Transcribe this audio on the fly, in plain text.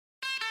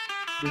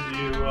Did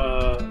you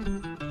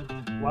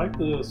like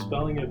the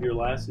spelling of your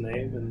last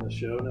name in the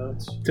show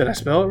notes? Did I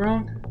spell it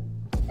wrong?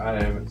 I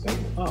haven't seen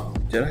it. Oh,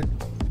 Did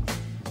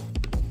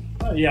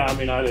I? yeah. I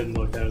mean, I didn't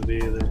look at it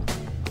either.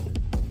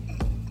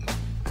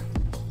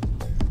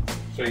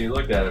 So you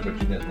looked at it, but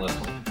you didn't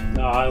listen.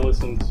 No, I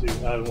listened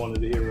to. I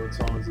wanted to hear what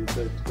songs he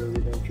picked for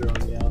the intro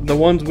and the outro. The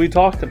ones we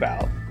talked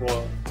about.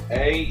 What?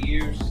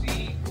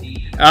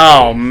 A-U-C-T.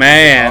 Oh,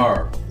 man.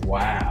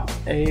 Wow.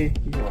 A.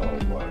 Oh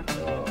my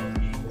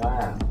gosh.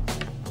 Wow.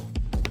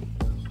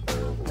 That's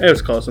terrible. It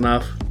was close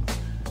enough.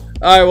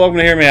 All right, welcome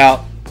to Hear Me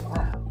Out.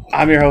 Wow.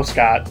 I'm your host,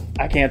 Scott.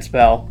 I can't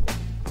spell.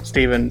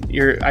 Steven,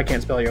 I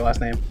can't spell your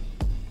last name.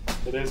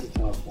 It is a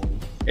tough one.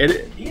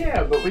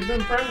 Yeah, but we've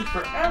been friends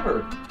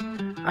forever.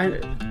 I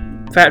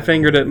fat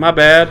fingered it. My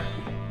bad.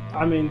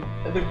 I mean,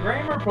 The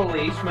grammar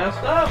police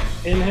messed up.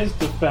 in his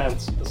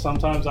defense,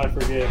 sometimes I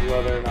forget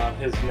whether or not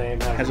his name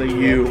has a E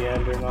U. at the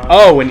end or not.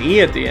 Oh, an E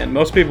at the end.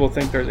 Most people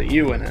think there's a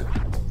U in it.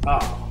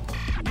 Oh.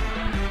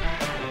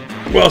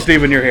 Well,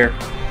 Steven, you're here.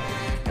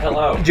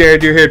 Hello.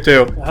 Jared, you're here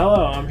too.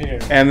 Hello, I'm here.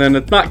 And then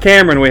it's not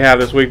Cameron we have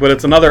this week, but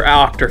it's another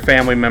Octor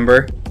family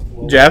member,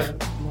 Jeff.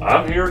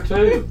 I'm here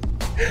too.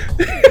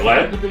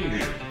 Glad to be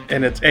here.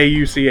 And it's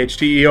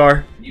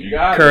Auchter. You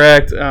got it.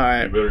 Correct. All You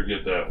right. better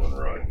get that one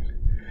right.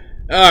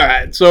 All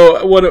right. So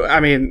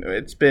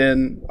it's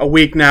been a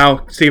week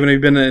now. Steven, have you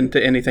been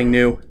into anything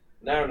new?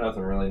 No,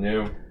 nothing really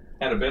new.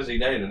 Had a busy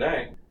day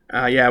today.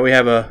 Yeah, we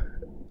have a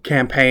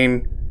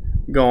campaign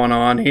going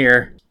on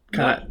here.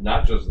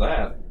 Not just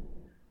that.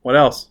 What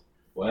else?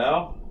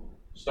 Well,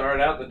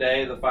 started out the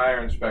day the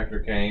fire inspector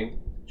came,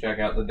 check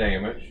out the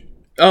damage.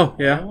 Oh,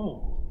 yeah.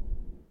 Oh.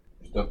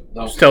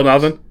 Still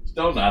nothing?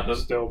 Still nothing.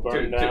 Still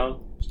burned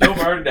down. Still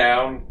burned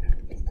down.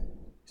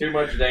 Too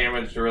much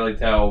damage to really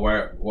tell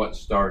what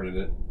started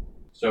it.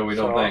 So we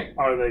don't think.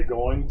 Are they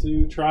going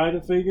to try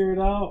to figure it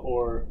out,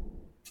 or?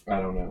 I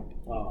don't know.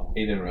 Oh.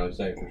 He didn't really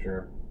say for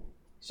sure.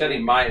 Said he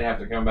might have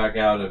to come back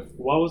out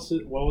What was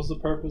the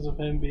purpose of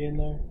him being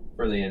there?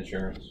 for the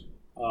insurance.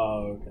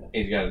 Oh, okay.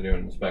 He's got to do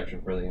an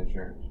inspection for the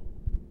insurance.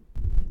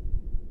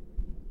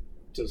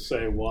 To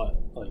say what?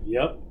 Like,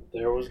 yep,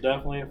 there was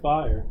definitely a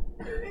fire.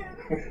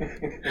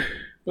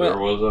 Well, There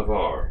was a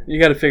fire. you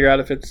got to figure out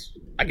if it's,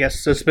 I guess,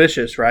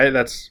 suspicious, right?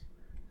 Is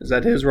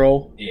that his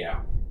role?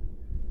 Yeah.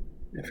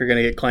 If you're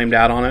going to get claimed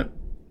out on it.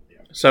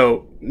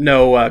 So,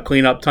 no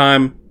cleanup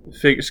time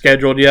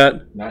scheduled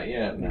yet? Not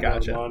yet. No.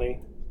 Gotcha. More money.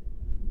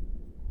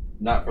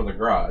 Not for the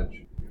garage.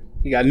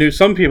 You got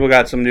some people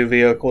got some new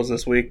vehicles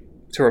this week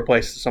to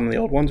replace some of the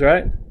old ones,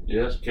 right?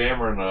 Yes,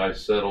 Cameron and I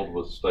settled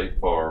with State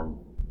Farm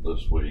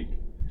this week,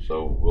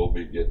 so we'll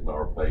be getting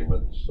our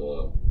payments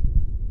to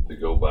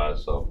go buy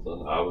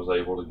something. I was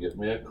able to get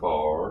me a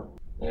car,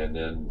 and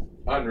then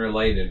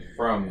Unrelated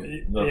from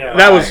the Yeah.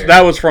 fire.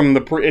 That was from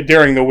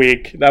during the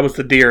week. That was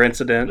the deer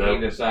incident. That- He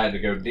decided to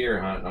go deer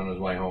hunting on his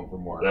way home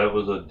from work. that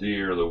was a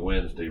deer the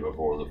Wednesday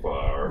before the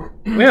fire.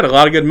 We had a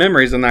lot of good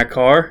memories in that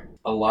car.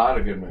 A lot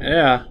of good memories.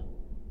 Yeah.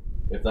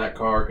 If that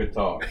car could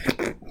talk,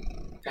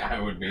 I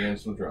would be in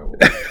some trouble.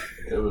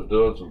 It was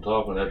doing some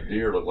talking. That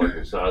deer looked like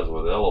the size of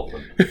an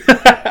elephant.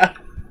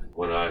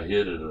 When I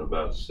hit it at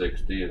about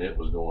 60, and it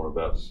was going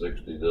about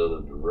 60 the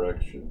other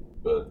direction.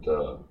 But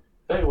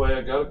anyway,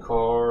 I got a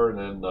car, and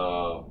then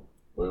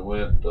we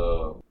went,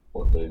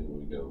 what day did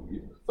we go?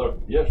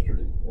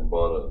 Yesterday, and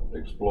bought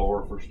an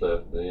Explorer for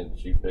Stephanie, and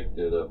she picked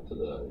it up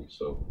today.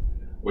 So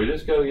we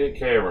just got to get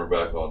Cameron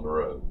back on the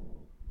road.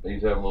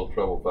 He's having a little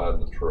trouble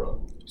finding the truck.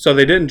 So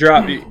they didn't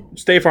drop you.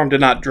 State Farm did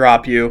not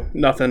drop you.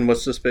 Nothing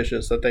was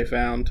suspicious that they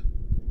found.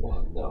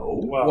 Well, no.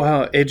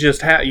 Well, it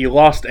just you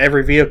lost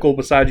every vehicle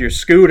besides your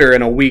scooter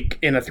in a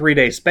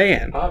 3-day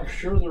span. I'm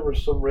sure there were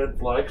some red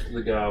flags to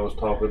the guy I was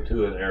talking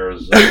to in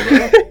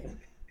Arizona.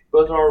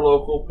 But our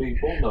local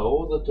people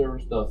know that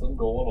there's nothing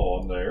going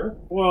on there.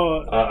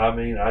 Well, I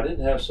mean, I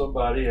didn't have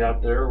somebody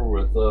out there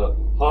with a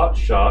hot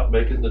shot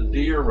making the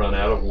deer run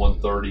out of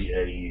 1:30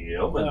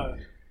 a.m.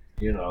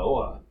 And,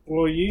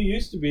 well, you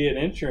used to be an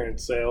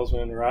insurance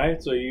salesman,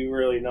 right? So you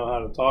really know how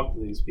to talk to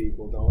these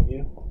people, don't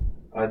you?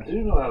 I do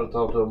know how to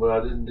talk to them, but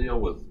I didn't deal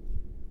with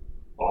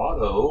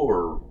auto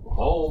or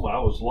home. I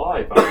was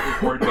life. I was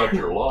just worried about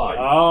your life.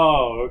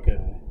 Oh, okay.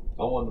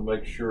 I wanted to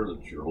make sure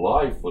that your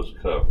life was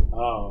covered.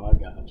 Oh, I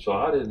got you. So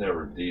I didn't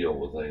ever deal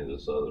with any of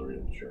this other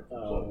insurance.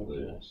 Oh, like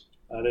okay. this.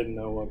 I didn't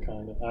know what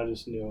kind of. I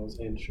just knew it was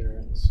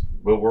insurance.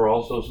 But we're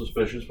also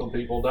suspicious when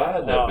people die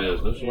in that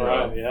business.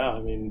 Right? Yeah,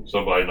 I mean,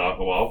 Somebody knock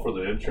them off for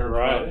the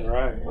insurance money.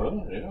 right.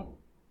 Oh, yeah.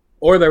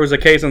 Or there was a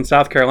case in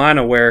South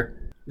Carolina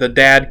where the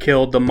dad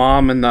killed the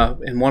mom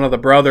and one of the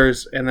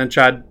brothers, and then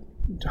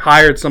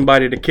hired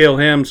somebody to kill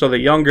him so the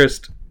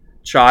youngest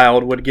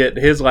child would get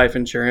his life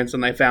insurance,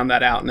 and they found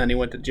that out, and then he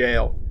went to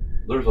jail.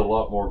 There's a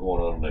lot more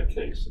going on in that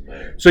case than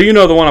that. So you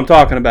know the one I'm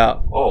talking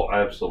about. Oh,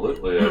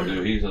 absolutely, I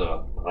do. He's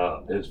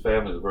his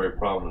family's a very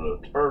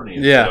prominent attorney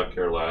in Yeah. South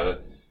Carolina.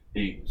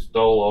 He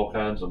stole all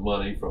kinds of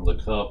money from the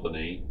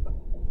company,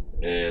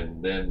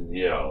 and then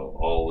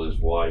all his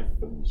wife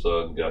and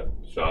son got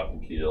shot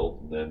and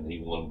killed. And then he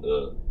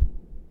wanted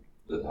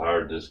that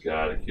hired this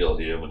guy to kill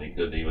him, and he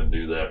couldn't even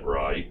do that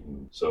right.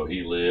 And so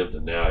he lived,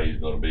 and now he's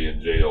going to be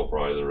in jail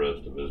probably the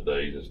rest of his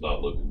days. It's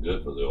not looking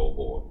good for the old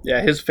boy.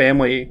 Yeah, his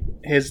family,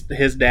 his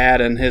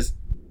dad and his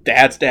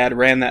dad's dad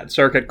ran that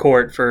circuit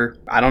court for,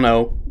 I don't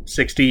know,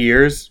 60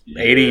 years,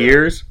 80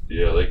 years.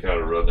 Yeah, they kind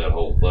of run that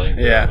whole thing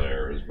down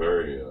there. It's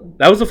very...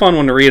 that was a fun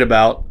one to read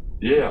about.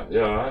 Yeah,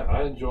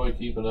 I enjoy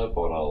keeping up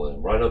on all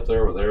them. Right up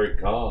there with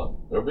Eric Kahn.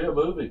 There'll be a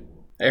movie.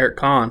 Eric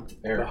Kahn.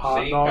 The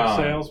hot dog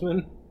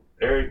salesman.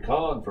 Eric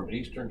Kahn from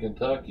Eastern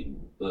Kentucky,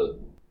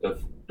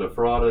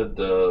 defrauded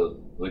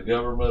the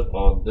government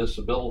on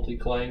disability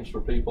claims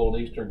for people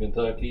in Eastern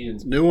Kentucky.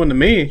 It's a new one to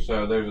me.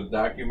 So there's a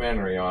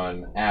documentary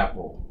on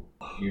Apple.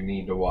 You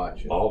need to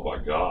watch it. Oh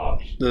my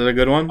gosh. Is it a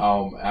good one?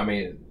 I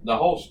mean, the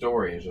whole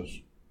story is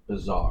just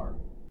bizarre.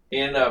 He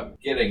ended up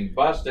getting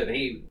busted.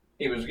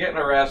 He was getting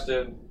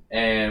arrested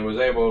and was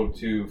able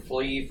to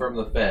flee from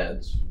the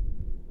feds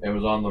and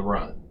was on the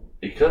run.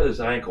 He cut his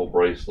ankle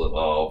bracelet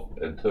off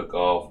and took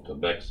off to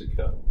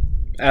Mexico.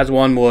 As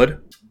one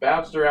would.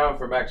 Bounced around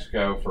for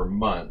Mexico for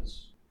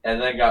months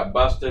and then got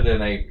busted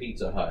in a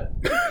Pizza Hut.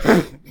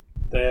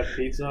 They have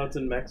Pizza Huts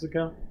in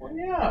Mexico? Well,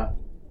 yeah.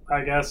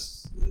 I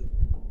guess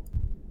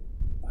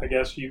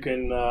you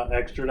can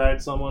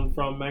extradite someone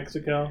from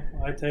Mexico,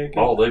 I take it.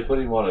 Oh, they put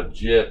him on a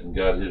jet and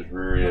got his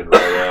rear end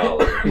right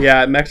out.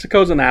 Yeah,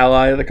 Mexico's an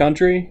ally of the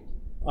country.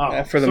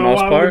 For the most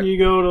so why part. wouldn't you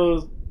go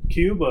to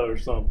Cuba or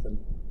something?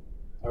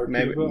 Are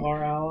Maybe. Cuba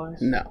our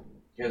allies? No.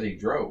 Because he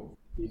drove.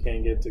 You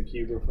can't get to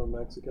Cuba from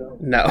Mexico?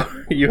 No.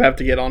 You have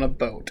to get on a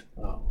boat.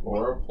 Oh.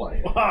 Or a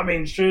plane. Well, I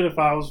mean, shit, if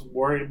I was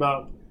worried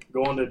about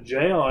going to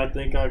jail, I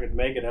think I could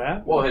make it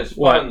happen. Well, his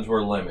funds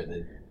were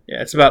limited.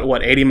 Yeah, it's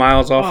about, 80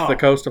 miles off the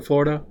coast of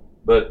Florida?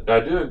 But I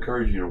do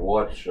encourage you to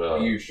watch.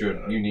 You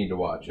need to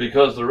watch it.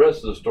 Because the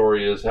rest of the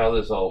story is how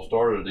this all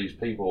started. These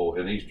people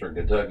in Eastern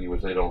Kentucky,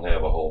 which they don't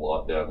have a whole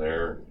lot down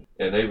there,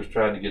 and they was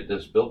trying to get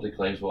disability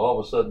claims. Well, all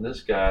of a sudden,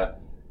 this guy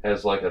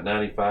has like a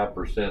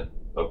 95%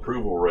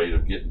 approval rate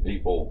of getting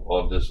people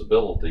on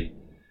disability,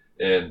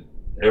 and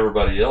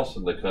everybody else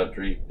in the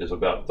country is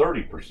about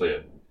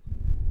 30%.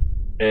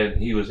 And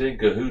he was in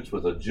cahoots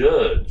with a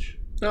judge.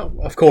 Oh,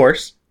 of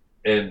course.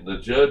 And the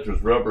judge was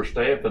rubber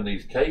stamping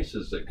these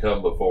cases that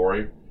come before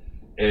him.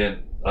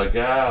 And a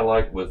guy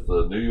like with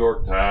the New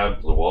York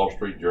Times, the Wall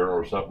Street Journal,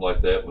 or something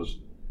like that was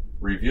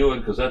reviewing,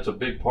 because that's a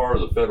big part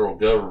of the federal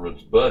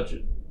government's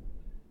budget.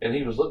 And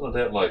he was looking at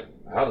that like,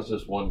 how does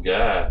this one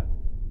guy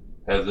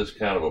have this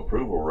kind of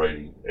approval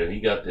rating? And he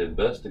got to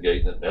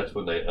investigating it. That's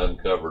when they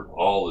uncovered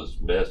all this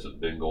mess that's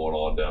been going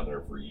on down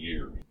there for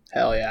years.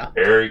 Hell yeah.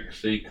 Eric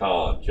C.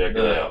 Kahn. Check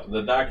it out.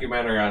 The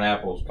documentary on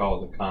Apple is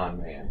called The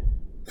Con Man.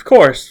 Of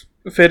course.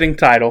 Fitting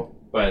title.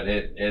 But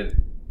it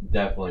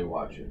definitely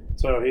watch it.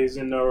 So he's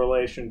in no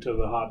relation to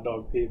the hot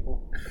dog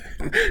people?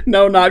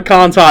 No, not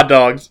Kahn's hot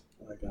dogs.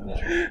 I got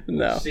you.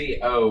 No.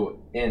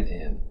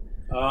 CONN.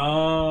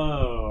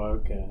 Oh,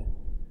 okay.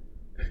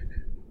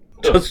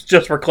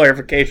 Just for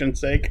clarification's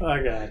sake.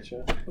 I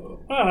gotcha.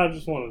 I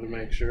just wanted to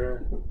make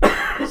sure.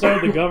 So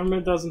the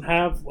government doesn't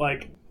have,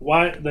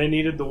 why they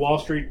needed the Wall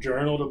Street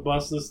Journal to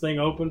bust this thing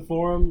open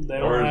for them? They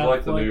don't Or it was have,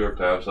 like the New York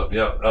Times, something.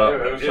 Yeah.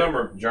 It was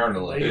some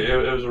journalist.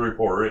 It was a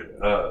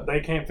reporter. They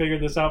can't figure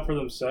this out for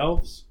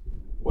themselves?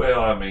 Well,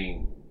 I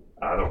mean,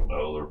 I don't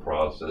know their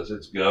process.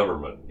 It's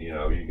government. You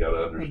got to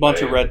understand. A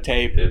bunch of red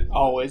tape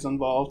always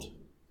involved.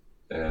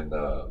 And,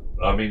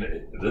 I mean,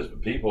 this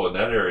people in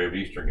that area of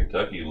Eastern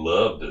Kentucky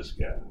love this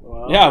guy.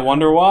 Wow. Yeah, I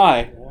wonder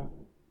why.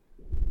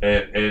 Yeah.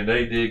 And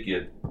they did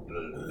get,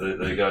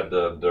 they got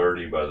done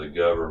dirty by the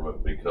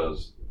government,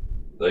 because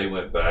they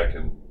went back,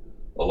 and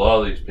a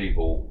lot of these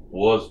people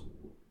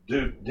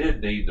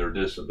did need their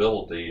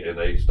disability, and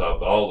they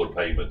stopped all their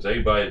payments.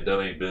 Anybody had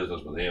done any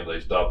business with him,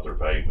 they stopped their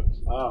payments.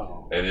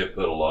 Oh. And it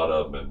put a lot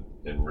of them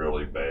in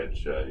really bad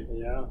shape.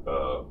 Yeah.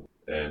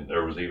 And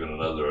there was even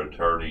another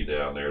attorney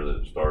down there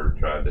that started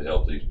trying to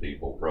help these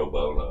people pro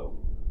bono,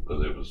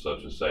 because it was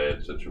such a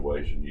sad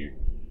situation.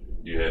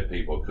 You had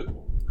people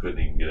couldn't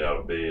even get out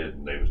of bed,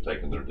 and they was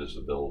taking their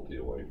disability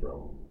away from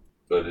them.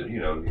 But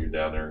you're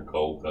down there in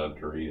coal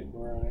country, and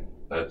Right.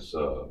 that's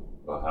a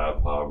high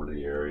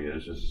poverty area.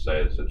 It's just a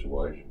sad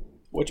situation.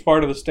 Which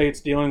part of the state's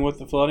dealing with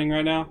the flooding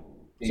right now?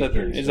 Is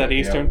that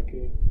Eastern?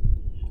 Okay.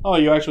 Oh,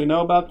 you actually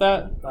know about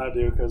that? I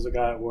do, because the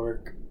guy at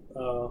work,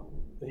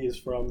 he's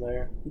from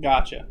there.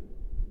 Gotcha.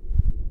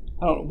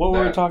 What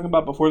were we talking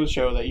about before the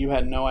show that you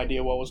had no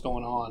idea what was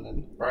going on?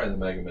 And Probably the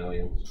Mega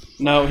Millions.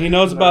 no, he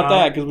knows about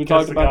that because we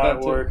talked about that the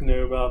guy too. at work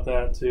knew about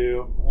that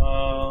too.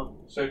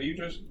 So do you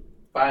just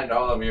find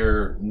all of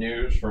your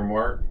news from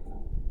work?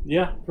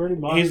 Yeah, pretty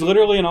much. He's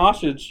literally an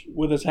ostrich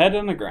with his head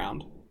in the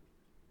ground.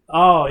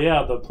 Oh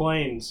yeah, the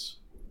planes.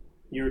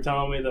 You were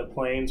telling me that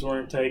planes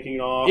weren't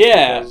taking off.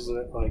 Yeah. Because,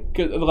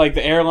 Like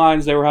the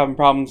airlines, they were having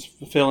problems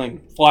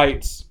fulfilling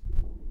flights.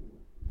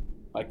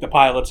 Like the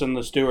pilots and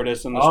the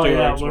stewardess and the oh stewards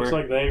yeah, it looks were.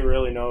 like they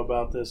really know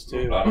about this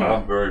too.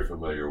 I'm very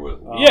familiar with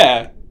it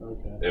Yeah,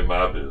 Okay. in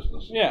my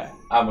business. yeah.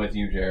 I'm with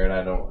you, Jared. I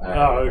haven't Oh,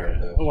 heard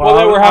okay. this. Well,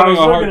 they were having I was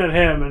a looking hard- at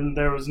him, and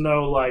there was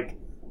no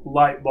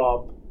light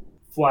bulb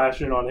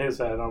flashing on his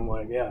head. I'm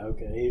like, yeah,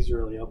 okay, he's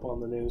really up on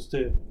the news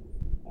too.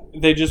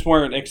 They just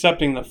weren't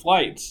accepting the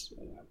flights.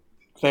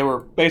 They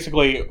were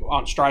basically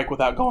on strike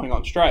without going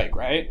on strike,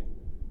 right?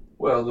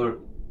 Well,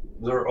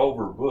 they're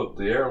overbooked.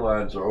 The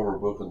airlines are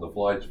overbooking the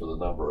flights for the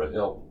number of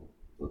help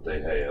that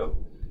they have,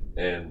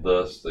 and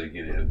thus they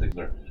get in.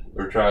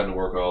 They're trying to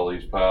work all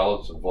these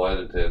pilots and flight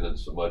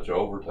attendants so much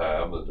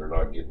overtime that they're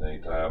not getting any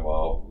time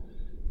off.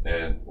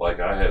 And like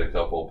I had a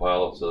couple of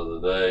pilots the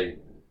other day,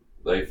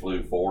 they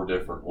flew 4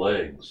 different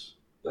legs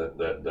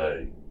that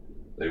day.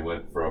 They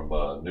went from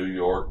New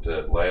York to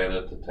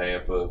Atlanta to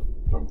Tampa,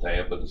 from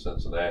Tampa to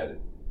Cincinnati.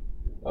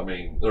 I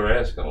mean, they're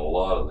asking a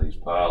lot of these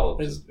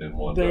pilots in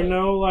one day. There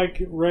no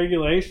like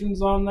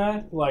regulations on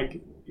that? Like,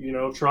 you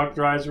know, truck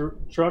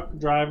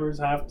drivers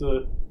have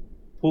to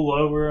pull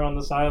over on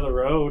the side of the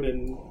road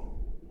and,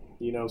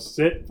 you know,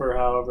 sit for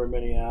however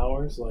many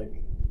hours.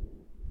 Like,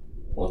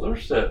 well, they're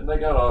sitting. They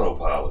got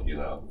autopilot, you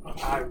know.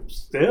 I'm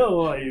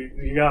still,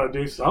 you got to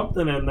do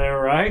something in there,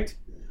 right?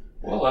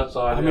 Well, that's the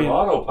idea of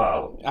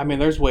autopilot. I mean,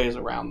 there's ways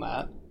around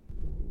that.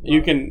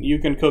 You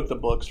can cook the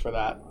books for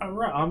that.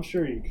 I'm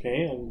sure you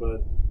can,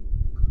 but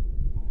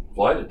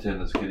Flight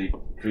attendants get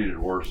treated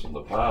worse than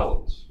the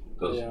pilots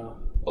because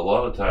a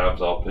lot of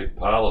times I'll pick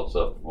pilots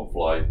up from a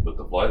flight, but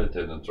the flight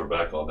attendants are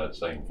back on that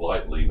same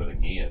flight leaving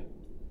again.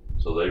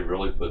 So they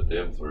really put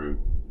them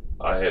through.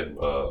 I had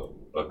a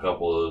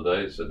couple of the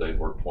days said they'd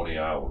work 20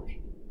 hours.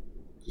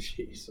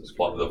 Jesus,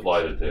 the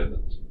flight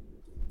attendants.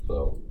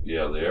 So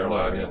yeah, the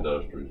airline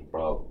industry is a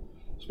problem.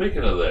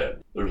 Speaking of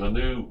that, there's a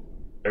new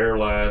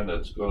airline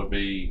that's going to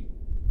be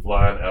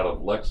flying out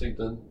of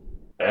Lexington,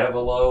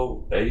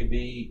 Avelo,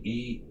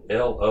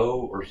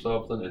 Avelo or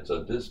something. It's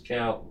a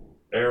discount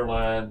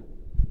airline,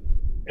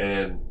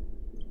 and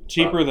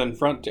cheaper than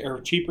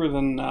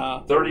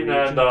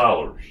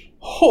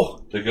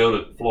 $39 to go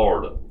to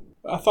Florida.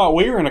 I thought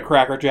we were in a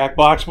Cracker Jack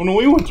box when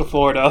we went to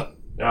Florida.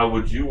 Now,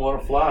 would you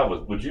want to fly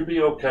with? Would you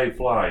be okay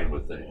flying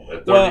with them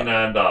at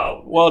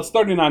 $39? Well, it's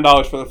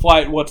 $39 for the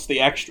flight. What's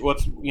the extra?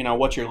 What's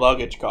your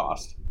luggage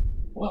cost?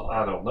 Well,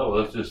 I don't know.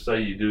 Let's just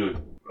say you do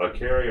a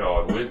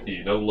carry-on with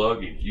you, no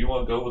luggage. You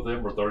want to go with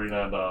them for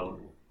 $39?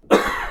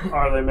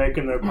 Are they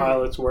making their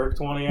pilots work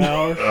 20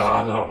 hours?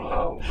 I don't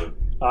know. But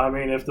I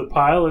mean, if the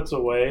pilot's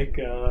awake,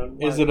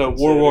 is it a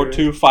World War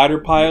II fighter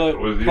pilot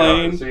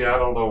plane? See, I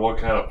don't know what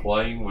kind of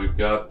plane we've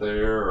got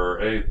there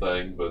or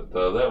anything, but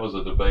that was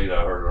a debate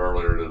I heard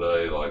earlier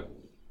today. Like,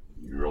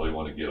 you really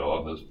want to get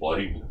on this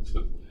plane,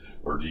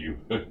 or do you,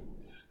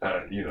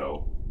 you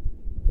know?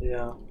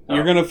 Yeah.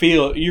 You're gonna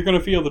feel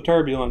the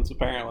turbulence.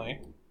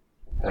 Apparently.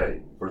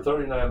 Hey, for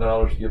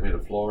 $39 to get me to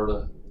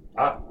Florida,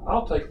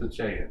 I'll take the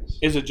chance.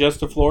 Is it just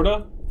to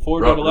Florida?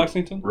 Florida to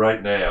Lexington?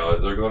 Right now,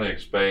 they're going to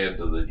expand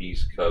to the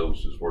East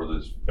Coast is where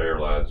this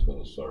airline's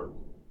going to serve.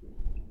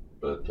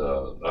 But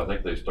I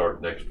think they start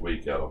next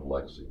week out of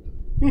Lexington.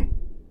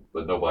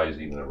 But nobody's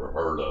even ever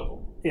heard of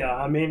them. Yeah,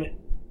 I mean,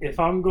 if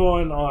I'm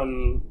going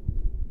on,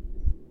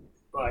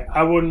 like,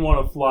 I wouldn't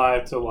want to fly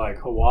to, like,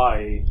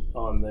 Hawaii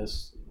on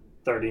this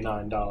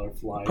 $39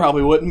 flight.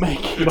 Probably wouldn't make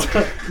it.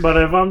 But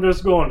if I'm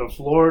just going to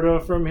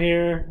Florida from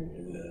here,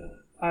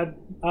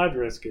 I'd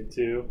risk it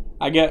too.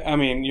 I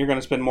mean, you're going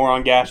to spend more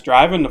on gas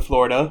driving to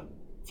Florida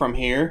from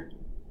here.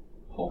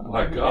 Oh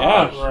my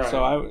gosh! Yeah, right.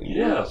 So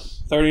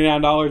yes,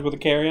 $39 with a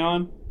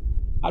carry-on.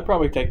 I'd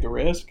probably take the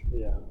risk.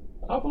 Yeah,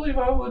 I believe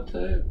I would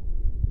too.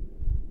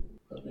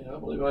 I mean, I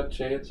believe I'd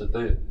chance that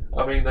they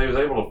was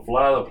able to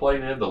fly the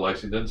plane into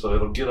Lexington, so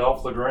it'll get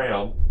off the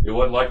ground. It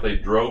wasn't like they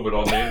drove it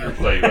on the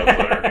interstate up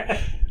there.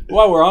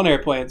 While we're on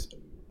airplanes,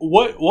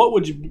 what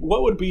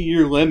would be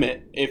your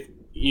limit if?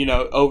 You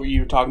know, you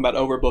were talking about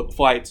overbooked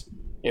flights.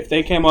 If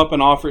they came up and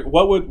offered,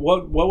 what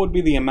would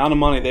be the amount of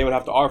money they would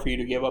have to offer you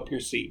to give up your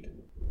seat?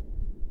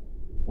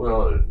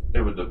 Well,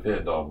 it would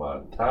depend on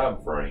my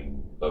time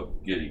frame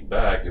of getting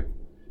back.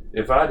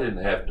 If I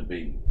didn't have to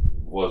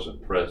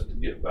wasn't pressed to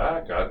get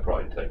back, I'd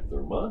probably take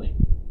their money.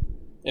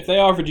 If they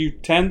offered you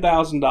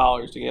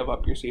 $10,000 to give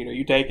up your seat, are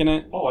you taking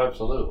it? Oh,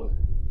 absolutely.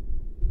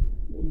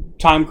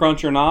 Time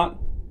crunch or not?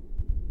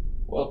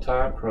 Well,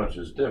 time crunch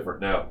is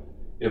different now.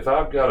 If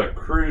I've got a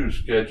cruise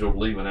scheduled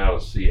leaving out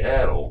of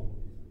Seattle,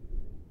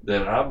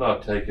 then I'm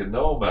not taking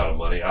no amount of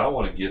money. I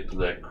want to get to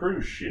that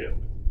cruise ship.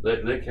 They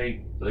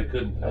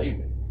couldn't pay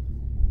me.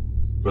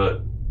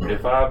 But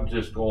if I'm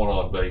just going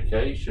on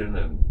vacation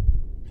and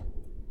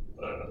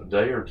a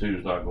day or two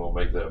is not going to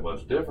make that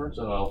much difference,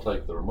 then I'll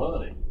take their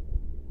money.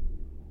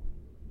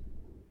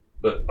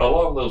 But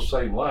along those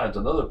same lines,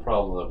 another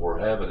problem that we're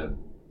having in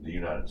the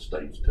United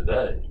States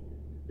today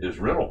is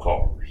rental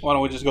cars. Why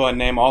don't we just go ahead and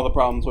name all the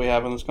problems we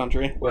have in this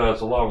country? Well, it's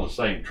along the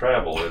same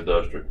travel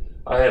industry.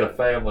 I had a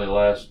family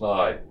last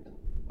night.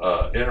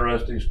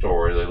 Interesting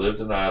story. They lived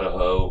in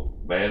Idaho,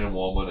 man and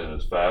woman and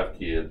his 5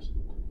 kids.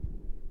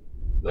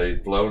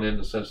 They'd flown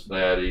into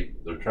Cincinnati.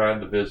 They're trying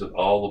to visit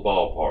all the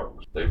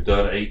ballparks. They've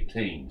done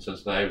 18.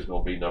 Cincinnati was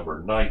going to be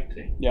number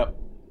 19. Yep.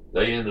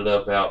 They ended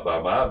up out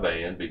by my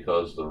van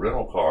because the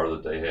rental car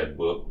that they had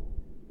booked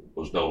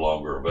was no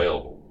longer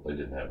available. They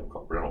didn't have a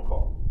rental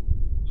car.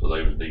 So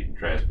they was needing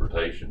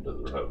transportation to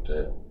their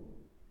hotel.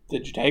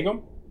 Did you take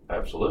them?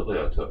 Absolutely,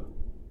 I took them.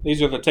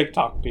 These are the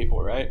TikTok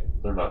people, right?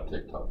 They're not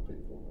TikTok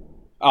people.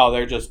 Oh,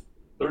 they're just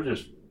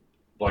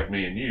like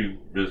me and you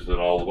visiting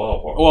all the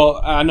ballparks.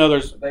 Well, I know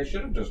there's. They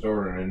should have just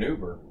ordered an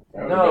Uber.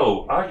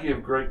 No, I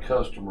give great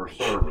customer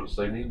service.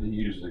 They need to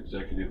use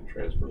executive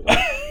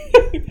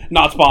transportation.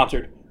 Not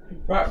sponsored.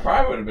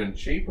 Probably would have been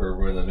cheaper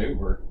with an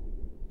Uber.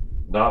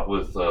 Not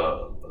with.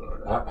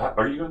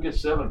 Are you going to get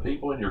 7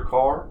 people in your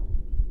car?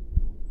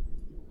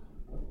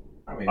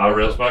 I mean, I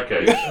rest my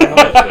case.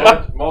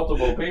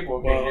 multiple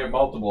people can get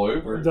multiple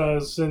Ubers.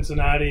 Does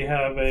Cincinnati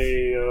have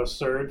a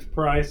surge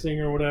pricing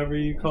or whatever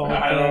you call it?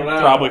 I don't know.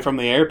 Probably from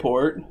the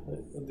airport.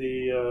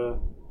 The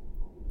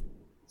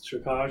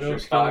Chicago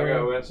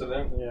Chicago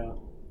incident. Yeah.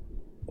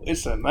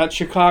 Listen, that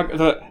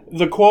Chicago,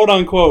 the quote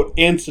unquote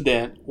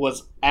incident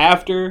was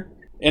after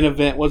an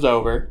event was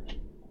over.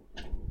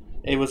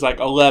 It was like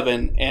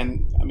 11,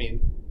 and I mean,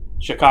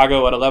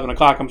 Chicago at 11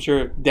 o'clock, I'm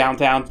sure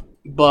downtown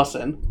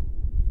bussing.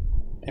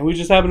 And we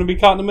just happened to be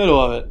caught in the middle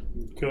of it.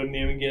 Couldn't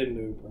even get an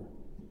Uber.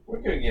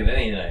 We couldn't get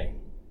anything.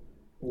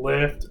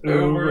 Lyft,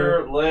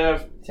 Uber,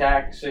 Lyft,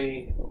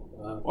 taxi.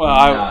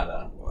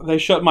 Well, they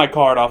shut my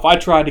card off. I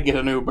tried to get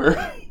an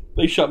Uber.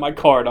 They shut my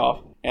card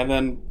off. And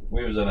then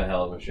We was in a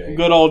hell of a shape.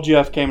 good old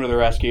Jeff came to the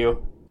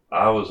rescue.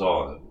 I was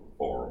on it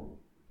for them.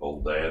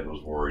 Old Dad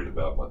was worried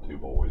about my 2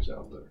 boys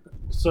out there.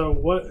 So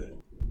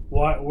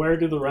where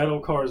do the rental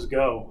cars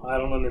go? I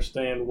don't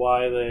understand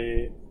why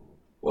they.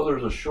 Well,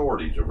 there's a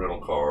shortage of rental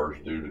cars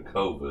due to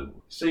COVID.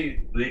 See,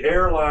 the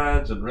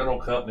airlines and rental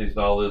companies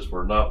and all this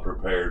were not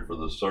prepared for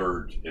the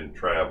surge in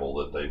travel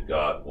that they've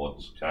got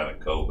once kind of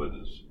COVID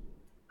has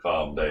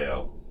calmed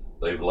down.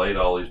 They've laid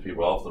all these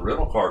people off. The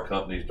rental car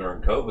companies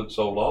during COVID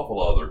sold off a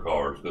lot of their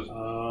cars because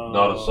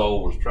not a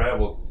soul was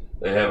traveling.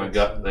 They haven't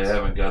got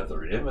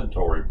their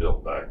inventory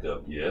built back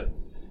up yet,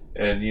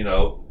 and you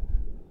know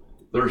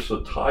they're so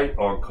tight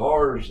on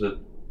cars that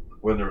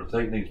when they're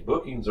taking these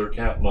bookings, they're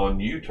counting on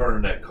you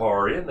turning that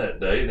car in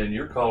that day, and then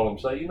you're calling them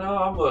say,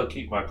 I'm going to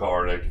keep my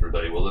car an extra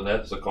day. Well, then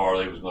that's the car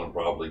they was going to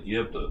probably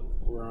give to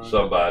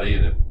somebody,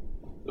 and if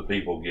the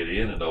people get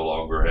in and no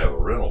longer have a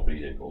rental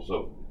vehicle,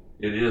 so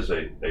it is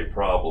a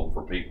problem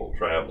for people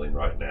traveling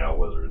right now,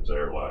 whether it's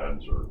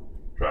airlines or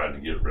trying to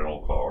get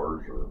rental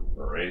cars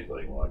or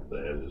anything like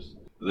that. Is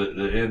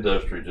the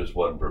industry just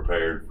wasn't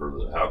prepared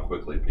for how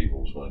quickly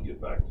people was going to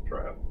get back to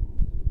travel.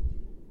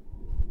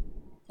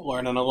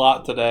 Learning a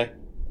lot today.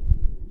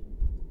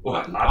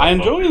 Well, I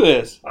enjoy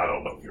this. I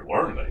don't know if you're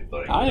learning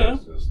anything. I am.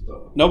 Just,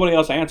 Nobody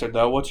else answered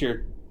though. What's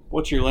your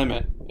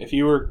limit? If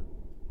you were,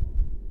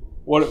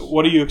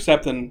 what are you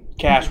accepting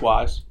cash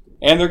wise?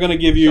 And they're going to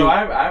give you. So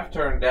I've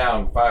turned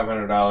down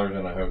 $500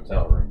 in a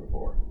hotel room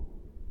before.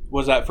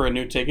 Was that for a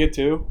new ticket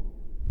too?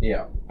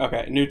 Yeah.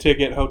 Okay, new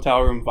ticket, hotel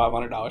room,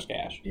 $500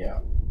 cash. Yeah.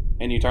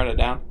 And you turned it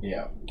down?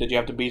 Yeah. Did you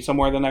have to be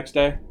somewhere the next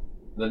day?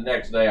 The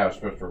next day I was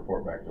supposed to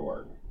report back to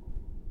work.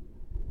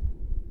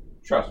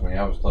 Trust me,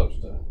 I was close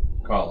to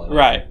calling.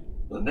 Right.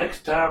 the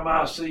next time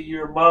I see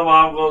your mama,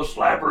 I'm going to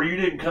slap her. You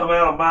didn't come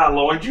out of my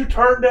loins. You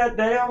turned that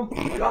down?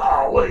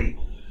 Golly.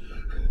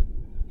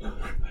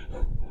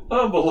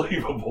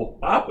 Unbelievable.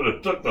 I would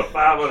have took the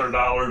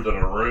 $500 in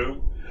a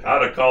room.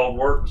 I'd have called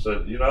work and said,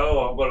 I'm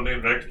going to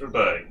need an extra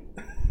day.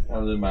 I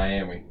was in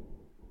Miami.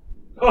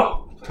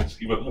 Oh,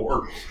 that's even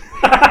worse.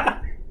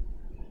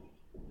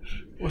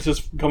 Was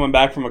this coming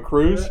back from a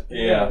cruise?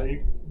 Yeah.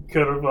 You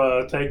could have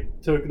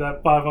took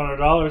that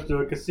 $500 to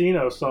a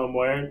casino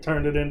somewhere and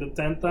turned it into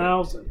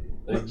 $10,000.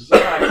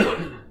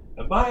 Exactly.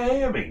 In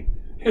Miami.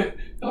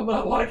 I'm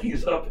not like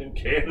he's up in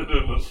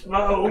Canada in the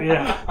snow.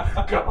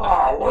 Yeah.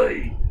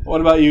 Golly.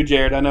 What about you,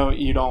 Jared? I know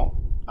you don't.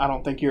 I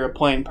don't think you're a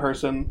plane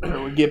person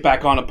or would get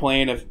back on a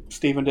plane if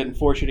Steven didn't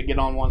force you to get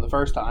on one the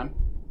first time.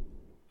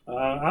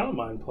 I don't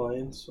mind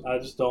planes. I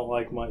just don't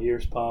like my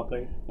ears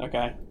popping.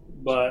 Okay.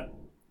 But,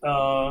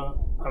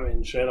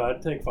 shit,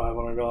 I'd take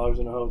 $500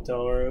 in a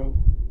hotel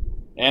room.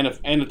 And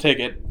a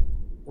ticket.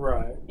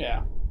 Right.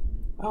 Yeah.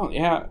 I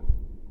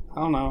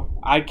don't know.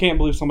 I can't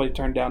believe somebody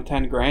turned down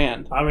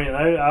 $10,000.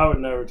 I would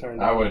never turn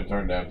down. I wouldn't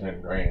turn down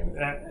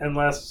 $10,000.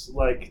 Unless,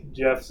 like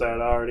Jeff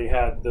said, I already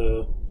had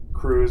the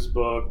cruise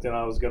booked and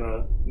I was going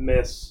to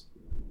miss,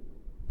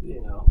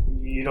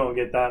 you don't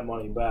get that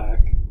money back.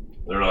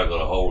 They're not going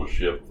to hold a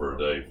ship for a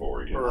day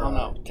for you. I don't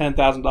know.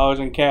 $10,000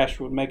 in cash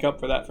would make up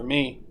for that for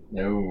me.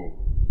 No.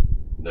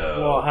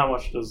 Well, how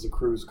much does the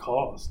cruise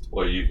cost?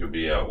 Well, you could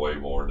be out way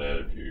more than that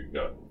if you've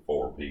got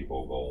 4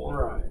 people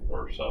going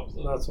or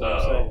something. That's what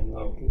I'm saying.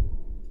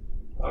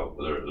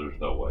 There's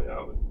no way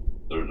I would.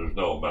 There's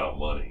no amount of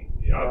money.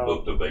 I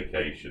booked a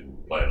vacation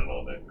planning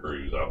on that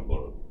cruise. I'm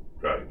going to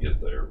try to get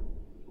there.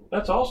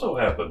 That's also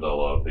happened to a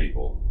lot of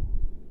people.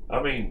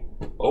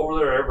 Over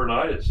there every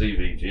night at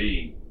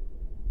CVG,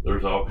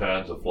 there's all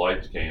kinds of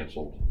flights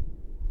canceled.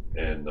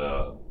 And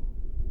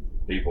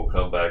people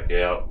come back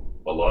out.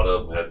 A lot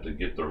of them have to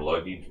get their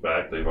luggage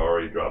back. They've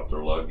already dropped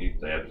their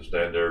luggage. They have to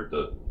stand there at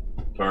the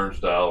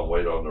turnstile and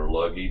wait on their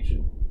luggage.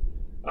 And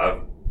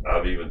I've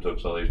I've even took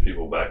some of these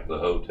people back to the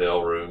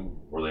hotel room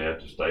where they have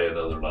to stay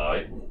another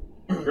night.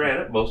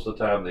 Granted, most of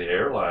the time the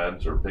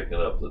airlines are picking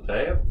up the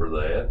tab for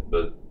that,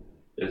 but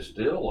it's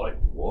still like,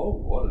 whoa,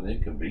 what an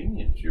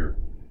inconvenience. You're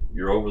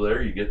over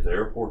there, you get to the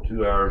airport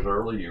 2 hours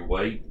early, you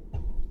wait,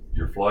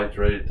 your flight's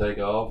ready to take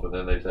off, and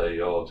then they tell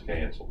you, oh, it's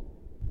canceled.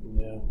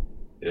 Yeah.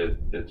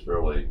 It's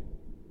really,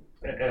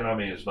 and I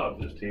mean, it's not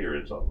just here,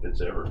 it's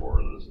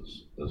everywhere this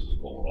is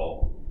going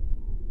on.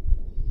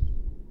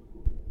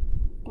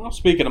 Well,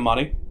 speaking of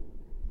money,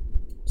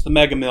 it's the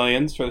Mega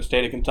Millions for the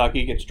state of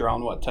Kentucky. Gets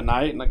drawn,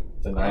 tonight? In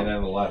Tonight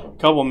at 11.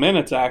 couple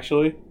minutes,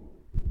 actually.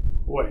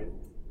 Wait,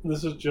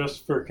 this is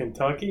just for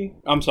Kentucky?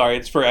 I'm sorry,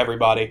 it's for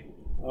everybody.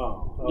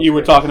 Oh. You were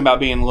okay. talking about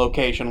being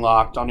location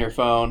locked on your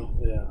phone.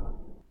 Yeah.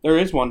 There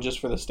is one just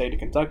for the state of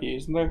Kentucky,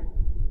 isn't there?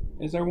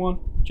 Is there one,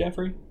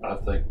 Jeffrey? I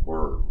think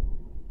we're,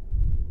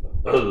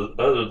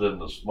 other than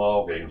the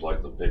small games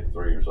like the Pick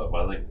 3 or something,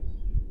 I think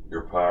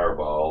your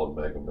Powerball and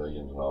Mega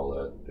Millions and all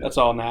that. That's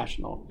all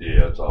national.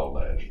 Yeah, it's all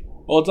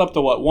national. Well, it's up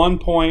to what,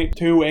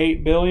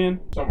 1.28 billion?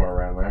 Somewhere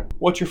around there.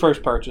 What's your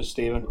first purchase,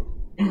 Steven?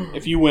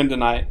 If you win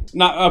tonight.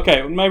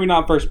 Maybe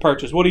not first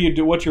purchase. What do you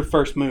do? What's your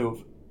first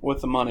move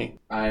with the money?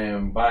 I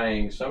am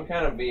buying some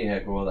kind of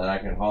vehicle that I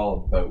can haul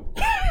a boat.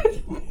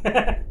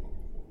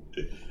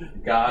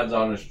 God's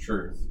honest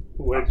truth.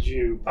 Would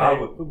you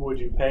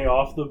pay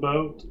off the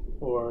boat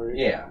or?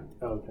 Yeah.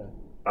 Okay.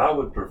 I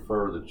would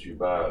prefer that you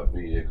buy a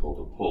vehicle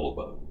to pull a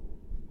boat.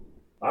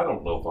 I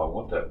don't know if I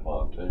want that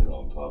pontoon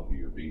on top of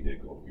your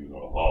vehicle if you're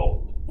going to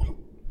haul it.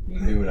 You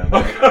knew what I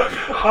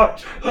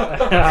meant.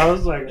 I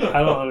was like,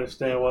 I don't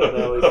understand what the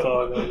hell he's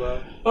talking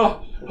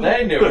about.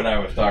 They knew what I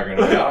was talking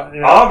about.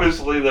 Yeah.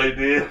 Obviously they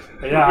did.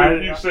 Yeah,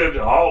 You said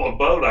haul a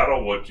boat. I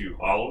don't want you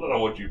hauling it. I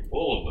want you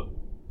pulling it.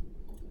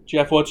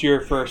 Jeff, what's your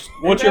first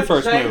that the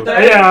move? same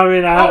thing? Yeah, I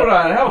mean, Hold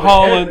on, help me.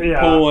 Hauling, Yeah.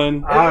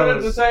 pulling. Isn't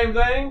it the same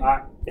thing?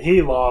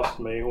 He lost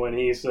me when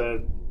he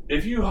said,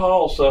 If you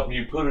haul something,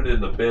 you put it in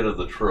the bed of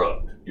the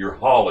truck. You're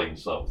hauling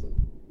something.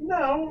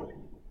 No.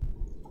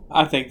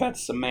 I think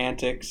that's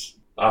semantics.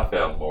 I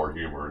found more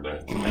humor in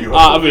that. than You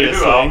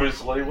Obviously.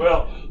 Obviously.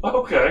 Well,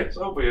 okay.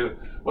 So be it.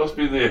 Must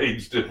be the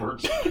age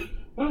difference.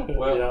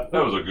 Well, Yeah.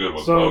 that was a good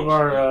one, some folks. of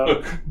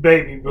our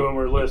baby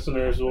boomer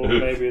listeners will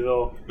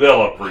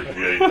They'll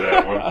appreciate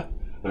that one.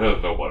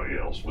 Nobody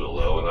else will,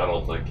 though, and I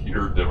don't think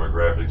your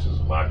demographics is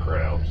my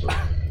crowd. So.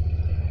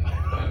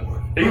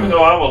 Even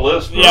though I'm a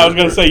listener. Yeah, I was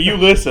going to say, you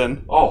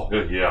listen. Oh,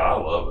 yeah, I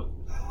love it.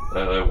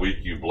 And that week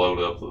you blowed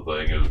up the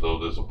thing, it was so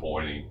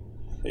disappointing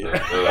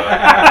that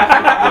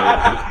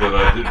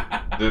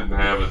I didn't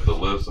have it to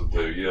listen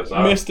to. Yes,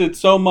 I Missed it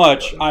so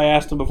much. I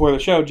asked him before the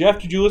show, Jeff,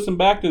 did you listen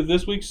back to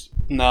this week's?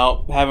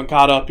 No, haven't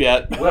caught up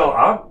yet. Well,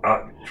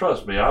 I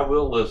trust me, I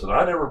will listen.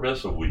 I never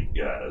miss a week,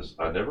 guys.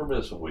 I never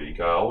miss a week.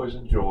 I always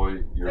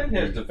enjoy In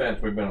his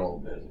defense, we've been a little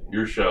busy.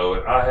 your show,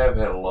 and I have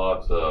had a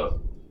lot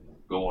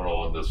going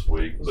on this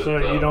week. But, So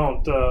you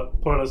don't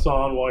put us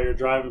on while you're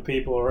driving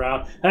people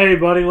around. Hey,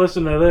 buddy,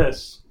 listen to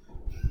this.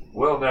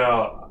 Well,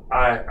 now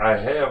I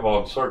have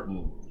on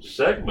certain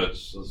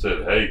segments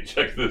said, "Hey,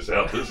 check this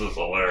out. This is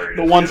hilarious."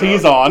 The ones you know?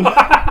 he's on.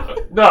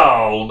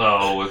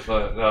 No, it's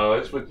not. No,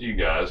 it's with you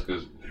guys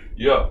because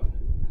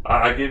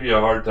I give you a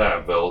hard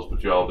time, fellas,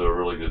 but y'all do a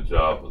really good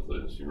job with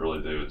this. You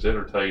really do. It's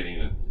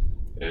entertaining,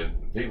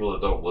 and people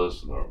that don't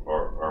listen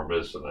are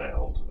missing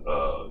out.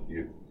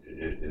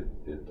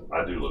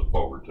 I do look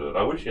forward to it.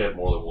 I wish you had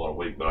more than one a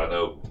week, but I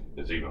know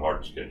it's even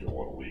hard to schedule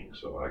one a week,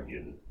 so I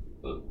get it.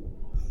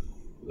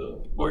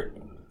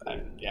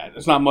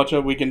 There's not much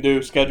that we can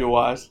do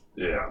schedule-wise.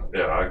 Yeah,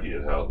 I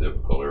get how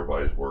difficult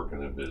everybody's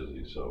working and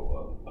busy.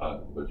 So,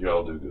 but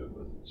y'all do good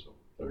with it. So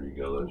there you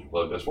go. That's your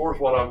plug. As far as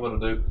what I'm going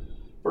to do,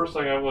 first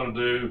thing I'm going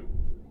to do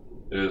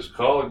is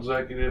call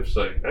executives,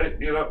 say, hey,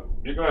 you're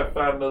going to have to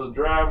find another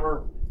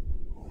driver.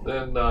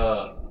 Then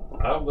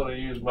I'm going to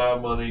use my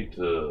money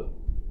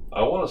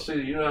I want to see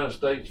the United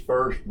States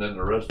first, and then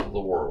the rest of the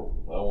world.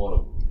 I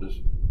want to just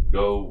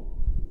go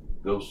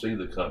see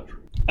the country.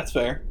 That's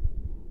fair.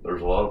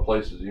 There's a lot of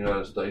places in the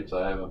United States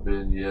I haven't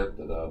been yet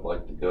that I'd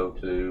like to go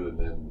to,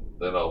 and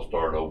then I'll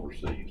start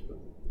overseas. But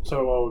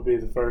So what would be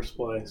the first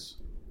place?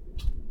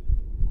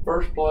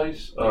 first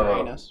place,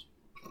 Uranus.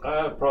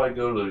 I'd probably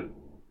go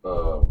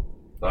to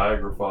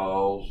Niagara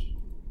Falls,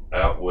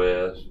 out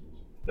west,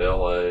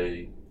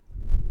 L.A.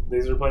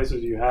 These are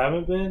places you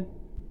haven't been?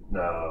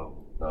 No,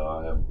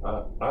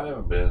 I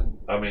haven't been.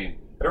 I mean,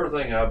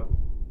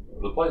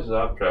 the places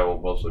I've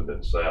traveled mostly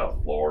been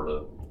south,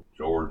 Florida,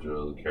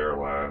 Georgia, the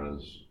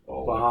Carolinas,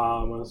 all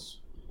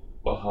Bahamas.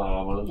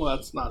 Bahamas. Well,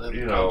 that's not in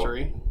the know,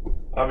 country.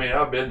 I mean,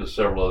 I've been to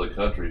several other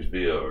countries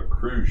via a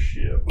cruise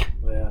ship.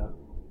 Yeah.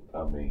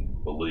 I mean,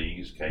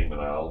 Belize, Cayman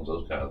Islands,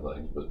 those kind of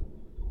things. But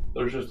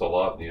there's just a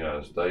lot in the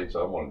United States.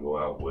 I want to go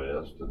out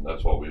west, and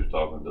that's what we was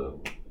talking to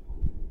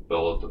a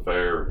fellow at the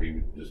fair.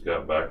 He just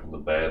got back from the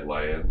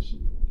Badlands,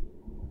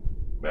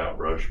 Mount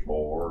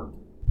Rushmore,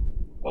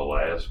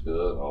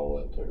 Alaska, and all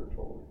that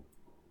territory.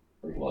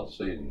 There's a lot to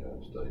see in the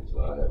United States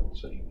that I haven't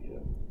seen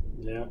yet.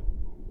 Yeah.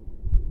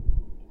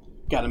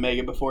 Got to make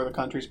it before the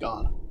country's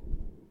gone.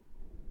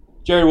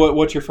 Jared,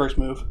 what's your first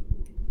move?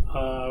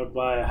 I would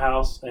buy a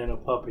house and a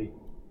puppy.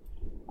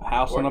 A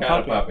house What and a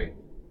kind puppy. of puppy?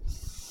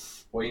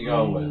 What are you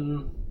going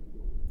with?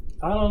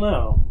 I don't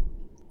know.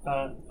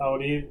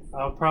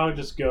 I'll probably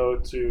just go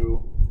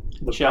to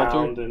the Shelter?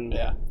 pound and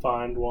Yeah.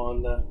 find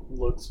one that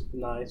looks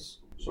nice.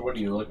 So what are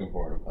you looking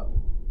for in a puppy?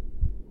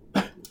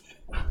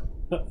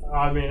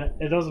 I mean,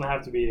 it doesn't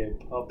have to be a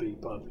puppy,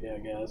 I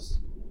guess.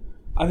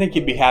 I think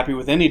you'd be happy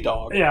with any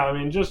dog. Yeah, I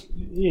mean, just,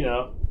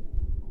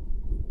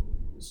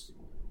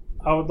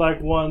 I would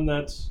like one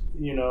that's,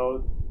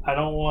 I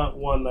don't want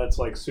one that's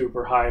like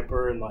super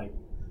hyper and like,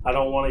 I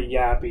don't want a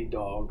yappy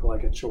dog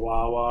like a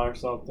Chihuahua or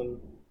something.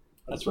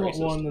 I That's just want racist.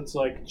 one that's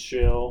like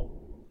chill.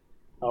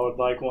 I would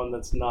like one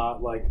that's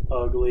not like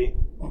ugly.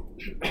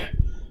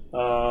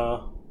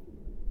 Was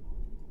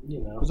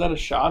that a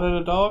shot at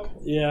a dog?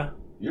 Yeah.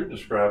 You're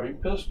describing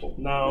Pistol.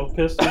 No,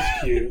 Pistol's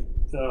cute.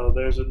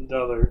 There's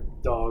another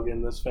dog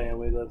in this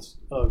family that's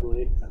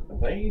ugly. I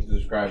think he's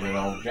describing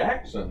old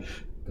Jackson.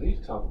 He's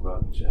talking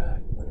about Jack,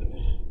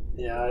 man.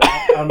 Yeah,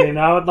 I mean,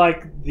 I would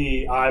like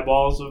the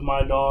eyeballs of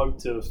my dog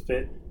to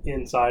fit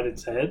inside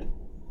its head.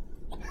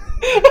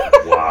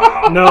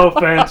 Wow. No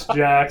offense,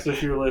 Jax,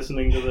 if you're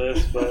listening to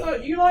this,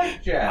 but You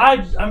like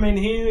Jack? I mean,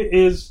 he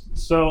is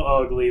so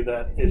ugly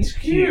that it's He's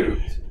cute.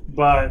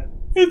 but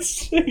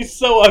He's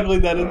so ugly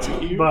that it's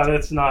cute. but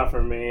it's not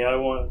for me. I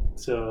want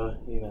to,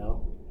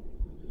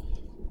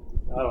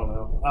 I don't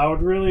know. I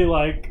would really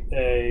like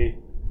a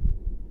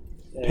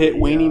Pit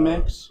weenie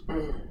mix?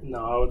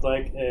 No, I would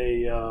like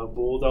a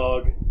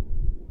bulldog,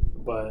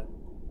 but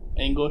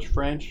English,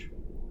 French?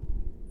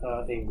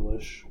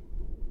 English.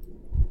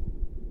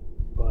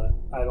 But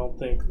I don't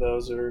think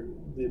those are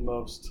the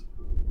most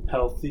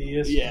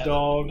healthiest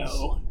dogs.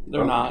 No,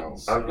 they're not.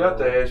 I've got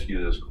to ask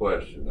you this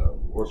question, though.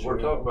 We're Sure.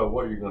 talking about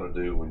what you're going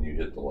to do when you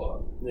hit the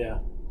lot. Yeah,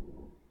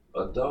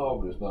 A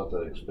dog is not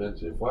that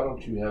expensive. Why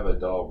don't you have a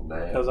dog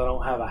now? because I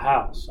don't have a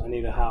house. I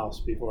need a house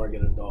before I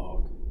get a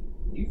dog.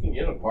 You can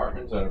get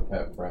apartments that are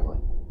pet friendly.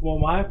 Well,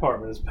 my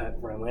apartment is pet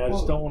friendly. I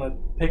just don't want to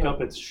pick up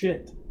its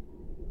shit.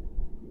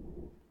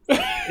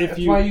 If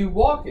That's why you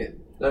walk it.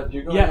 That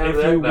you're going to Yeah, have if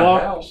that you in the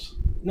walk- house.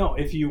 No,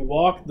 if you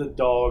walk the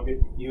dog,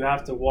 you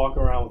have to walk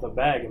around with a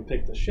bag and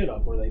pick the shit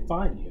up where they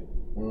find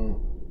you.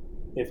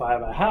 If I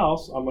have a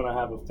house, I'm going to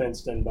have a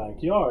fenced-in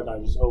backyard. I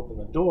just open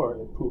the door,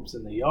 it poops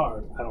in the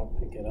yard. I don't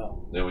pick it up.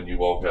 Then when you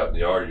walk out in the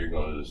yard, you're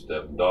going to just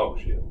step in dog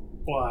shit.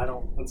 Well, I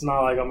don't. It's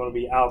not like I'm going to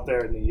be out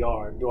there in the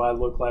yard. Do I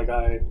look like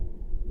I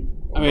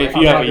mean, if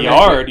I'm you not have a gonna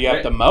yard, you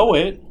have to mow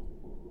it.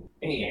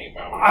 He ain't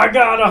mowing. I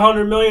got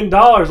 $100 million.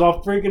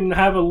 I'll freaking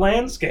have a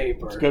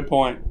landscaper. It's a good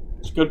point.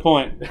 It's a good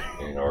point.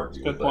 Can't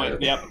argue Good with point.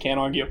 that. Yep, can't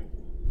argue.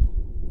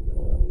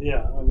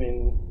 Yeah, I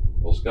mean,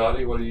 Well,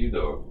 Scotty, what are you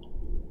doing?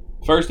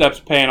 First step's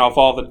paying off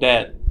all the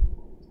debt.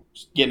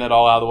 Just getting it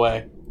all out of the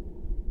way.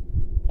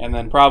 And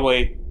then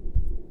probably,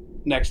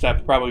 next step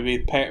would probably be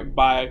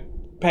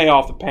pay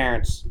off the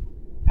parents'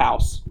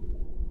 house.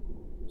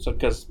 So,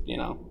 because,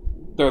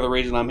 they're the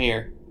reason I'm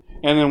here.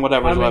 And then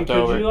whatever's left could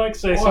over. you like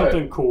say Boy.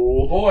 something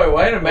cool? Boy,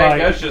 way to make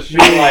Like, us just feel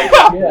like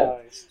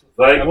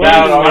Thank About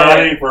God our-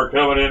 Scotty for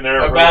coming in there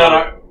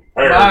about for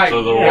the parents my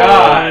of the God. world.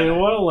 I mean,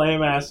 what a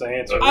lame ass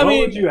answer. I What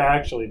mean- would you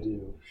actually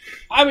do?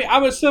 I mean,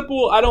 I'm a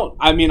simple.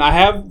 I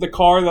have the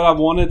car that I've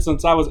wanted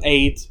since I was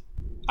 8.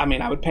 I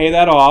mean, I would pay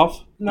that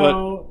off. But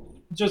No,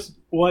 just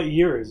what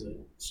year is it?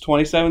 it's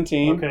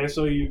 2017. Okay,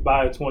 so you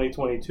buy a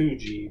 2022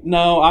 Jeep.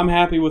 No, I'm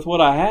happy with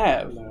what I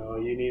have. No,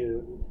 you need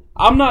to.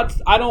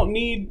 I don't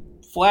need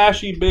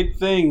flashy big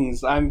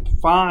things. I'm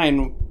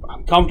fine.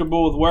 I'm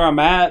comfortable with where I'm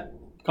at.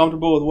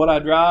 Comfortable with what I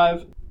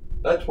drive.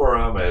 That's where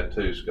I'm at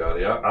too,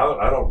 Scotty.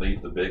 I don't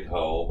need the big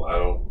home. I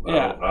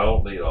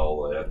don't need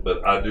all that.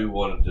 But I do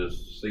want to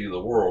just see the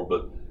world.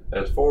 But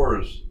as far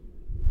as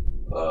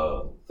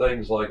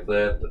things like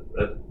that,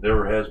 that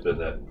never has been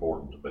that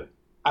important to me.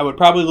 I would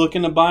probably look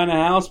into buying a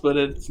house, but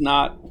it's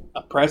not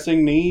a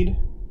pressing need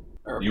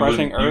or a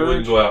pressing You wouldn't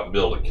urge. go out and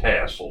build a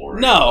castle or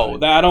No,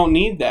 anything. I don't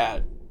need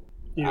that.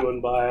 You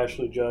wouldn't buy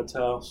Ashley Judd's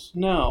house.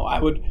 No, I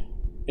would.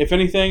 If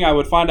anything, I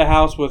would find a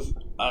house with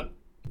an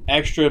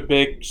extra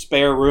big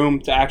spare room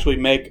to actually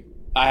make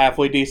a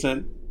halfway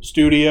decent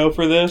studio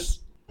for this.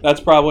 That's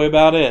probably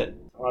about it.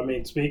 I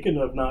mean, speaking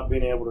of not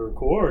being able to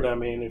record, I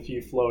mean, if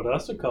you float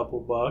us a couple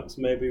bucks,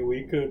 maybe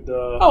we could.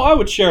 Oh, I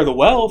would share the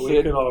wealth.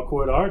 We could all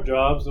quit our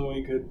jobs and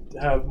we could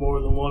have more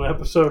than one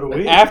episode a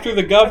week. After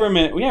the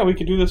government, yeah, we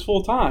could do this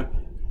full time.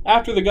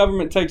 After the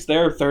government takes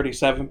their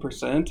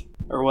 37%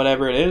 or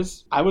whatever it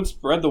is, I would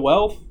spread the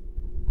wealth.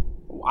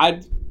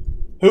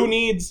 Who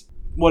needs,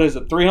 what is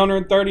it,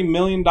 $330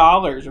 million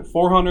or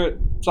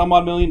 400 some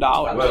odd million I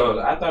dollars?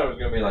 thought it was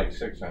going to be like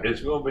 600.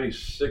 It's going to be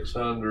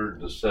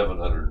 600 to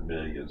 700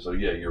 million. So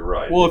yeah, you're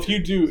right. Well, if you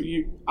do,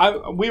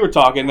 we were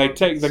talking. The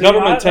See,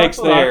 government takes that's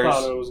what I theirs,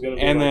 thought it was gonna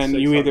be and like then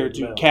you either 600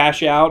 do mil.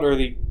 cash out or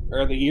the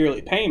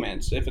yearly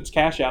payments. If it's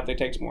cash out, they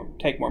take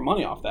more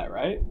money off that,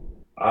 right?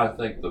 I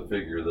think the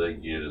figure they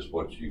get is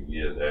what you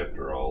get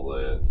after all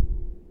that.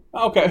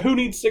 Okay, who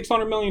needs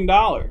 $600 million?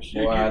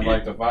 Boy, I'd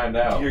like to find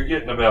out. You're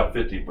getting about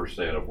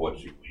 50% of what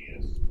you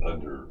win.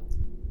 under.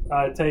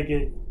 I take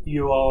it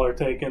you all are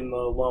taking the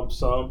lump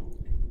sum.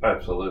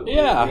 Absolutely.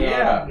 Yeah.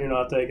 Yeah. You're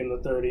not taking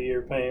the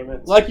 30-year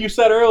payments. Like you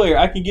said earlier,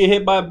 I could get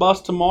hit by a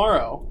bus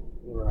tomorrow.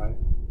 Right.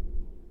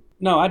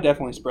 No, I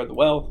definitely spread the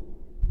wealth.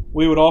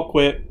 We would all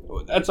quit.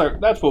 That's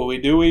what we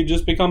do. We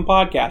just become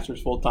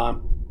podcasters full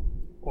time.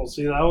 Well,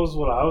 see, that was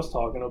what I was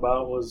talking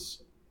about.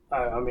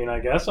 I mean, I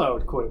guess I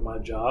would quit my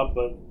job,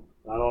 but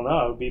I don't know.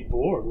 I would be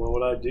bored. What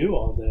would I do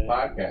all day?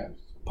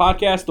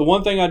 Podcast. The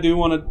one thing I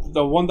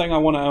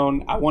want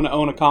to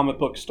own a comic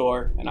book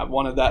store, and I've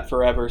wanted that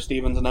forever.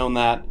 Steven's known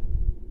that.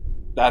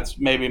 That's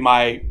maybe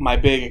my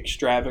big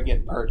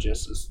extravagant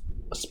purchase is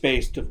a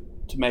space to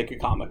make a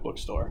comic book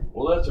store.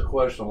 Well, that's a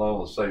question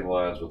along the same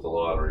lines with the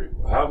lottery.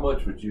 How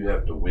much would you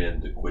have to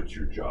win to quit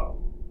your job?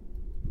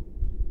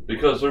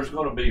 Because there's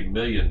going to be $1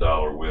 million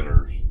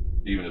winners,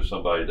 even if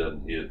somebody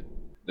doesn't hit.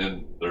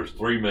 Then there's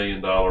 $3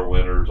 million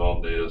winners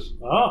on this.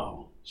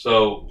 Oh.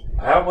 So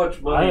how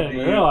much money I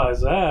didn't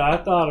realize that. I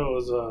thought it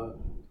was a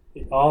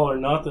all or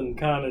nothing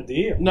kind of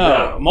deal.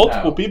 No,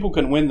 multiple no. people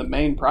can win the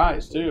main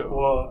prize too.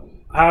 Well,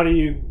 how do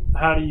you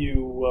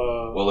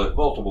Well, if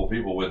multiple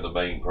people win the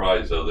main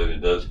prize, though, then it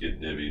does get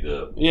divvied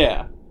up.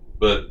 Yeah,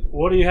 But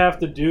what do you have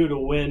to do to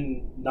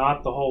win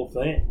not the whole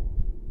thing?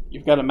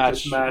 you've got to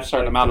match Just a certain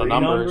like amount of 3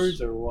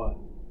 numbers. or what?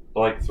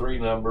 like 3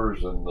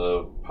 numbers in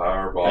the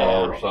Powerball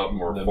Yeah. or something,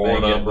 or The 4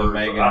 mega- the numbers.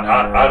 mega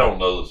I number. don't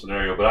know the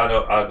scenario, but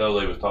I know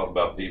they was talking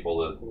about people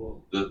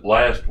that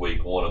last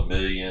week won $1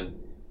 million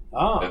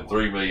Oh. and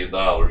 $3 million.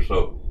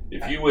 So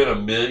if you win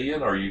 $1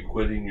 million, are you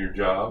quitting your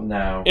job?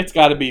 No. It's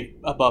got to be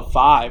above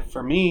 5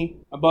 for me,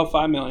 above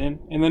 5 million,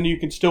 and then you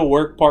can still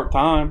work part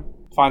time.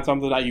 Find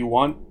something that you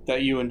want,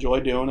 that you enjoy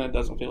doing. It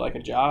doesn't feel like a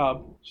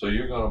job. So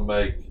you're going to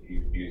make,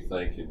 you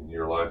think, in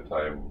your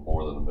lifetime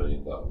more than $1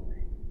 million.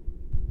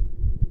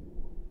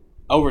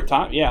 Over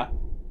time, yeah,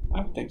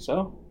 I would think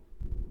so.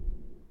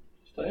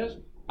 Just ask.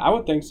 I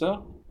would think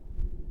so.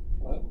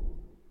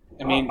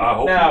 I mean, I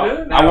hope Now, you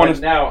do. now, I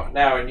wanna-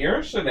 now, in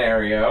your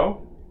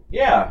scenario,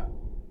 yeah,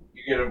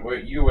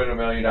 you win $1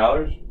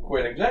 million,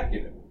 quit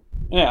executive.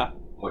 yeah,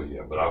 Well,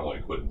 yeah, but I'm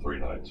only quitting 3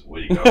 nights a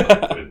week. I'm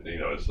not quitting,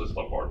 it's just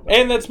a part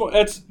time. and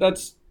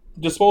that's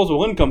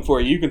disposable income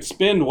for you. You can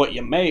spend what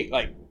you make.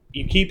 Like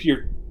you keep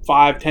your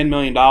 $5-10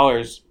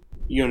 million,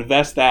 you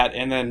invest that,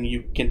 and then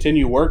you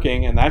continue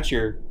working, and that's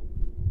your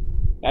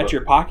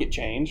pocket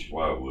change.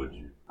 Why would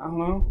you? I don't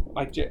know.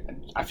 Like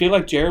I feel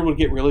like Jared would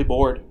get really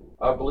bored.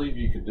 I believe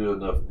you could do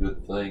enough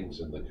good things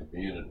in the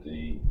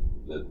community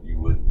that you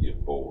wouldn't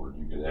get bored.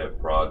 You could have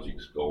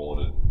projects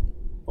going, and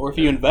Or if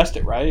you invest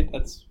it right,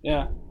 that's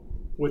yeah.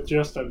 With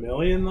just $1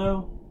 million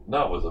though?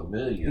 not with $1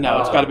 million. No,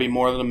 it's got to be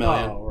more than $1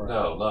 million. Oh, right.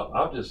 No,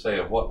 I'm just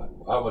saying,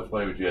 how much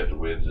money would you have to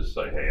win to just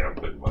say, hey, I'm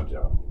quitting my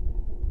job?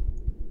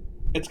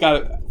 It's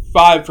got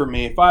 5 for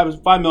me.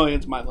 5 million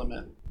is my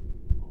limit.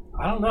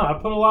 I don't know. I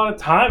put a lot of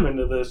time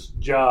into this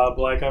job.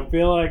 Like I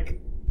feel like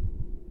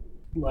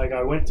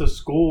I went to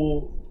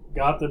school,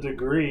 got the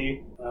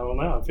degree. I don't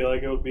know. I feel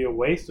like it would be a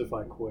waste if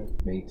I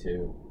quit. Me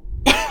too.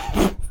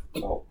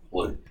 Oh,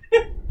 please.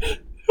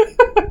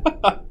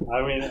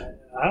 I mean,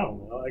 I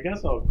don't know. I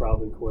guess I would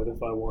probably quit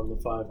if I won the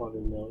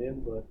 $500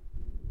 million. But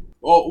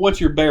Well, what's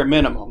your bare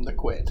minimum to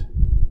quit?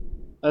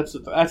 That's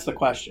the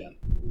question.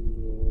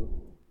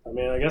 I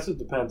mean, I guess it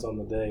depends on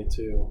the day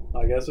too.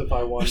 I guess if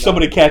I won, If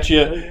somebody catch you,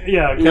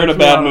 yeah, you're in a catch me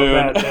bad on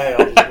mood. bad day,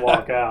 I'll just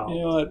walk out.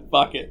 you know what?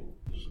 Fuck it.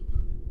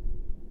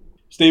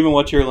 Steven,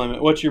 what's your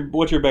limit? What's your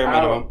bare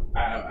minimum?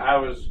 I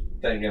was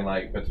thinking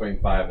like between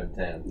 5 and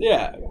 10.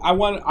 Yeah, I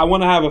want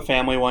to have a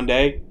family one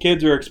day.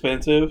 Kids are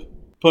expensive.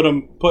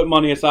 Put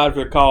money aside for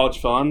their college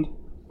fund.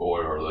 Boy,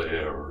 are they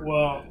ever.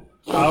 Well,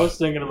 I was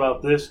thinking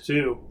about this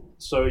too.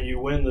 So you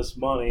win this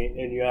money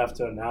and you have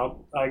to announce.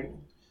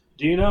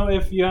 Do you know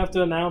if you have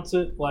to announce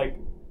it? Like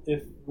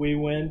if we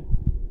win?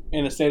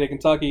 In the state of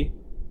Kentucky.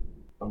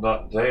 To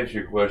answer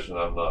your question,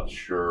 I'm not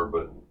sure,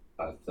 but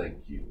I think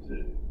you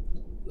do.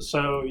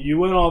 So you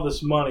win all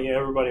this money.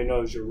 Everybody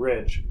knows you're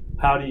rich.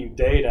 How do you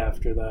date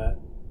after that?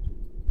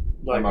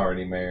 I'm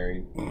already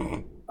married.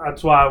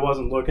 That's why I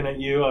wasn't looking at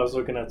you. I was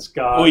looking at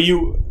Scott.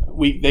 Well,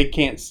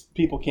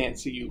 people can't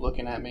see you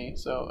looking at me,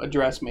 so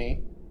address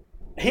me.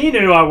 He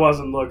knew I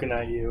wasn't looking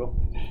at you.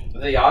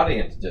 The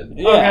audience didn't.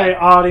 Yeah. Okay,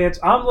 audience.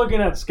 I'm looking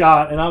at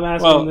Scott, and I'm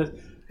asking this.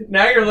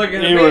 Now you're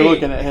looking at You me. were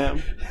looking at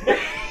him.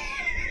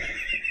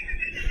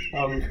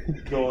 I'm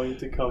going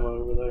to come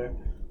over there.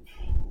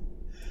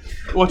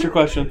 What's your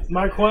question?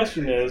 My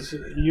question is,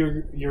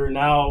 you're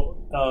now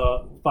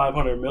a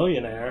 500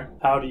 millionaire.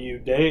 How do you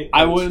date?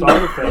 I and wouldn't-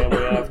 start a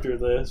family after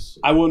this.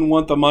 I wouldn't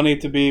want the money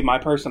to be my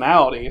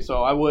personality,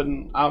 so I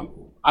wouldn't.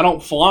 I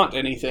don't flaunt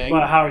anything.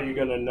 But how are you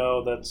going to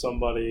know that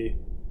somebody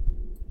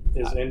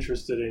is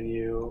interested in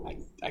you?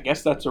 I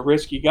guess that's a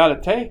risk you got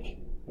to take.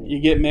 You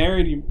get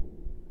married,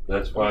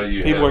 That's why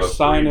you people have are a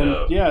signing.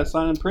 prenup. Yeah,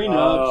 signing prenups.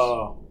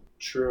 Oh,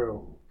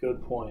 true.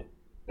 Good point.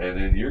 And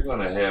then you're going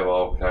to have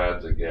all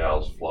kinds of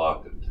gals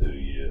flocking to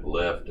you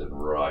left and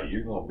right.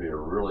 You're going to be a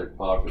really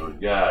popular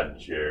guy,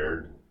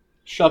 Jared.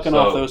 Shucking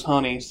off those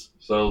honeys.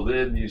 So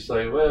then you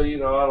say, well, you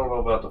know, I don't know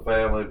about the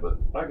family, but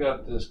I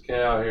got this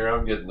cow here.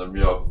 I'm getting the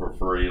milk for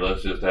free.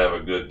 Let's just have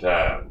a good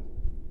time.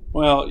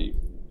 Well,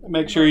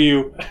 make sure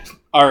you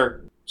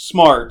are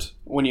smart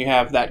when you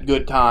have that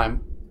good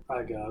time.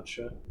 I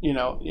gotcha. You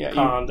know, yeah.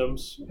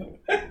 Condoms.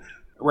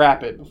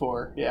 Wrap it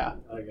before, yeah.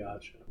 I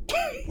gotcha.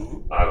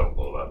 I don't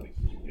know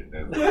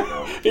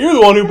that. You're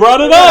the one who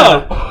brought it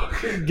up.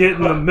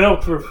 Getting the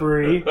milk for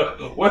free.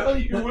 Well,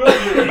 you will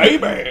be.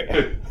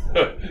 Baby.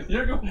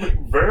 You're going to be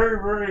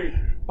very, very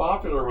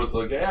popular with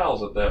the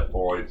gals at that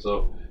point.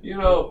 So, you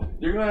know,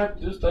 you're going to have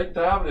to just take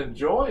time and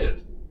enjoy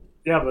it.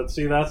 Yeah, but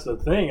see, that's the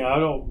thing. I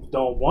don't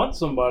want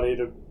somebody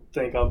to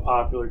think I'm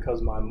popular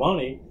because of my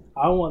money.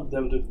 I want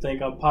them to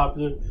think I'm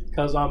popular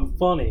because I'm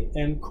funny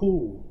and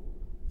cool.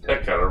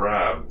 That kind of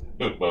rhyme.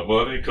 My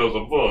money because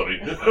I'm funny.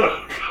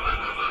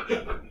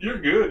 You're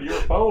good. You're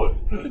a poet.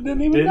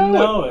 Didn't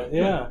know it.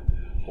 Yeah.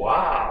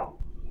 Wow.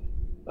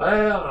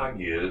 Well, I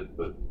get it,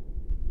 but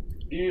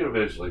you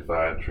eventually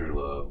find true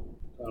love.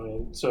 I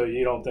mean, so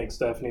you don't think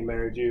Stephanie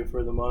married you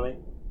for the money?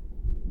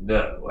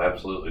 No,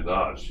 absolutely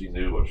not. She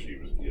knew what she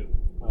was getting.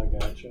 I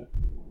gotcha.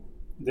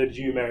 Did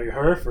you marry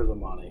her for the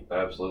money?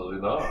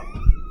 Absolutely not.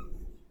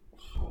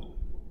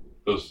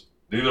 Because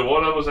neither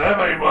one of us have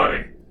any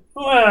money.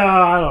 Well,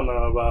 I don't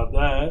know about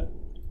that.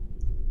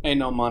 Ain't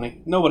no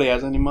money. Nobody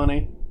has any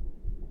money.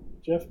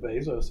 Jeff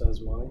Bezos has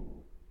money.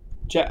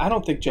 I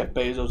don't think Jeff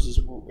Bezos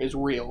is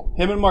real.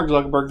 Him and Mark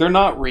Zuckerberg, they're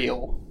not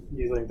real.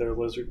 You think they're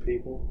lizard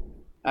people?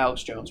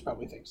 Alex Jones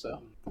probably thinks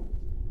so.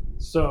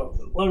 So,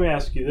 let me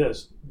ask you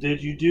this.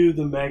 Did you do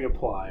the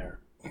Megaplier?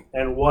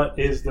 And what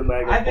is the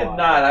Megaplier? I did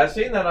not. I've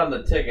seen that on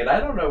the ticket.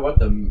 I don't know what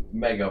the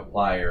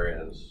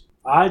Megaplier is.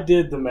 I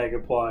did the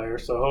Megaplier,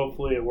 so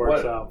hopefully it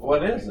works out.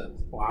 What is it?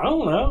 Well, I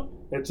don't know.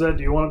 It said,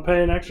 do you want to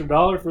pay an extra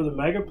 $1 for the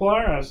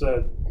Megaplier? I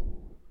said,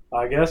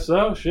 I guess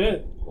so.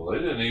 Shit. Well, they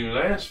didn't even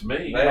ask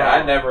me.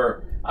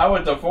 I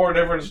went to 4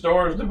 different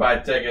stores to buy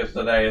tickets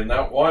today, and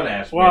not one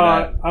asked me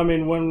that. Well, I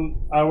mean, when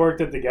I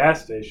worked at the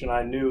gas station,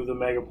 I knew the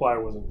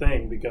Megaplier was a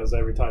thing because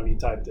every time you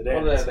typed it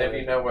in. Well, then, if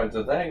you know what it's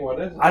a thing, what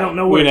is it? I don't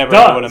know what it never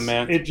does. know what it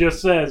meant. It just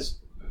says,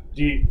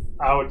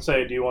 I would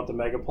say, do you want the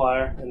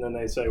Megaplier? And then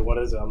they say, what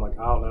is it? I'm like,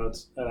 I don't know.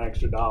 It's an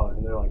extra $1.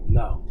 And they're like,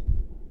 no.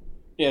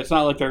 Yeah, it's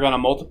not like they're going to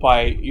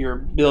multiply your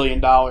 $1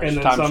 billion And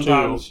then times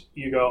sometimes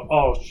 2. you go,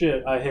 oh,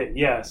 shit, I hit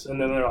yes. And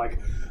then they're like,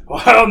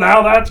 well,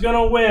 now that's going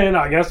to win.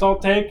 I guess I'll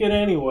take it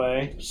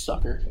anyway.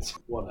 Sucker.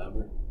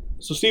 Whatever.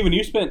 So, Steven,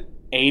 you spent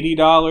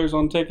 $80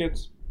 on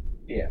tickets?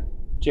 Yeah.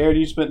 Jared,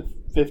 you spent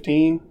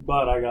 $15?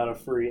 But I got a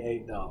free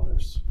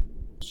 $8.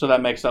 So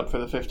that makes up for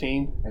the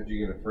 $15? How'd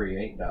you get a free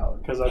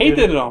 $8? Because He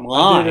did it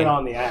online. I did it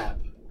on the app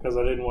because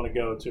I didn't want to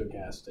go to a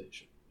gas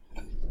station.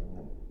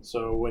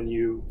 So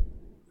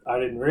I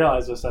didn't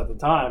realize this at the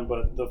time,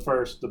 but the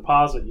first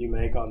deposit you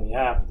make on the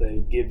app,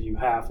 they give you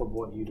half of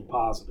what you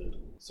deposited.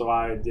 So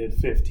I did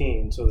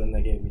 15, so then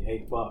they gave me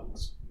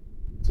 $8.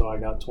 So I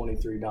got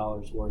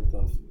 $23 worth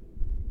of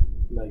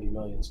Mega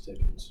Millions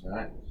tickets.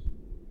 Nice.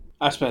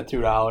 I spent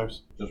 $2.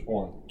 Just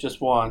one.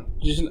 Just one.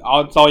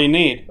 It's all you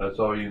need. That's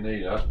all you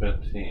need. I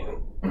spent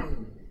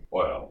 10.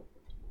 Well,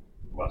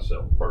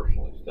 myself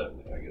personally,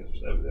 Stephanie, I guess,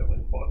 evidently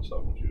bought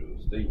something with you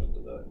with Steven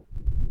today.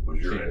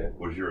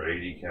 Was your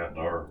 80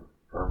 counting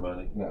her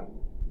money? No.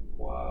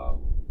 Wow.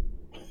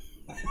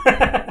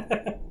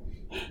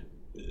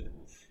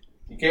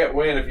 You can't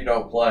win if you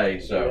don't play,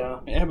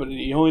 so. Yeah, but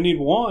you only need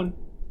one.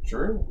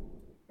 True.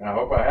 I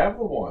hope I have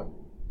the one.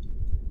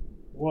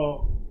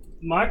 Well,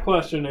 my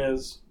question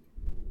is,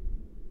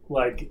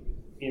 why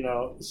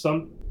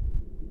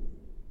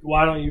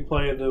don't you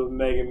play the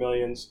Mega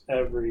Millions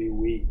every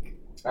week?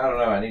 I don't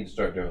know. I need to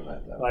start doing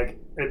that, though. Like,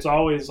 it's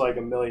always like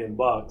 $1 million.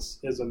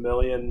 Is $1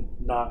 million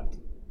not?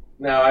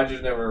 No, I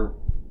just never.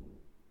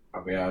 I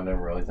never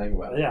really think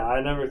about it. Yeah,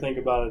 I never think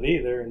about it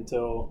either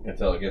until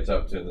it gets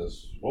up to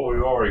this. Well,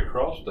 we've already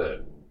crossed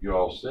that. You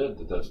all said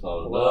that that's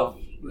not enough.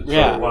 So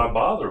yeah. why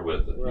bother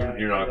with it? Right,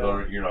 You're not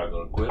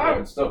gonna quit I it.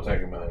 would still take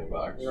 $1 million.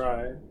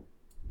 right.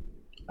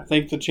 I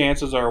think the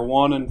chances are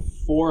 1 in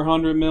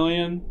 400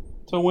 million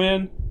to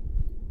win,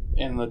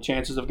 and the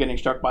chances of getting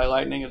struck by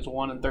lightning is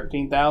 1 in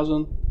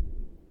 13,000.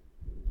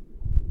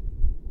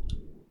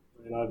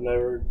 And I've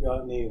never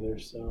gotten either,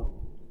 so.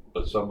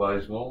 But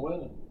somebody's gonna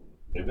win it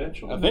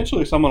eventually.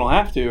 Eventually, someone will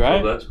have to,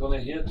 right? So that's gonna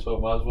hit. So it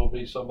might as well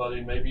be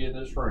somebody maybe in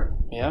this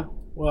room. Yeah.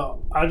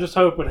 Well, I just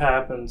hope it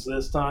happens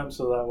this time,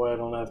 so that way I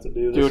don't have to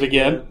do this. Do it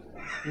again.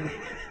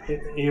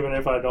 Even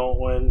if I don't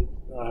win,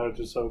 I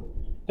just hope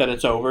that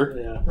it's over.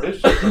 Yeah.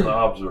 It's just an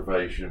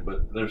observation,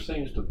 but there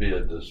seems to be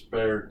a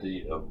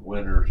disparity of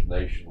winners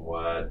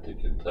nationwide to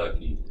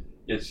Kentucky.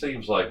 It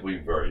seems like we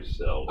very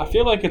seldom. I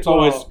feel like it's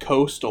always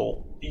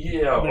coastal.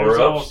 Yeah, There's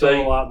or also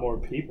upstate a lot more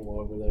people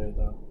over there,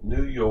 though.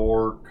 New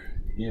York,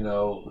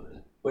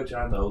 which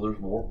I know there's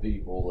more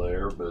people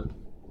there, but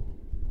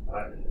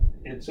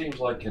it seems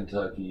like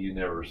Kentucky, you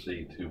never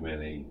see too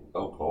many.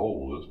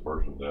 Oh, this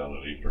person down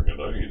in Eastern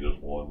Kentucky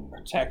just won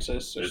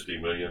Texas.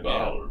 $50 million.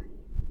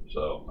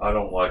 So I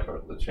don't like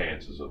the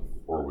chances of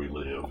where we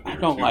live. I here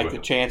don't too like well.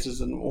 the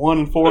chances in 1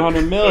 in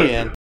 400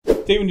 million.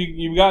 Steven,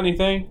 you got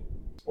anything?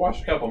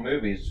 Watched a couple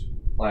movies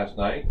last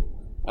night.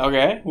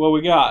 Okay, what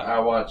we got? I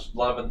watched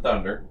Love and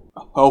Thunder,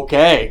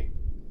 Okay.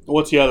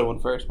 What's the other one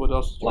first? What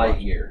else? did you watch?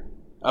 Lightyear.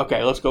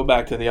 Okay, let's go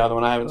back to the other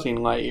one. I haven't seen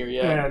Lightyear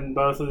yet. And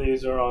both of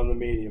these are on the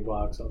media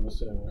box, I'm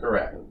assuming.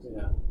 Correct.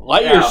 Yeah.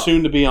 Lightyear's Now-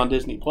 soon to be on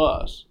Disney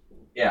Plus.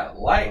 Yeah,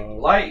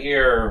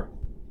 Lightyear.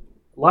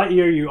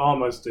 Lightyear, you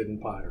almost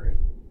didn't pirate.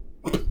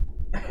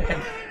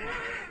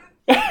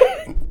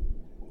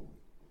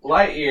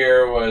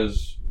 Lightyear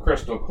was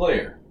crystal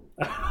clear.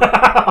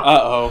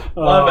 Uh-oh.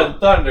 Love and It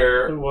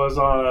Thunder. was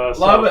on a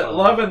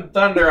Love and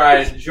Thunder. I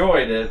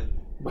enjoyed it,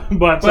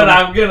 but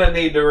I'm gonna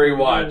need to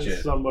rewatch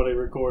it Somebody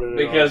recorded it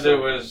because on it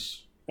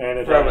was and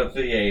it from had a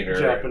theater.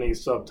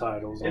 Japanese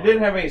subtitles. It on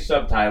didn't have any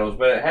subtitles,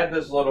 but it had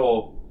this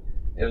little.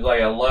 It was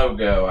like a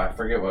logo. I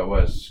forget what it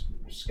was.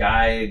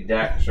 Sky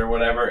Dex or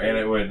whatever, and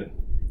it would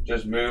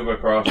just move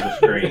across the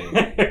screen.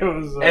 It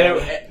was.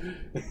 And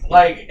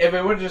like if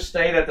it would have just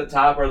stayed at the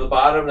top or the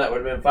bottom, that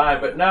would have been fine.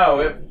 But no,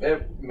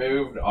 it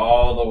moved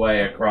all the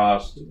way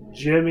across.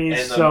 Jimmy's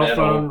in the cell middle.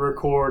 phone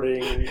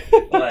recording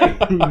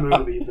Like,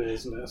 movie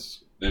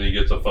business. Then he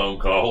gets a phone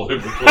call in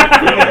between.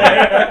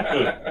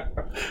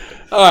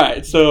 All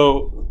right,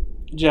 so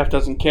Jeff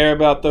doesn't care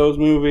about those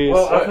movies.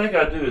 Well, I think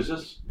I do. Is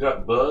this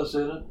got Buzz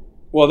in it?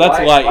 Well, that's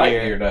Lightyear.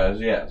 Lightyear does,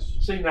 yes.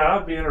 See, now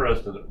I'd be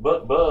interested.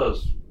 But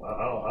Buzz,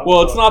 I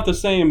Well, it's not the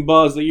same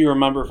Buzz that you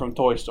remember from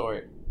Toy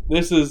Story.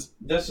 This is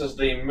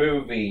the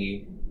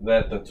movie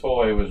that the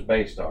toy was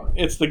based on.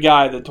 it's the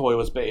guy the toy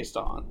was based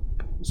on.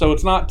 So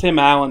it's not Tim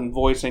Allen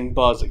voicing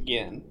Buzz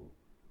again.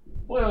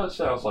 Well, it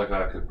sounds like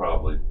I could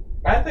probably.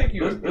 I think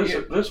you would.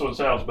 This one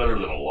sounds better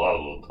than a lot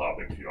of the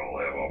topics y'all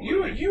have on.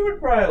 You would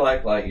probably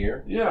like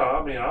Lightyear. Yeah,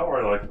 I mean, I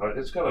already like.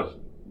 It's got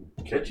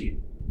a catchy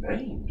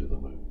name to the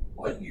movie.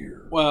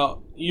 Lightyear.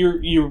 Well,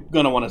 you're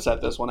gonna want to set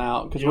this one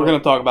out because You we're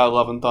don't- gonna talk about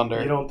Love and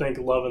Thunder. You don't think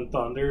Love and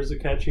Thunder is a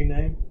catchy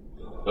name?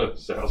 That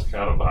sounds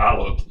kind of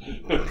violent.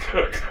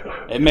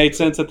 It made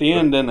sense at the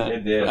end, didn't it?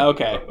 It did.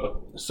 Okay,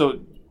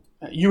 so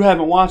you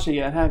haven't watched it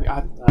yet, have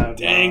you?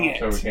 Dang it!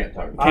 So we can't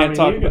talk about Can't I mean,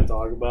 talk you can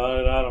talk about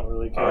it. I don't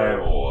really I care.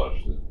 haven't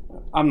watched it.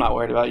 I'm not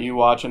worried about you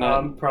watching it,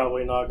 I'm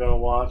probably not going to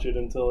watch it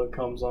until it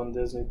comes on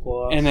Disney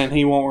Plus. and then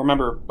he won't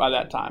remember by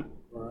that time.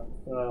 Right.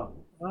 Well,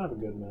 I have a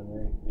good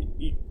memory.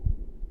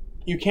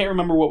 You can't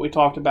remember what we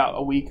talked about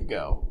a week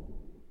ago.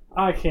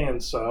 I can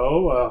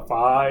sew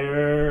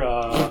fire.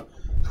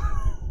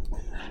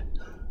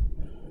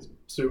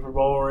 Super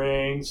Bowl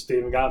rings.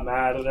 Steven got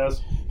mad at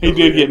us. He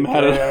did get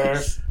mad at care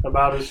us.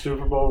 about his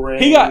Super Bowl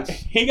rings.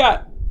 He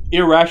got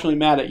irrationally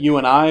mad at you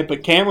and I,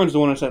 but Cameron's the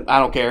one who said, "I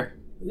don't care,"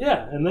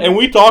 Yeah, and then and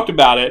we talked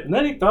about it.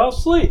 he fell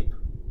asleep.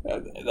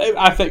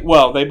 I think.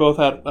 Well, they both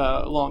had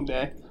a long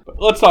day.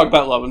 But let's talk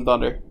about Love and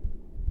Thunder.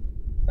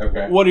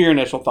 Okay. What are your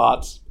initial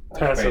thoughts?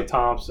 Tessa Fan-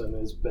 Thompson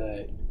is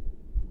bae.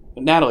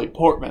 Natalie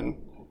Portman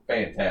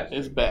Fantastic.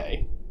 is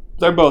bae.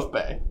 They're both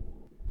bae.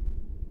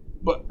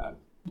 But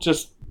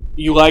just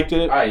you liked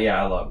it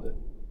Yeah, I loved it.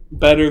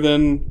 better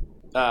than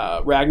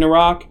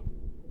Ragnarok,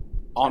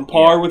 on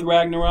par Yeah. with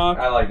Ragnarok.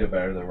 I liked it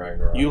better than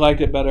Ragnarok. You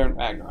liked it better than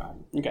Ragnarok.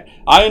 Okay,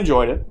 I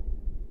enjoyed it.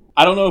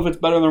 I don't know if it's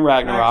better than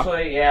Ragnarok.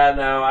 Actually, yeah,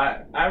 no,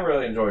 I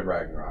really enjoyed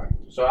Ragnarok.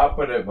 So I'll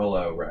put it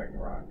below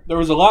Ragnarok. There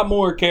was a lot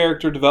more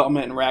character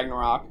development in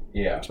Ragnarok,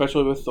 Yeah.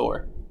 especially with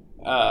Thor,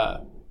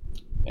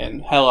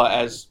 and Hela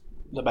as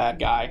the bad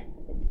guy,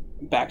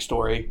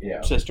 backstory,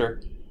 Yeah.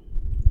 sister.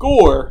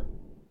 Gore,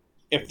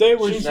 if they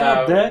were She's No.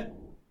 not dead?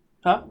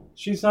 Huh?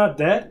 She's not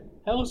dead?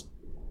 Hela's,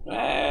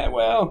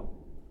 well,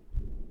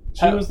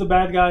 She was the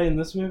bad guy in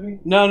this movie?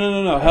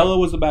 no. Hela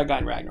was the bad guy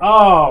in Ragnarok.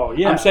 Oh,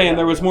 yeah. I'm saying yeah,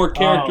 there was yeah. more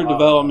character Oh,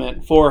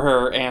 development for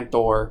her and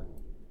Thor,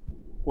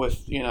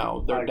 with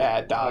their I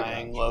dad got you.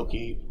 dying,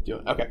 Loki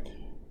doing okay.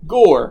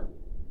 Gore,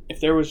 if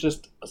there was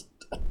just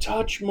a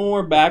touch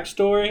more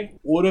backstory,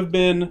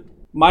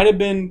 might have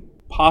been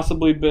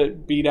possibly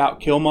beat out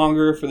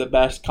Killmonger for the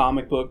best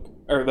comic book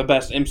or the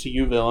best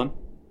MCU villain.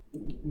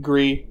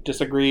 Agree,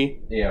 disagree.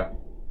 Yeah.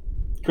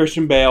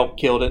 Christian Bale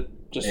killed it,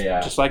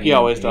 just like he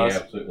always does. He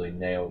absolutely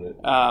nailed it.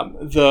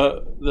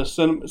 The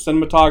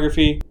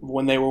cinematography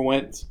when they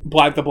went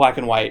the black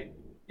and white,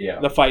 Yeah.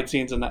 the fight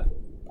scenes and that,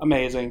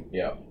 amazing.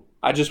 Yeah.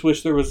 I just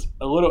wish there was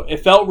a little. It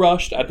felt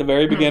rushed at the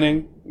very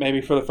beginning,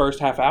 maybe for the first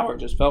half hour. It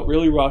just felt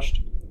really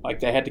rushed, like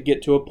they had to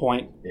get to a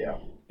point. Yeah.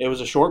 It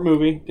was a short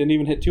movie, didn't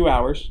even hit 2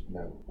 hours.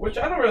 No. Which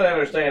I don't really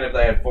understand if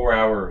they had 4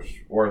 hours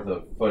worth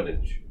of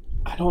footage.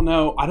 I don't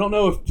know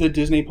if the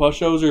Disney Plus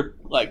shows are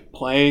like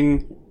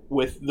playing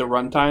with the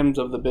runtimes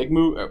of the big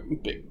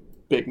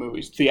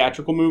movies,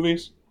 theatrical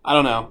movies. I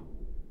don't know.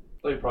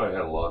 They probably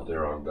had a lot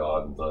there on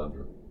God and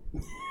Thunder.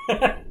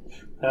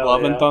 Hell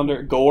Love yeah. and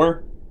Thunder,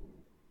 Gore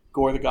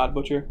the God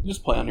Butcher.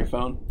 Just play on your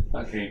phone.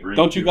 I can't read.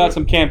 Don't you got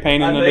some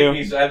campaigning I to think do?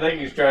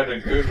 he's trying to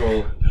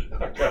Google.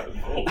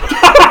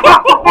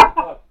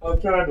 I'm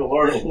trying to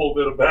learn a little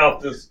bit about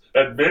this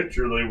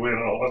adventure they went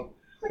on.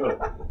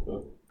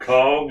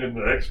 Kong and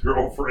the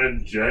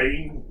ex-girlfriend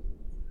Jane.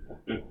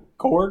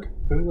 Korg?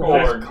 Who the Korg,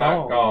 heck's not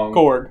Kong? Kong.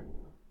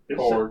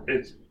 Korg.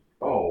 It's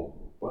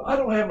well, I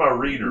don't have my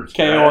readers.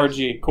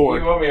 K-O-R-G. You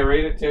Korg. want me to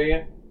read it to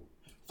you?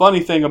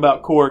 Funny thing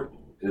about Korg.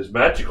 His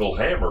magical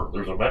hammer.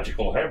 There's a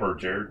magical hammer,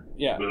 Jared.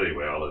 Yeah. But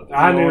anyway, I'll let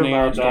I knew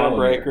Mjolnir, about that.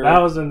 Stormbreaker. That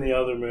was in the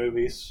other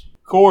movies.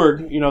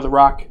 Korg, the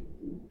Rock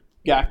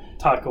guy.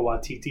 Taika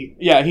Waititi.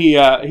 Yeah,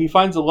 he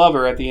finds a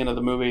lover at the end of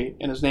the movie,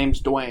 and his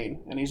name's Dwayne,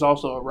 and he's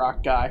also a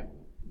rock guy.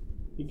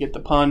 You get the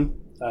pun?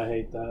 I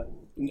hate that.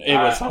 It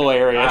was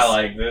hilarious. I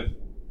liked it.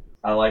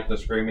 I liked the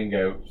screaming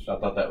goats. I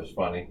thought that was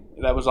funny.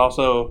 That was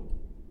also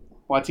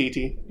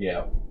Waititi.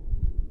 Yeah.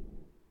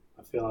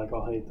 I feel like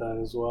I'll hate that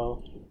as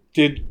well.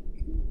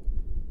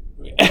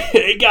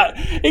 It got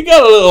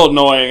a little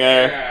annoying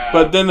there, Yeah.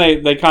 but then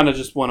they kind of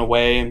just went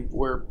away and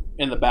were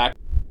in the back.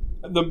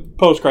 The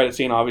post credit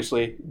scene,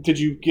 obviously. Did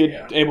you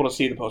get able to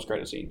see the post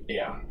credit scene?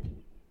 Yeah.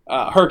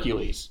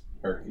 Hercules.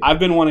 I've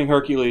been wanting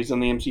Hercules in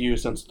the MCU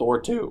since Thor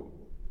 2,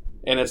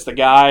 and it's the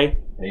guy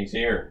He's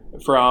here.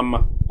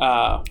 from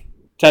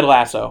Ted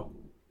Lasso.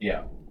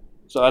 Yeah.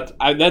 So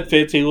that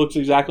fits. He looks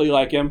exactly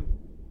like him.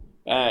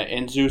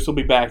 And Zeus will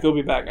be back. They'll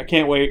be back. I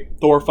can't wait.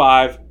 Thor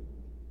 5.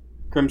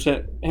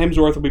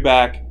 Hemsworth will be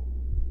back.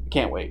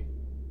 Can't wait.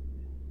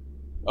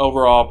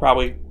 Overall,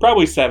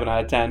 probably 7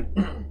 out of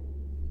 10.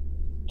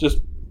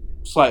 Just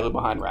slightly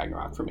behind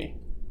Ragnarok for me.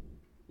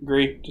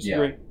 Agree?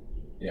 Disagree?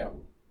 Yeah.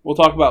 We'll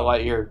talk about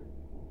Lightyear.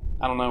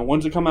 I don't know.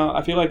 When's it come out?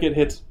 I feel like it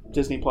hits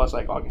Disney Plus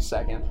like August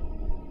 2nd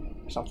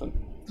or something.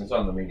 It's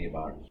on the media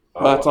box.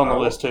 But that's on the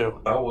list too.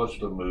 I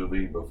watched a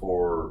movie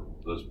before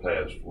this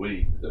past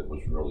week that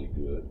was really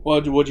good.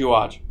 What'd you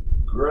watch?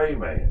 Gray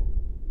Man.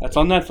 That's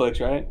on Netflix,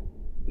 right?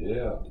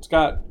 Yeah. It's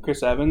got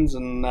Chris Evans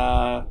and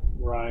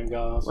Ryan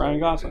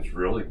Gosling. It's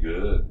really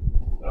good.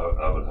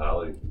 I would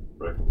highly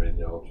recommend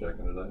y'all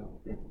checking it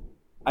out.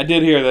 I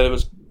did hear that it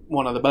was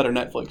one of the better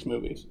Netflix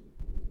movies.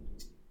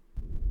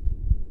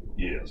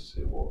 Yes,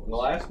 it was. The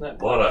last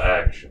A lot of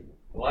action.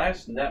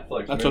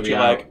 Netflix That's movie what you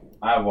like.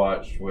 I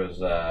watched was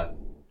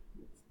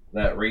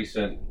that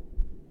recent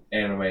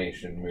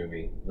animation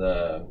movie,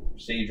 the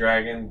Sea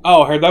Dragon.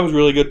 Oh, I heard that was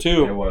really good It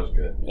too. was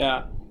good.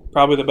 Yeah,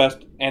 probably the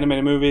best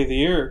animated movie of the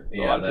year. A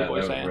Yeah, lot of that people are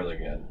was saying. really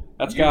good.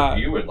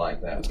 You would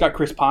like that. It's got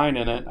Chris Pine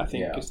in it. I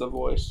think Yeah. is the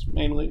voice,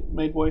 mainly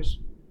main voice.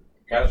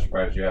 Kind of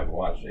surprised you haven't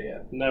watched it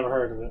yet. Never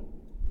heard of it.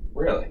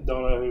 Really?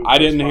 Don't know who. I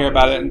didn't Chris hear Pine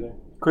about is it. either.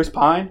 Chris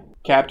Pine,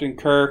 Captain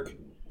Kirk.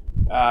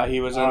 He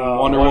was in Wonder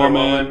Wonder Woman.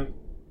 Woman.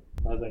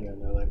 I think I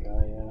know that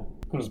guy.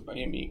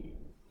 Yeah.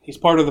 He's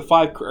part of the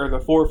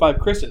 4 or 5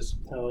 Chris's.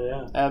 Hell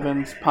yeah.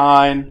 Evans,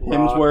 Pine, Rock.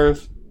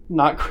 Hemsworth,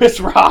 not Chris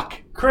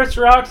Rock. Chris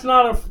Rock's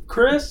not a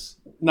Chris.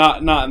 Not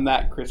in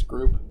that Chris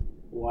group.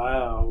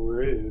 Wow,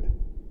 rude.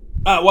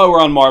 While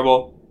we're on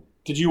Marvel,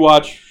 did you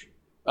watch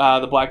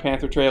the Black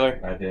Panther trailer?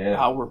 I did.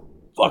 How we're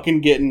fucking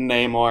getting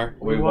Namor.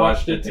 We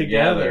watched it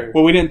together.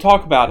 Well, we didn't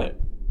talk about it.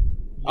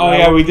 Oh That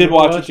yeah, we wasn't did the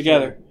watch it question.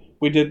 together.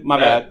 We did. My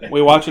bad.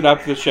 We watched it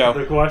after the show.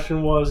 The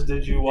question was,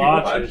 did you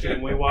watch it?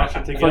 And we watched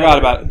it together. Forgot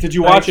about it. Did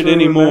you watch it Thanks for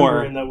anymore?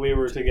 remembering that we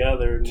were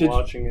together and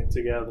watching it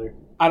together.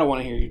 I don't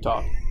want to hear you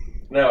talk.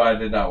 No, I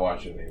did not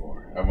watch it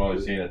anymore. I've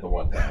only seen it the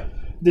one time.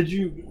 Did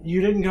you? You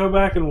didn't go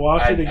back and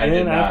watch it I again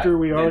did not. after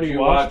we already Did you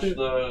watched watch it?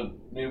 the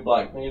new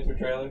Black Panther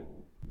trailer?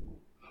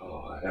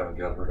 Oh, I haven't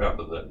got around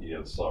to that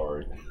yet.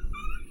 Sorry.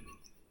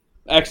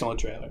 Excellent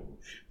trailer.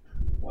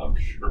 I'm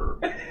sure.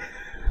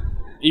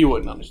 You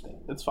wouldn't understand.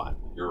 It's fine.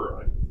 You're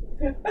right.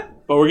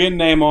 But we're getting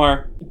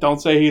Namor.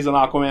 Don't say he's an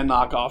Aquaman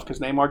knockoff because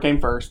Namor came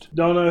first.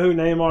 Don't know who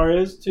Namor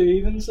is to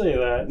even say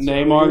that. So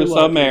Namor the you're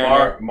lucky.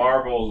 Submariner.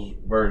 Marvel's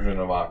version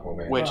of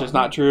Aquaman. Which is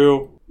not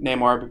true.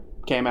 Namor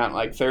came out in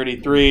like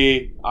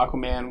 33.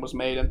 Aquaman was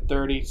made in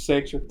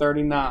 36 or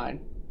 39.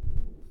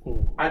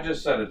 I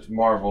just said it's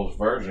Marvel's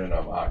version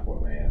of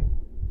Aquaman.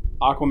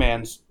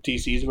 Aquaman's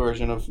DC's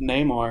version of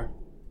Namor.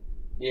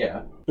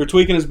 Yeah. They're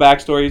tweaking his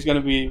backstory. He's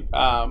going to be,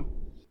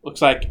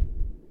 looks like,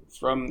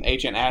 from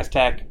ancient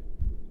Aztec.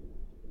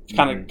 It's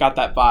kind of got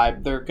that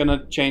vibe. They're going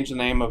to change the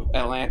name of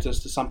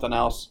Atlantis to something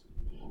else.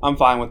 I'm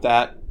fine with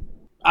that.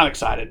 I'm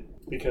excited.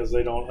 Because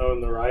they don't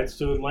own the rights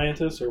to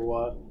Atlantis, or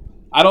what?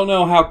 I don't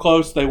know how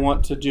close they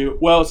want to do.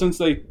 Well, since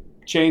they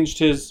changed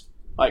his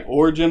like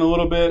origin a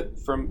little bit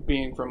from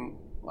being from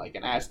like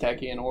an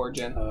Aztecian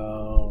origin.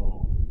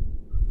 Oh.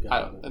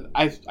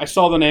 I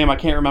saw the name. I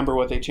can't remember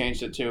what they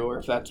changed it to, or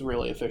if that's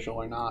really official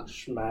or not.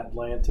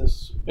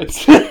 Schmatlantis.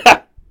 It's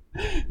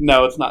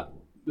no, it's not.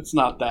 It's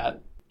not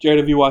that. Jared,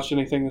 have you watched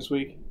anything this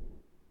week?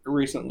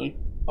 Recently?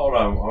 Hold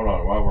on.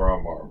 While we're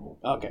on Marvel,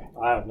 Okay.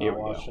 I have Here not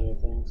we watched go.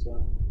 anything,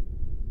 so.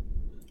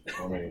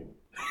 I mean,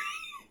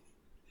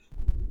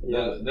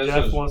 Yeah, This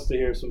Jeff is- wants to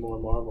hear some more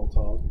Marvel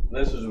talk.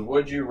 this is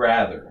Would You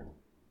Rather.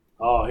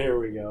 Oh, here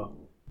we go.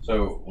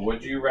 So,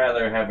 would you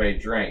rather have a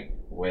drink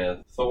with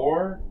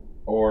Thor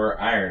or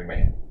Iron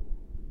Man?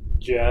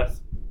 Jeff,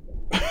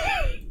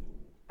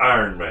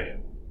 Iron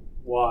Man.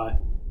 why?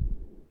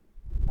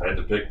 I had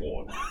to pick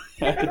one.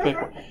 I have to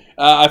pick one.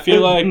 I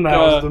feel like that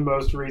was the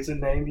most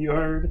recent name you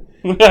heard.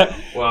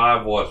 Well,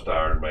 I've watched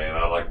Iron Man.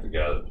 I like the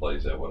guy that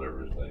plays that,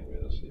 whatever his name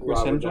is. Chris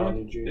Robert Hemsworth?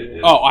 Downey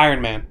Jr. Oh,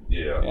 Iron Man.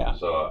 Yeah. Yeah.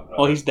 So,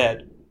 Well, he's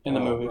dead in the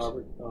Oh, movies.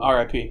 Robert- oh.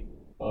 R.I.P.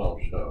 Oh,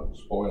 so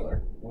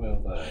spoiler.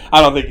 Well,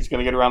 I don't think he's going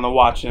to get around to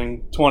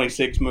watching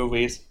 26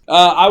 movies.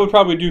 I would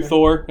probably do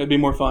Thor. It'd be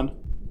more fun.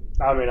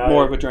 I mean,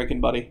 More of a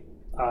drinking buddy.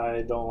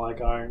 I don't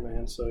like Iron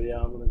Man, so yeah,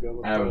 I'm gonna go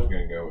with. I was Thor.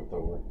 going to go with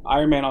Thor.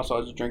 Iron Man also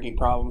has a drinking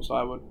problem, so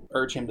I would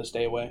urge him to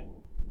stay away.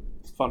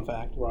 Fun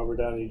fact. Robert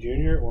Downey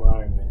Jr. or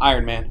Iron Man.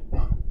 Iron Man.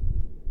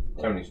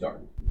 Tony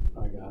Stark.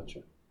 I gotcha.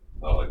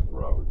 I like the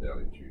Robert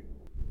Downey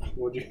Jr.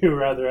 Would you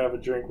rather have a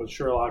drink with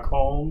Sherlock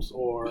Holmes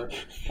or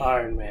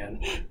Iron Man?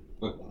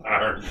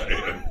 Iron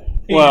Man.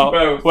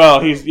 Well,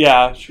 he's,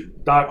 yeah.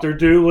 Doctor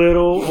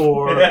Doolittle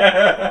or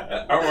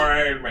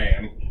Iron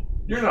Man.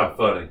 You're not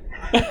funny.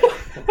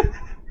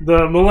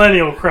 the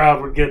millennial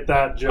crowd would get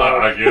that joke.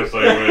 I guess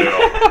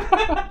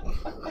they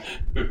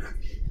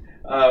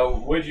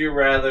will. Would you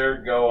rather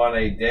go on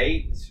a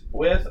date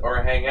with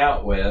or hang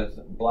out with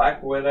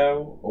Black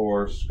Widow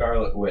or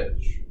Scarlet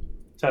Witch?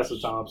 Tessa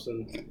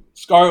Thompson.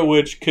 Scarlet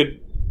Witch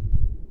could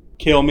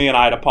kill me, and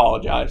I'd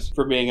apologize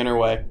for being in her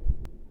way.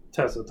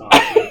 Tessa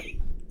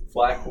Thompson.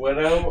 Black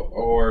Widow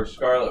or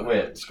Scarlet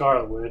Witch?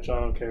 Scarlet Witch. I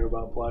don't care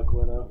about Black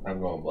Widow. I'm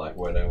going Black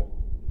Widow.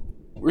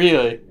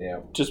 Really? Yeah.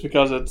 Just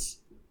because it's...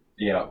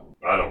 Yeah.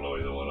 I don't know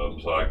either one of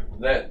them, so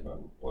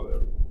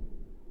whatever.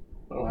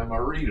 I don't have my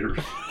readers.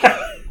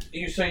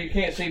 So you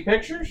can't see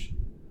pictures?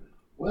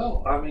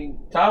 Well, I mean,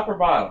 Top or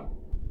bottom?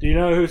 Do you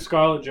know who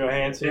Scarlett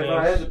Johansson if is?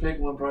 I had to pick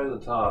one, probably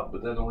the top,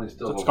 but that only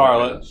still. It's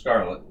Scarlet.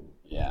 Scarlet.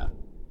 Yeah.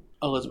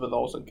 Elizabeth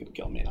Olsen could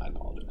kill me, and I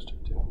apologize to her,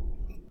 too.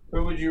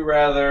 Who would you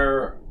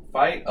rather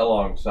fight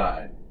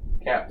alongside?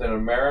 Captain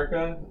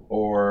America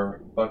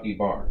or Bucky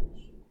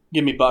Barnes?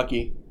 Give me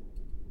Bucky.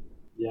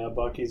 Yeah,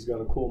 Bucky's got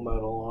a cool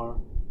metal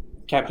arm.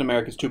 Captain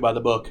America's 2 by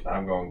the book.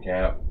 I'm going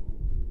Cap.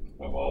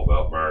 I'm all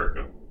about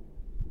America.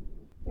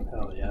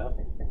 Hell yeah.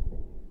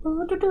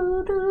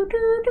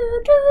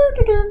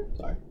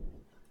 Sorry.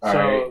 All So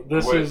right,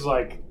 this what- is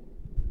like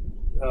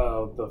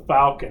the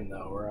Falcon,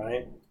 though,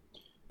 right?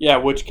 Yeah,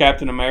 which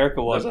Captain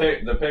America was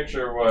it? the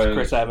picture was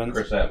Chris Evans.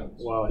 Chris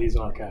Evans. Well, he's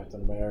not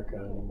Captain America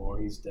anymore.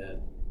 He's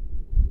dead.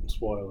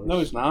 Spoilers. No,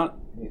 he's not.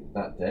 He's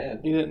not dead.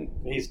 He didn't.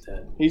 He's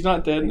dead. He's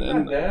not dead. He's not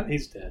and dead.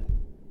 He's dead.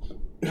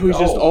 He's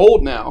just old.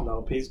 old now.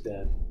 Nope, he's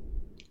dead.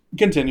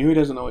 Continue. He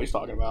doesn't know what he's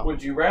talking about.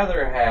 Would you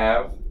rather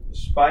have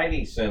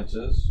Spidey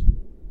senses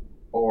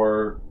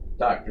or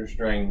Doctor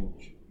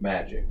Strange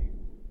magic?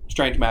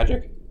 Strange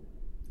magic.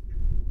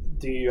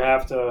 Do you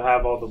have to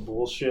have all the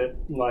bullshit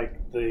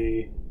like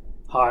the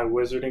High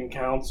Wizarding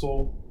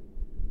Council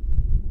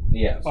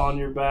Yes. on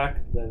your back?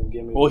 Then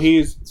give me Well, the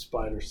he's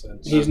Spider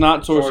Sense. he's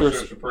not Sorcerer.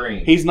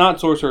 Supreme. He's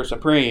not Sorcerer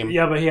Supreme.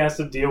 Yeah, but he has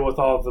to deal with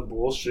all the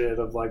bullshit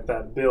of like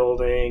that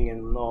building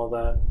and all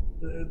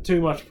that.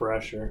 Too much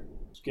pressure.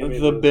 Just give me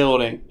The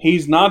building.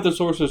 He's not the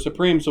Sorcerer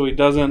Supreme, so he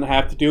doesn't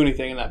have to do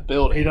anything in that He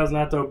building. doesn't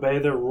have to obey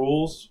their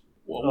rules.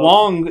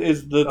 Wong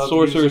is the of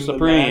Sorcerer using the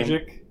Supreme.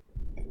 magic.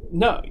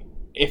 No,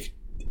 if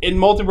in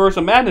Multiverse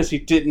of Madness he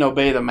didn't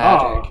obey the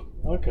magic.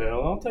 Oh, okay,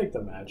 well, I'll take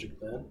the magic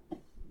then.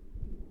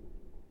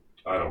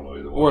 I don't know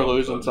either one. We're of them,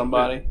 losing so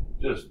somebody.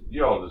 Just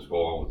y'all just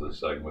go on with this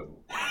segment.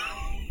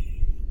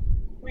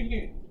 Well,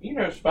 you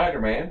know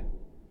Spider-Man.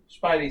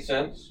 Spidey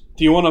sense.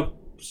 Do you want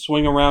to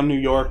swing around New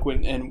York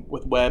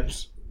with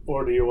webs?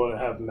 Or do you want to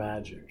have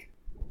magic?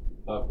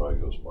 I'd probably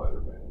go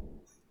Spider-Man.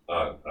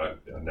 Now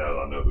that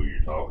I know who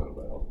you're talking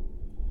about.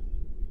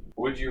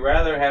 Would you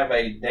rather have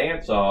a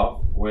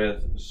dance-off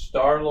with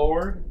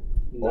Star-Lord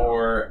No,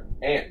 or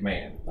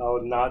Ant-Man? I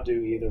would not do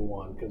either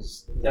one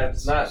because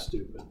That's not-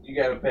 stupid. You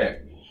got to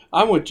pick.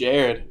 I'm with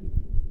Jared.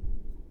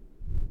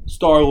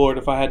 Star-Lord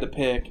if I had to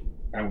pick.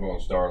 I'm going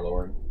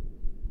Star-Lord.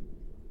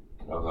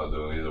 I'm not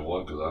doing either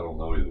one because I don't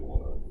know either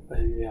one of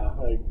them. Yeah,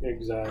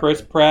 exactly.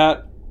 Chris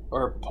Pratt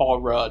or Paul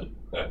Rudd.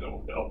 That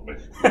don't help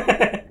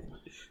me.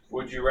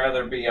 Would you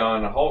rather be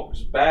on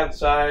Hulk's bad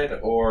side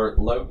or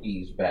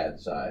Loki's bad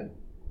side?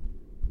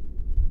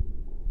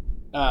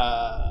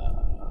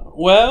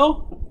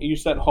 Well, you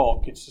said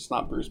Hulk. It's just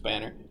not Bruce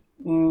Banner.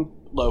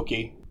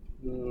 Loki.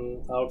 I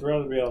would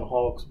rather be on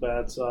Hulk's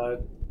bad side.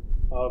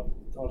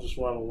 I'll just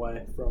run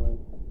away from him,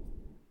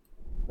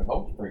 The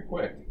Hulk's pretty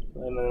quick.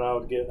 and then I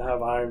would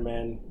have Iron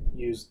Man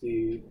use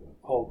the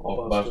Hulk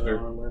Hulk Buster Buster.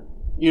 armor.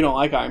 You don't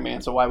like Iron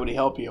Man, so why would he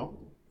help you?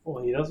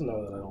 Well, he doesn't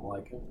know that I don't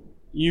like him.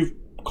 You've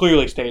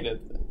clearly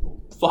stated,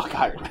 fuck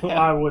Iron Man.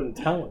 I wouldn't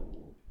tell him.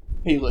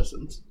 He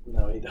listens.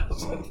 No, he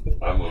doesn't.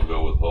 I'm gonna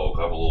go with Hulk.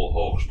 I'm a little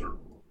Hulkster.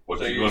 What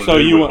So you you- gonna so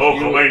do you when want-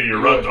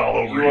 Hulkamania runs all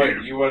over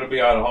you? You want to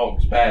be on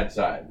Hulk's bad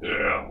side.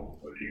 Yeah.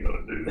 What are you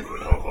gonna do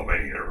when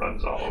Hulkamania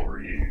runs all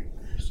over you?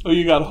 So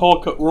you got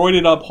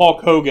roided up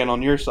Hulk Hogan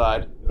on your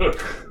side.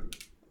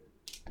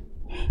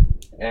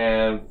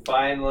 And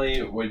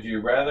finally, would you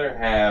rather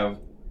have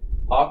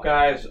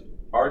Hawkeye's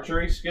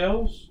archery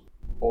skills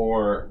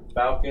or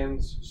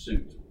Falcon's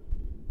suit?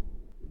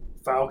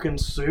 Falcon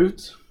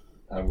suit.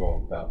 I'm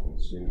going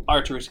Falcon's suit.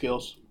 Archery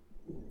skills.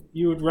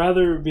 You would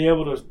rather be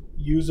able to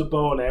use a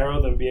bow and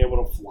arrow than be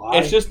able to fly.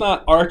 It's just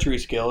not archery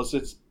skills.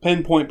 It's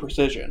pinpoint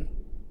precision.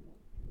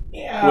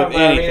 Yeah, With but I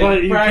mean, anything. But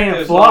if you you can't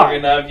practice fly. long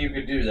enough, you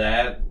could do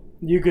that.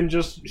 You can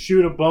just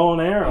shoot a bow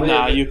and arrow.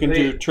 Nah, you can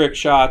do trick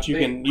shots. You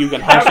can I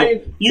hustle.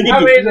 mean, You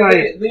can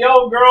do. the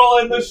old girl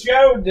in the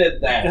show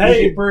did that.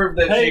 Hey, she proved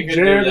that Hey, she could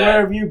Jared, do where that.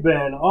 have you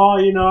been? Oh,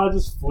 I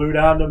just flew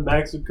down to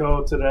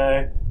Mexico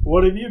today.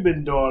 What have you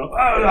been doing? Oh,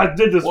 I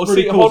did this Well,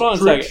 pretty see, cool hold on a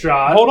trick second.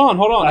 shot. Hold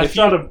on. I If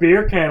shot a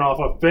beer can off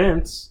a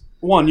fence.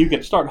 one, you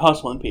can start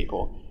hustling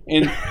people.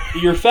 And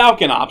your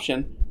Falcon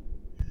option,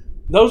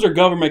 those are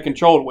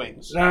government-controlled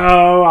wings.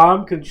 No,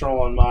 I'm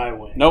controlling my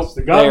wings. Nope,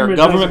 The they are government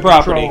government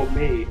doesn't property.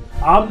 control me.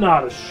 I'm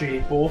not a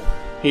sheeple.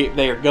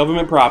 They are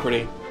government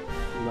property.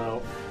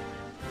 No,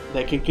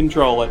 They can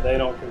control it. they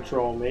don't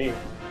control me.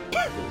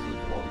 This is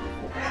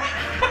wonderful.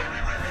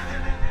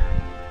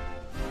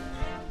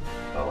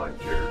 I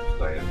like Jared's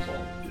stance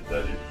on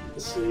that issue.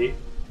 See?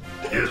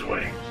 His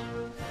wings.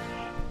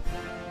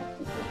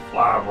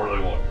 Fly where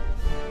they want.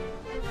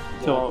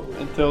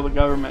 Until the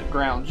government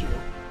grounds you.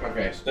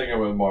 Okay, sticking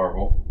with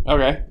Marvel.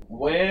 Okay.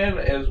 When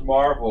is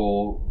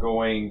Marvel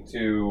going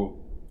to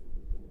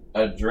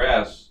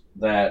address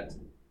that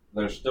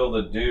there's still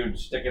the dude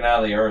sticking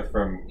out of the earth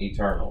from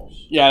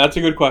Eternals? Yeah, that's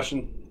a good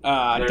question.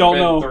 I There's don't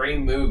been know. 3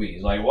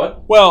 movies. Like,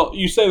 what? Well,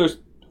 you say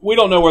we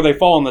don't know where they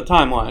fall on the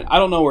timeline. I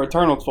don't know where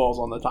Eternals falls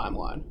on the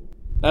timeline.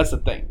 That's the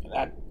thing.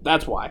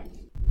 That's why.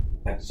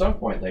 At some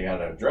point, they got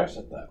to address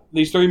it, though.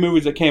 These 3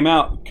 movies that came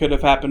out could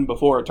have happened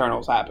before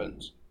Eternals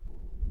happens.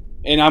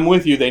 And I'm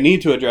with you. They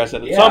need to address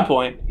it at some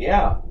point.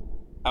 Yeah.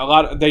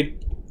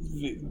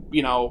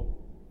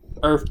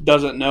 Earth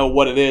doesn't know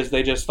what it is.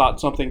 They just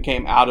thought something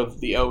came out of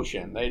the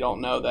ocean. They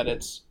don't know that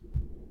it's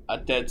a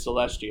dead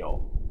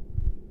celestial.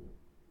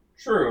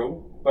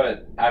 True,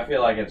 but I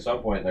feel like at some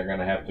point they're going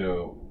to have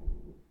to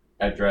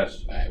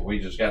address, hey, we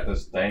just got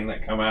this thing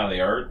that come out of the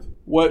earth.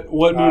 What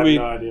I have movie,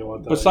 no idea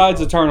what that besides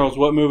is. Eternals,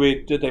 what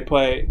movie did they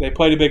play? They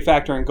played a big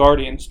factor in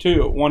Guardians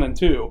 1 and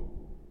 2.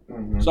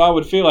 Mm-hmm. So I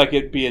would feel like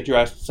it'd be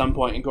addressed at some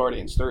point in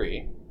Guardians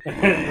 3.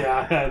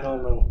 Yeah, I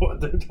don't know what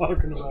they're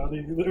talking about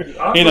either.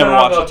 He never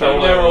watched I'm not the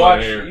Eternals. only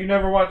one here. You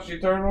never watched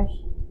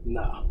Eternals?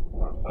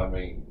 No. I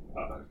mean,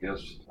 I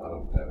guess I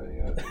don't have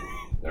any idea.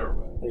 Never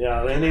mind.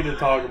 Yeah, they need to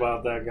talk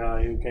about that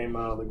guy who came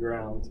out of the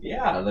ground.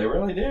 Yeah, they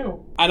really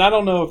do. And I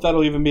don't know if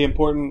that'll even be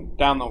important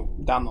down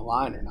the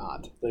line or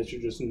not. They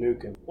should just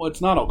nuke him. Well,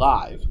 it's not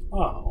alive.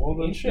 Oh, well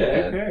then He's shit,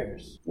 dead. who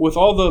cares? With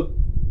all the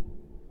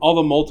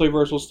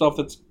multiversal stuff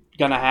that's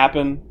gonna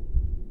happen,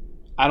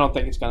 I don't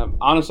think it's gonna.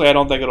 Honestly, I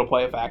don't think it'll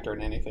play a factor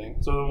in anything.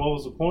 So then what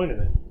was the point of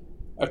it?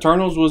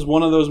 Eternals was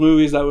one of those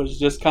movies that was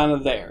just kind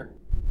of there.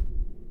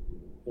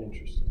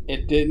 Interesting.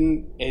 It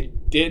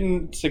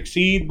didn't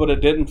succeed, but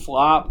it didn't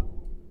flop.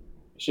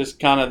 It's just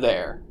kind of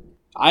there.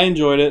 I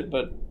enjoyed it,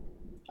 but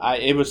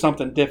it was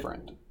something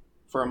different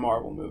for a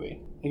Marvel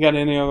movie. You got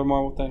any other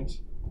Marvel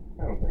things?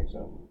 I don't think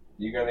so.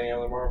 You got any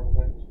other Marvel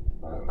things?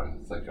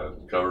 I think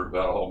I've covered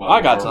about all my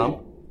I got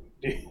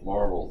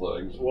Marvel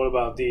things. What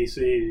about DC?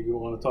 You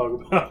want to talk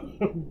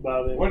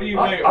about it? What do you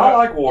I think?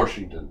 like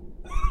Washington.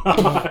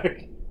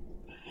 think?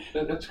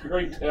 It's a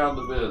great town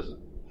to visit.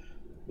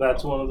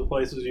 That's one of the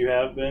places you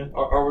have been?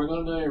 Are we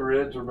going to do any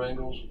Reds or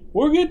Bengals?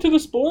 We're good to the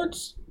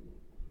sports.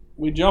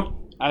 We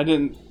jumped. I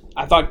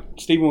thought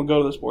Steven would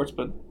go to the sports,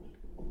 but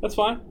that's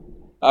fine.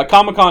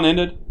 Comic-Con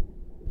ended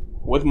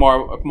with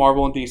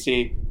Marvel and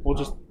DC. We'll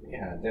just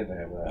Yeah, I did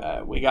have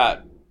that. we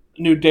got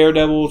a new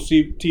Daredevil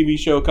TV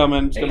show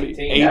coming. It's going to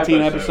be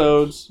 18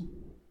 episodes.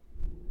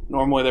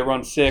 Normally they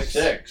run 6.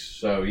 6,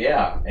 so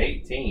yeah,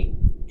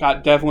 18.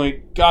 Got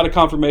a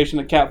confirmation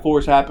that Cap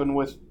Force happened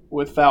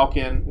with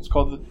Falcon. It's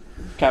called the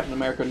Captain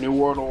America New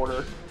World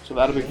Order. So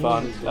that'll be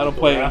fun. That'll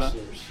play in the,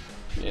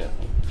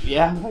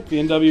 yeah, like the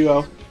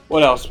NWO.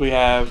 What else? We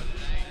have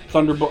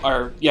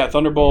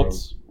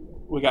Thunderbolts.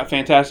 We got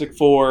Fantastic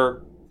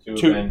Four.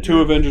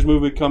 Two Avengers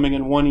movie coming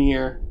in 1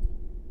 year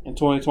in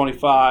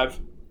 2025.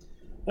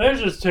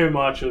 There's just too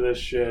much of this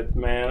shit,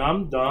 man.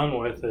 I'm done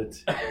with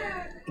it.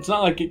 It's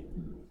not like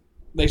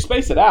they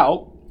space it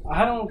out.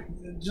 I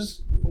don't...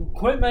 Just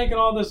quit making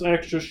all this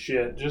extra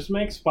shit. Just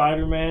make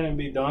Spider-Man and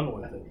be done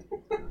with it.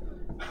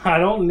 I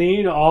don't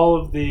need all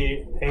of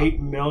the 8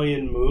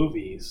 million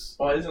movies.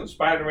 Well, isn't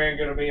Spider-Man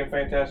going to be in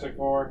Fantastic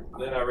Four?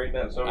 Did I read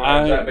that somewhere?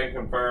 Has that been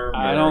confirmed?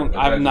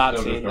 I've not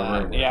seen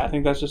that. Yeah, I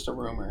think that's just a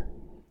rumor.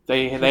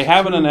 They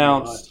haven't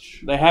announced.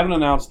 They haven't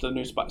announced the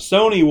new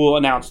Sony will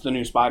announce the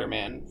new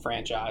Spider-Man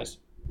franchise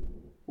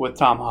with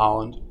Tom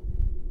Holland.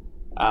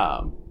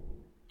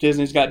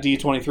 Disney's got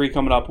D23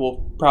 coming up.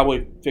 We'll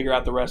probably figure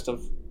out the rest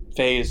of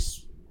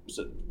Phase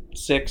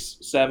 6,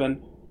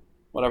 7,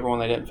 whatever one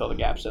they didn't fill the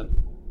gaps in.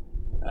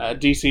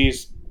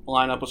 DC's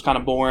lineup was kind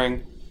of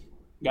boring.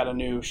 Got a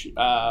new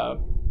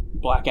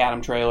Black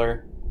Adam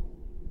trailer.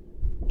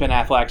 Ben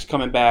Affleck's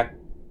coming back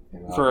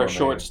for a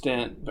short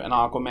stint in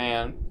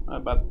Aquaman.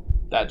 But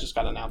that just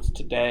got announced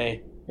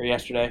today or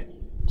yesterday.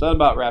 So that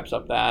about wraps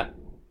up that.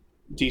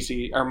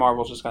 DC or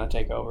Marvel's just going to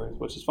take over,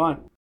 which is fine.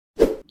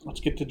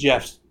 Let's get to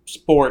Jeff's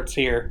sports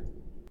here.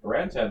 The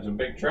Reds had some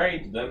big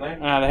trades, didn't they?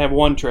 They have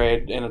one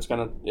trade, and it's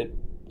gonna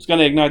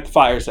ignite the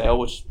fire sale,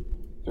 which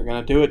they're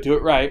gonna do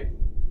it right.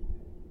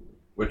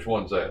 Which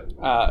one's that?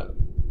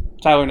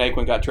 Tyler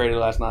Naquin got traded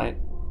last night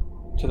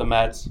to the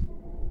Mets.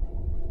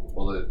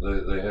 Well,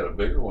 they had a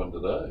bigger one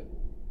today.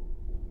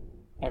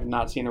 I have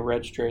not seen a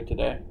Reds trade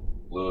today.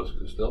 Luis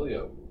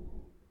Castillo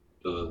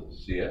to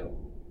Seattle.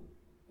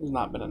 It has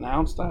not been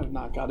announced. I have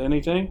not got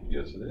anything.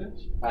 Yes, it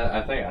is.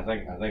 I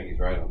think he's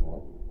right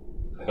on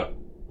that.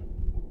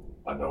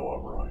 I know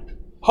I'm right.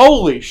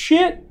 Holy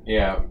shit!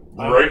 Yeah.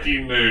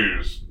 Breaking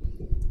news.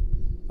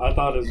 I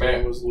thought his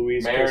name was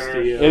Luis Mariners.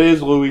 Castillo. It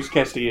is Luis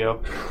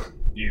Castillo.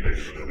 You knew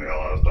what the hell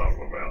I was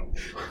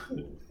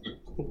talking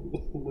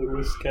about.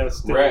 Luis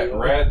Castillo.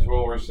 Reds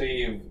will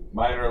receive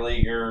minor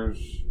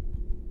leaguers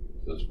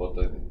That's what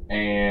they do.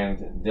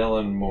 and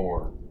Dylan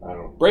Moore. I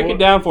don't. Break it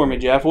down for me,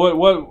 Jeff.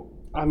 What?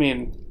 I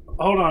mean,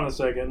 Hold on a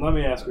second. Let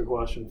me ask a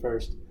question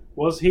first.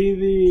 Was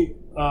he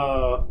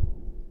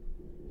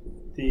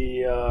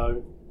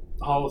the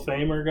Hall of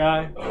Famer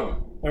guy?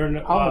 Or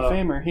Hall of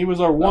Famer. He was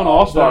our one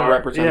All-Star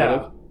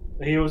representative.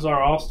 Yeah, he was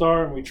our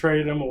All-Star, and we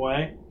traded him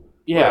away.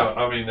 Yeah.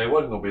 Well, I mean, they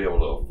wasn't going to be able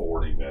to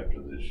afford him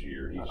after this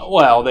year.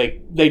 Well, they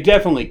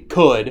definitely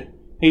could.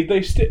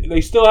 They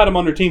still had him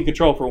under team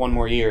control for one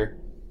more year.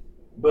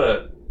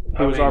 But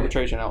He was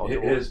arbitration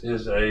eligible.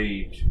 His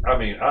age. I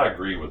mean, I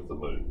agree with the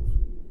move.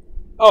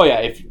 Oh yeah,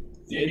 if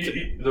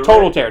it's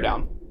total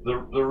teardown.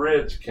 The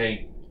Reds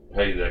can't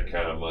pay that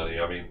kind of money.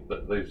 I mean,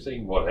 they've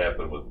seen what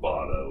happened with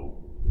Votto,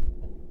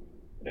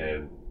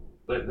 and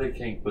they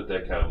can't put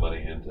that kind of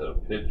money into a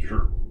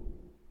pitcher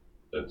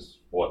that's,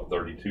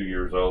 32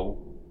 years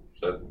old?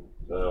 Is that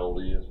how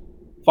old he is?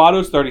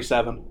 Votto's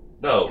 37.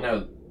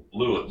 No,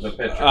 Lewis. the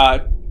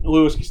pitcher.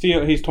 Luis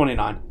Castillo, he's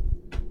 29.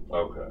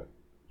 Okay,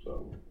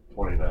 so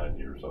 29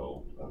 years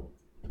old.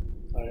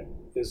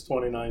 Is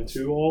 29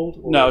 too old?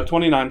 Or? No,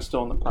 29's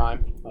still in the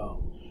prime.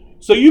 Oh.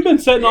 So you've been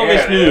sitting on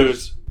this Yeah,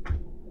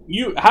 it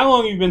news. How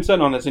long have you been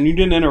sitting on this, and you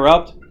didn't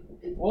interrupt?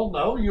 Well,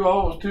 no, you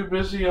all was too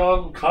busy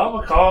on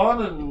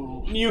Comic-Con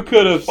and You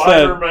could have said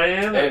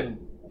Spider-Man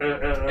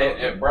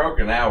It broke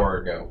an hour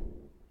ago.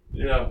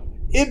 yeah.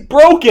 it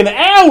broke an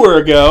hour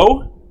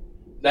ago.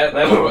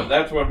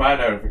 That's when my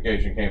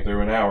notification came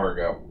through an hour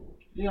ago.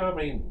 Yeah, I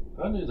mean,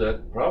 I knew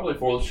that probably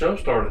before the show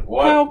started.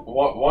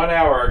 One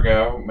hour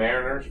ago,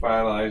 Mariners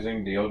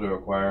finalizing deal to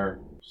acquire.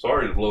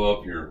 Sorry to blow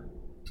up your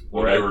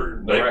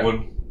whatever The Red-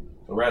 Naquin.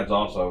 The Reds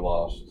also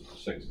lost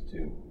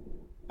 6-2.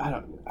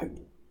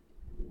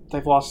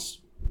 They've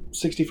lost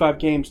 65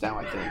 games now,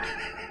 I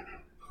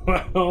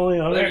think. Only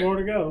 100 more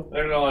to go.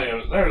 There's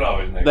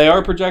always next. They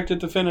are projected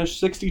to finish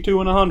 62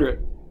 and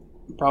 100.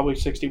 Probably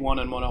 61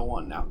 and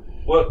 101 now.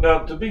 Well, now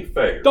to be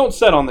fair, Don't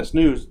set on this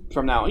news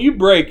from now. You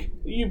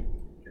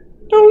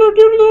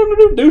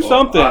do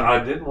something.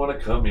 I didn't want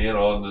to come in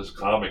on this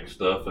comic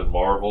stuff and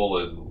Marvel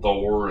and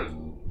Thor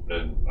and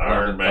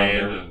Iron Man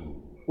Thunder.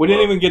 and We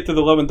didn't even get to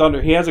the Love and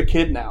Thunder. He has a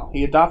kid now.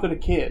 He adopted a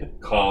kid.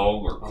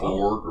 Kong or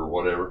Korg or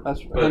whatever.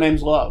 Her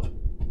name's Love.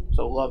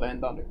 So Love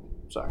and Thunder.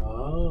 Sorry.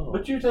 Oh.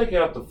 But you take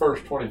out the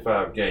first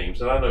 25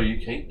 games, and I know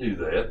you can't do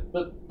that,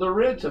 but the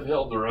Reds have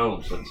held their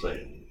own since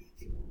then.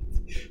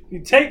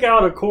 You take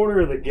out a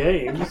quarter of the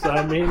games.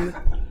 I mean,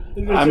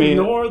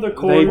 ignore the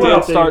quarter. They did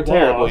that start they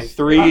terribly. lost.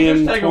 3 and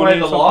Just take 20 away the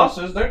something.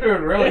 losses. They're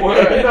doing really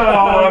Well, good. no,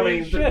 I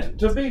mean, Shit.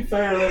 to be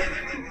fair,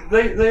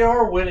 they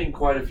are winning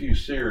quite a few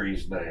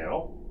series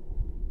now,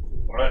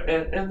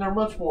 and they're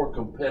much more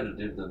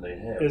competitive than they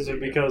have. Is it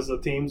been. because the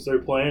teams they're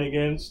playing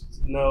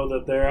against know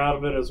that they're out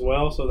of it as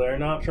well, so they're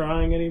not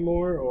trying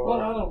anymore? Or Well,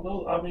 I don't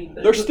know. I mean,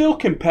 They're still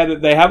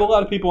competitive. They have a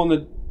lot of people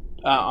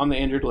on the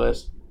injured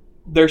list.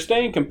 They're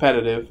staying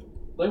competitive.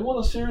 They won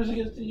a series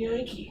against the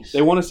Yankees.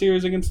 They won a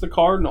series against the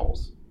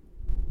Cardinals.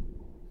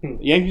 The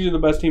Yankees are the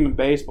best team in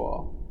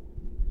baseball.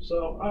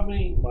 So I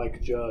mean,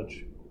 Mike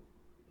Judge,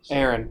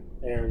 Aaron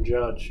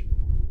Judge,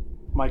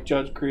 Mike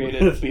Judge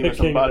created The Beavis and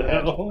King of Butthead.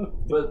 Hell.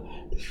 but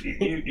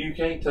you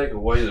can't take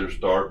away their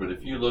start. But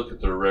if you look at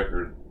their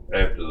record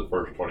after the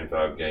first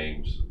 25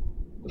 games,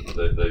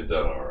 they've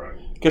done all right.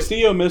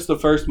 Castillo missed the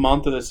first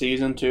month of the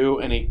season too,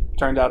 and he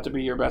turned out to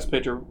be your best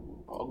pitcher,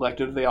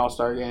 elected to the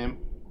All-Star game.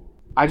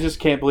 I just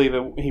can't believe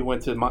he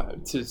went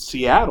to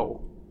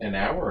Seattle An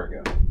hour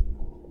ago.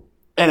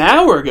 an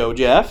hour ago,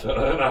 Jeff. An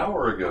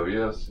hour ago,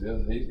 yes,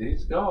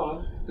 he's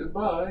gone.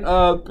 Goodbye.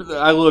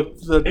 I looked.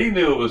 He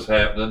knew it was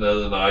happening the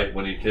other night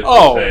when he tipped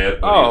Oh, his hat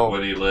oh.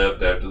 when he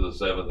left after the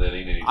 7th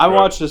inning. And he I struck.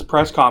 watched his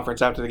press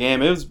conference after the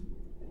game.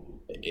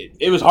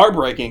 It was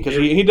heartbreaking because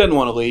he doesn't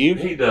want to leave.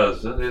 He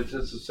doesn't. It's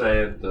a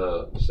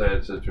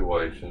sad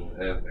situation,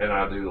 and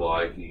I do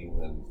like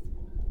him.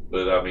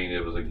 But I mean,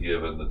 it was a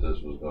given that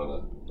this was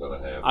gonna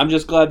happen. I'm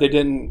just glad they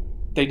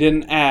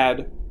didn't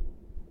add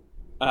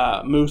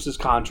Moose's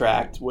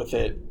contract with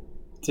it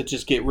to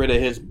just get rid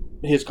of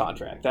his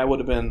contract. That would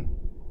have been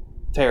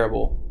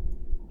terrible.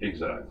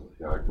 Exactly.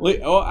 I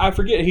agree. Oh, I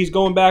forget he's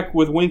going back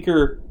with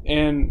Winker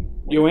and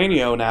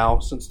Eugenio now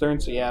since they're in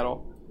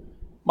Seattle.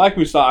 Mike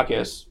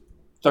Moustakas,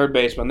 third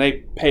baseman,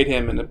 they paid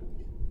him in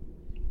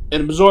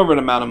an absorbent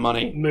amount of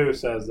money.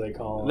 Moose, as they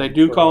call him. They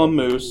do for call him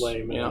all the Moose.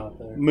 laymen Yeah. out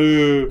there.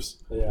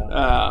 Moose.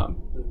 Yeah.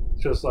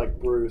 Just like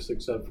Bruce,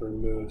 except for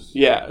Moose.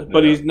 Yeah,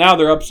 but Yeah.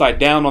 they're upside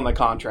down on the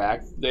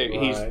contract.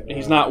 He's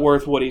Right. not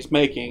worth what he's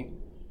making.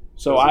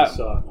 So 'Cause he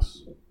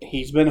sucks.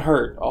 he's been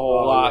hurt a whole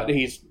Oh, lot. yeah.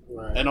 He's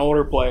Right. an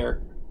older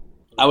player.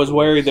 I was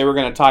worried they were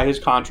going to tie his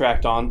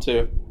contract on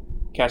to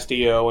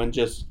Castillo and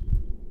just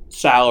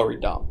salary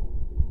dump.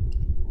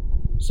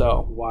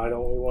 So Why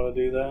don't we want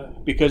to do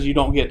that? because you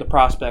don't get the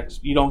prospects,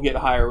 you don't get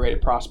higher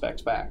rated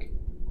prospects back.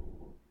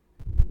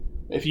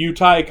 If you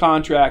tie a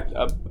contract,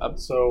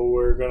 So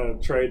we're gonna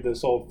trade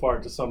this old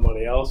fart to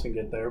somebody else and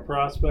get their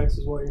prospects,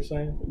 is what you're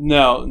saying?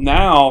 no,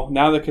 now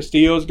that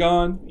Castillo's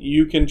gone,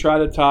 you can try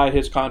to tie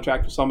his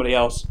contract with somebody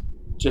else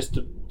just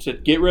to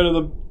get rid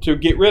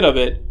of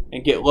it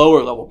and get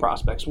lower level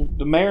prospects.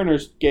 The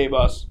Mariners gave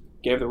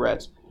the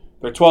Reds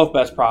their 12th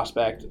best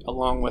prospect,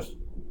 along with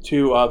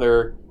two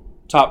other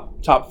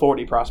top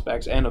 40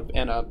 prospects and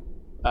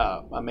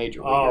a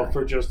major Oh, leaguer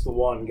for just the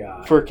one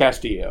guy. for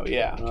Castillo.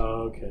 Yeah.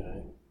 Oh,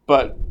 okay.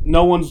 But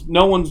no one's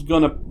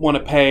gonna want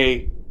to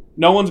pay.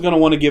 No one's gonna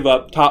want to give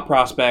up top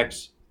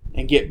prospects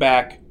and get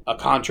back a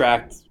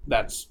contract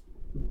that's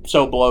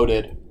so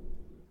bloated.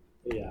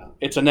 Yeah.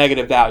 It's a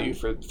negative value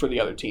for the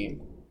other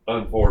team.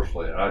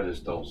 Unfortunately, I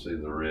just don't see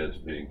the Reds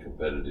being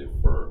competitive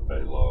for a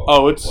long,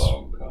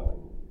 long time.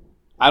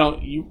 I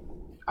don't.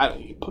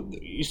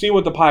 You see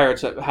what the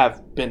Pirates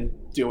have been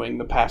doing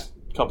the past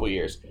couple of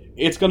years.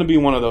 It's going to be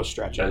one of those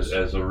stretches.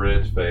 As a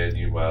Reds fan,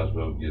 you might as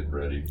well get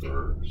ready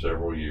for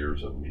several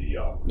years of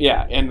mediocrity.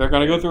 Yeah, and they're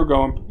going to go through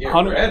going Get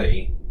 100.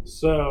 ready.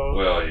 So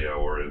Well, yeah,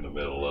 we're in the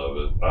middle of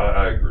it.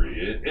 I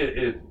agree.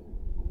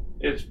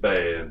 It's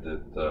bad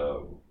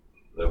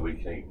that we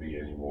can't be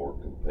any more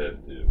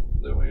competitive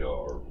than we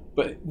are.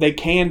 But they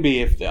can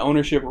be if the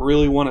ownership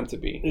really wanted to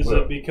be. is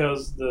Well- it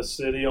because the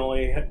city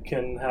only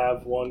can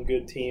have one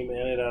good team in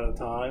it at a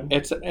time?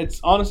 It's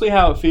honestly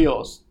how it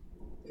feels.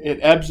 It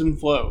ebbs and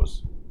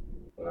flows.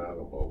 I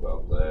don't know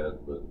about that,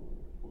 but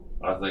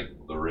I think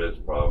the Reds'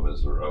 problem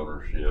is their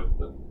ownership,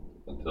 and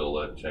until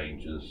that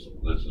changes,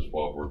 this is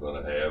what we're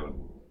going to have, and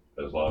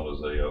as long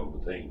as they own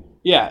the team.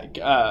 Yeah,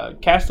 the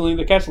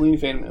Castellini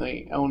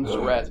family owns the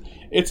Reds.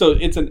 It's an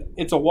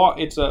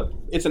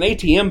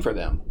ATM for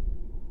them.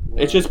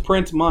 It just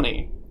prints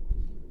money.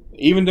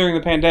 Even during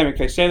the pandemic,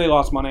 they say they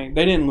lost money.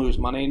 They didn't lose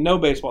money. No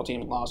baseball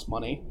team lost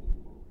money.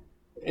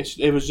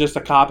 It was just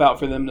a cop out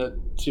for them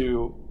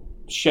to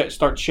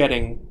start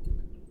shedding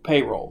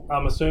payroll.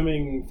 I'm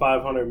assuming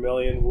 $500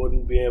 million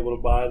wouldn't be able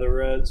to buy the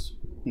Reds.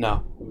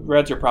 No,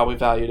 Reds are probably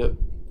valued at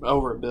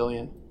over $1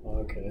 billion.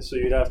 Okay, so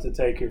you'd have to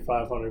take your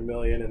 $500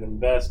 million and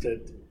invest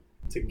it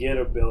to get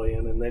 $1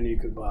 billion, and then you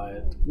could buy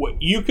it.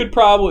 What you could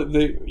probably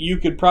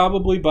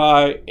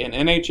buy an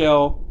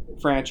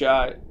NHL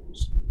franchise,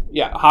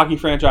 hockey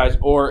franchise,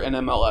 or an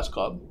MLS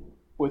club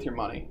with your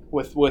money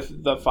with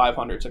the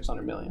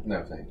 $500-600 million.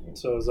 No, thank you.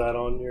 So is that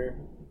on your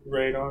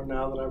radar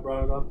now that I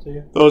brought it up to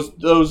you?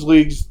 Those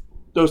leagues,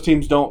 those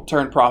teams don't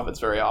turn profits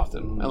very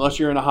often unless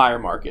you're in a higher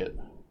market.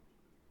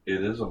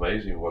 It is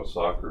amazing what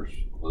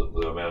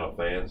the amount of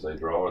fans they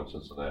draw in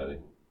Cincinnati.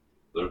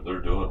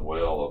 They're doing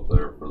well up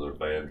there for their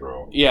fan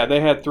draw. Yeah, they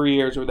had 3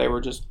 years where they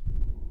were just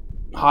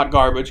hot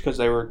garbage because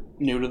they were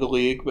new to the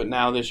league, but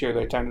now this year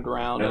they turned it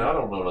around. And I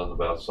don't know nothing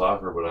about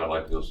soccer, but I'd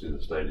like to go see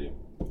the stadium.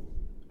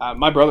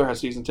 My brother has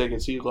season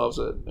tickets. He loves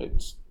it.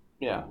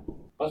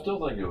 I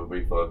still think it would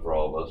be fun for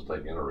all of us to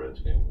take in a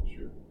Reds game this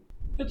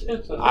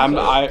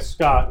year.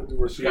 Scott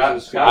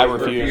refuses. Scott I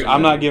refusing. refuse.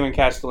 I'm not giving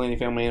Castellini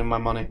family any of my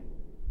money.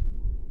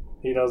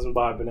 He doesn't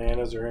buy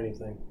bananas or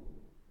anything.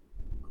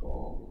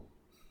 Oh,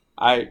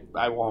 I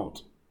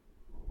won't.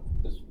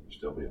 this would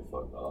still be a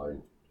fun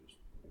night. Just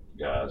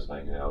guys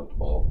hanging out at the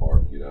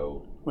ballpark, you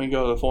know. We can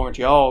go to the Florence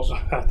Y'alls.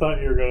 I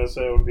thought you were going to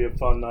say it would be a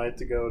fun night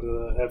to go to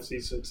the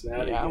FC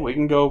Cincinnati Yeah, game. we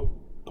can go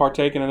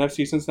partake in an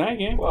FC Cincinnati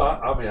game. Well,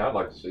 I mean, I'd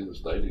like to see the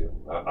stadium.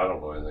 I don't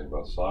know anything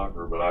about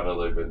soccer, but I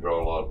know they've been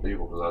drawing a lot of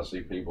people because I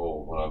see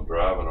people when I'm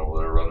driving over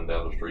there running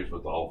down the streets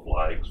with all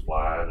flags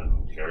flying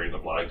and carrying the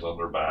flags on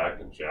their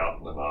back and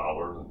shouting and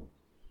hollering.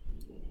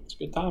 It's a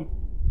good time.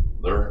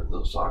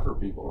 The soccer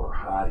people are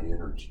high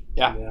energy.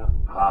 Yeah.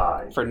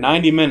 High. For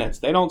 90 minutes.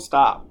 They don't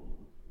stop.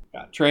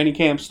 Got training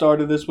camp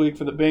started this week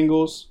for the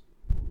Bengals.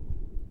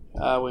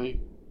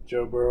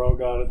 Joe Burrow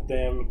got a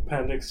damn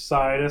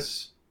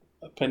appendicitis.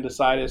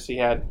 Appendicitis. He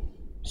had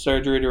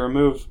surgery to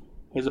remove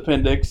his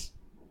appendix.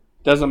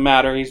 Doesn't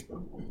matter.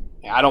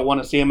 I don't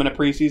want to see him in a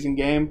preseason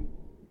game.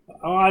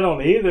 Oh, I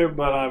don't either,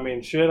 but I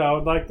mean, shit, I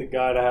would like the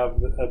guy to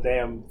have a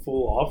damn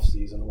full off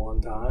season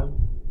one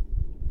time.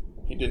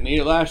 He didn't need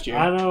it last year.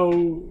 I know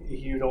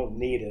you don't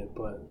need it,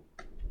 but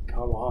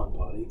come on,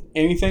 buddy.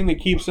 Anything that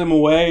keeps him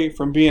away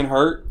from being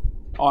hurt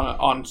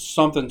on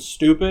something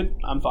stupid,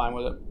 I'm fine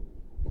with it.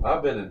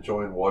 I've been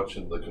enjoying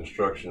watching the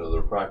construction of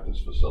their practice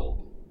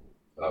facility.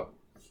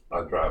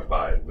 I drive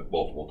by it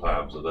multiple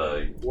times a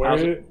day.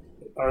 Where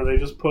are they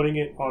just putting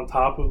it on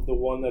top of the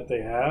one that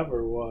they have,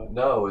 or what?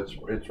 No,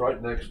 it's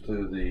right next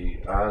to the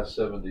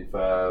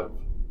I-75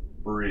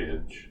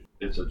 bridge,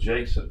 it's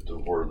adjacent to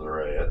where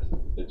they're at.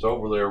 It's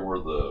over there where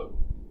the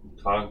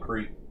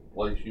concrete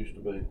place used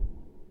to be.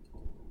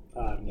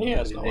 He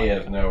has no He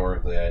has no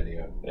earthly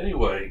idea.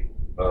 Anyway,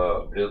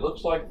 it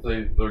looks like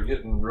they're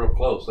getting real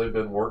close. They've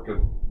been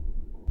working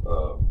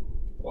a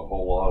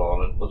whole lot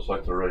on it. Looks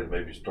like they're ready to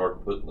maybe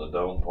start putting the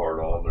dome part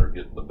on. They're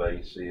getting the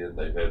base in.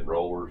 They've had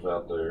rollers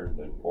out there. And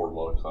they've poured a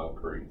lot of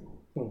concrete.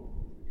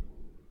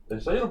 They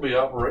say it'll be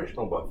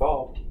operational by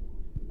fall.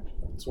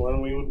 That's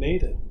when we would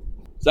need it.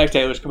 Zach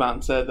Taylor's come out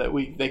and said that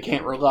they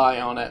can't rely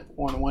on it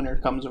when winter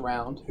comes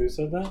around. Who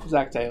said that?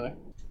 Zach Taylor.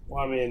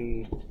 Well, I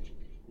mean,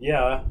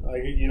 yeah,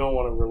 you don't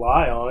want to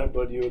rely on it,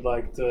 but you would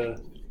like to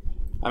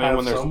have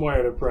when there's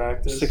somewhere to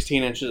practice.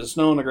 16 inches of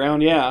snow on the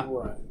ground, yeah.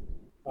 Right.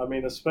 I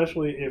mean,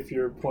 especially if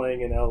you're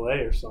playing in LA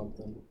or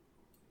something,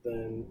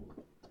 then,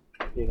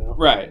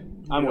 Right.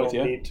 I'm with you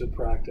you. don't need to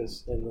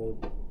practice in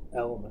the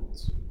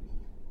elements.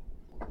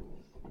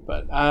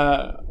 But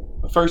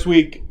first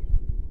week,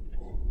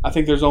 I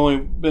think there's only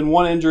been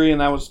one injury, and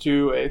that was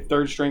to a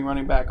third-string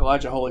running back,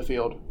 Elijah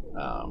Holyfield.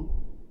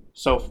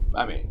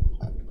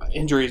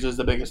 Injuries is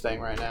the biggest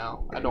thing right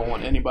now. I don't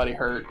want anybody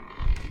hurt.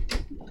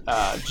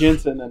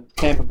 Jensen in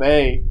Tampa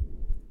Bay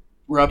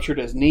ruptured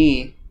his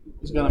knee.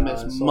 He's going to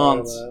I miss saw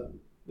months.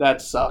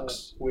 That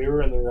sucks. We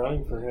were in the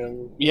running for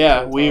him.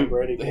 Yeah, until Tom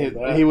Brady came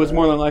back, he was right?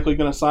 more than likely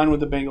going to sign with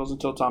the Bengals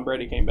until Tom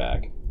Brady came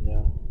back. Yeah.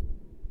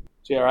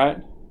 Is he all right?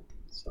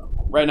 So,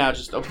 Right now,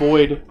 just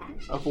avoid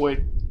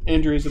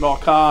injuries at all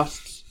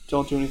costs.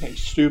 Don't do anything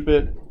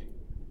stupid.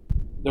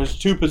 There's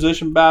two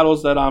position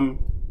battles that I'm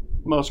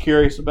most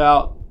curious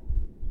about.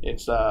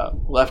 It's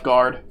left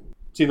guard.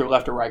 It's either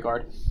left or right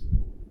guard.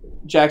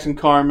 Jackson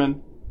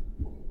Carman,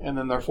 and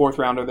then their fourth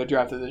rounder they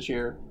drafted this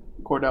year,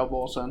 Cordell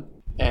Volson.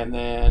 And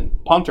then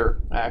punter,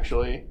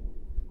 actually.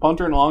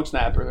 Punter and long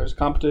snapper. There's a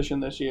competition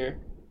this year.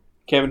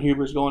 Kevin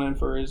Huber's going in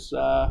for his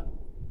 18th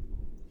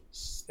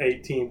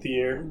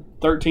year.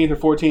 13th or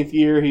 14th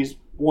year.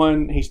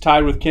 He's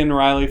tied with Ken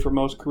Riley for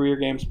most career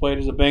games played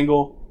as a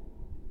Bengal.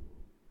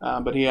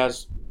 But he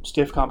has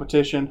stiff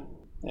competition.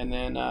 And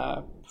then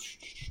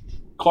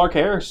Clark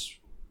Harris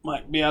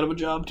might be out of a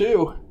job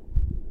too.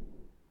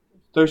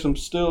 There's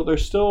still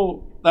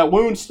that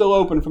wound's still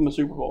open from the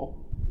Super Bowl.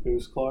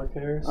 Who's Clark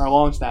Harris? Our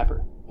long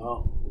snapper.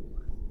 Oh.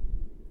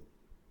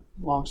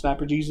 Long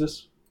snapper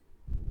Jesus.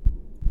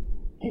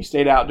 He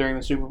stayed out during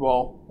the Super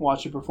Bowl,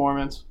 watched the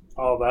performance.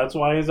 Oh, that's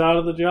why he's out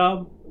of the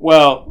job?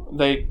 Well,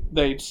 they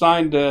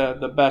signed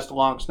the best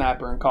long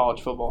snapper in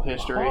college football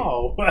history.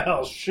 Oh,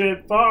 well,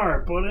 shit,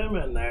 Favre, put him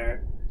in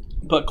there.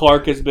 But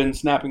Clark has been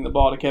snapping the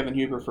ball to Kevin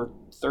Huber for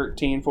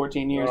 13,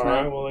 14 years All now.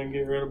 right, well, then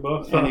get rid of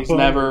both. And he's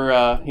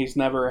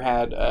never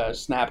had a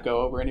snap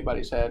go over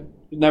anybody's head.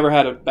 He's never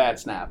had a bad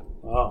snap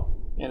Oh,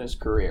 in his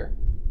career.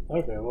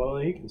 okay, well,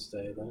 he can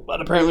stay then.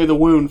 But apparently the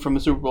wound from the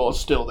Super Bowl is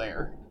still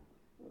there.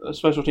 The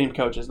special team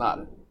coach is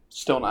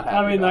still not happy.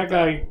 I mean, about that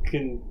guy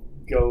can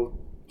go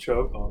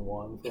choke on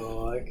one for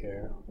all I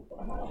care.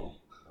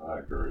 I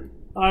agree.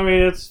 I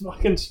mean, it's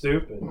fucking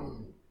stupid.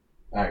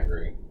 I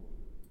agree.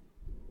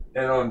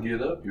 And on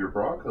Get Up, your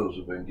Broncos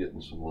have been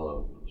getting some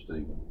love,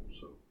 Stephen.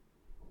 So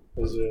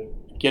Is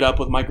it Get up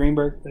with Mike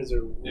Greenberg.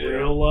 Yeah.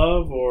 real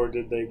love, or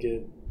did they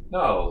get...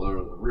 no, they're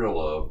real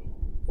love.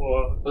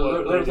 Well,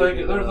 They're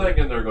thinking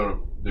they're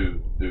going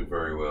to do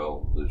very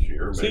well this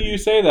year. See, maybe. you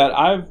say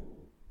that.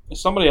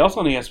 Somebody else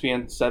on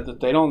ESPN said that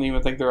they don't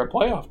even think they're a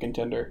playoff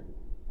contender.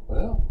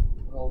 Well,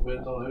 it all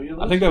depends on who you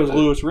listen I think that was to.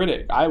 Louis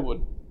Riddick. I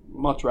would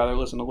much rather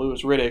listen to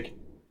Louis Riddick.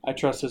 I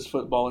trust his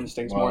football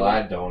instincts more Well, than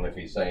I don't if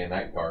he's saying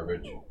that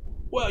garbage.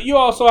 Well, you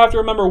also have to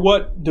remember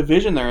what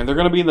division they're in. They're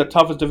going to be in the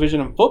toughest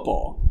division in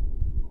football.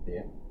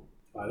 Yeah.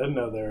 I didn't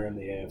know they were in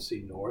the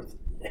AFC North.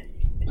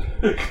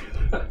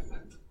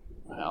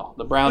 Well,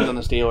 the Browns and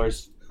the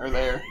Steelers are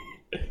there.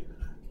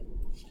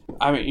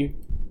 I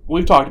mean,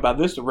 we've talked about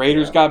this. The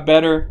Raiders got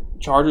better.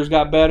 Chargers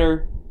got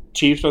better.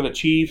 Chiefs are the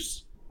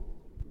Chiefs.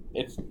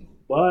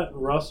 But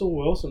Russell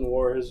Wilson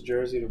wore his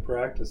jersey to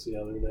practice the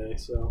other day,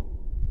 so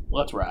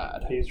Let's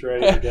ride. he's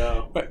ready to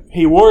go. But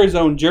he wore his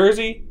own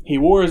jersey. He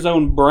wore his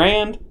own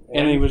brand,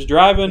 and he was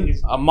driving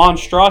a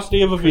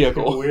monstrosity of a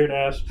vehicle.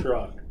 Weird-ass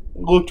truck.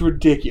 Looked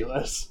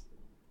ridiculous.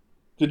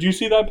 Did you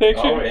see that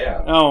picture? Oh,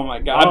 yeah. Oh, my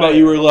God. I Oh, bet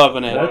you were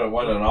loving it.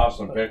 What an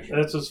awesome picture.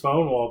 That's his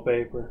phone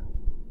wallpaper.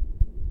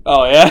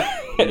 Oh, yeah?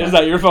 Is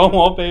that your phone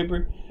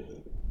wallpaper?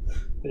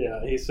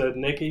 Yeah, he said,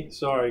 Nikki,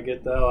 sorry,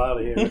 get the hell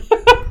out of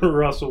here.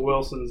 Russell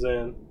Wilson's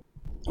in.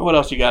 What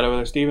else you got over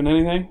there, Steven?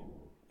 Anything?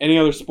 Any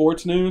other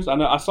sports news?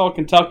 I saw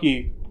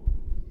Kentucky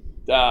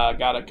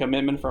got a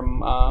commitment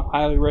from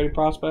highly rated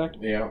prospect.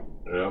 Yeah.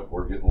 Yeah,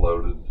 we're getting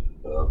loaded.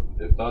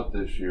 If not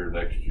this year,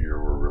 next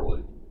year we're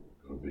really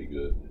going to be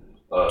good.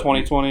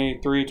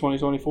 2023,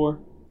 2024?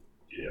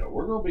 Yeah,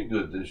 we're going to be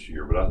good this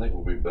year, but I think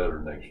we'll be better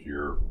next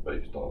year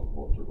based on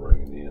what they're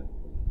bringing in.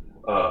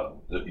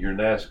 Your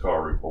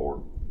NASCAR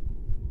report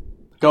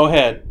Go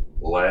ahead.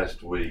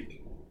 last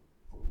week.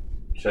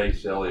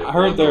 Chase Elliott. I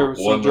heard there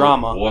was some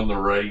drama. Won the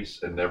race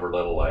and never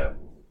led a lap.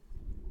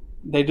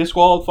 They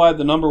disqualified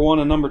the number 1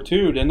 and number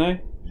 2, didn't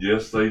they?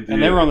 Yes, they did.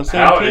 And they were on the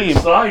same How team.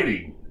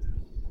 exciting!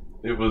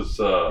 It was.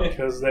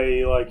 Because they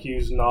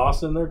use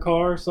NOS in their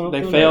car or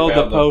something. They failed the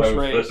failed the post post-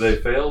 race. They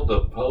failed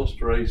the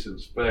post-race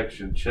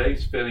inspection.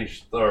 Chase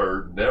finished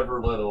third, never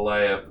led a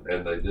lap,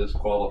 and they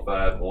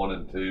disqualified 1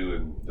 and 2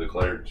 and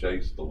declared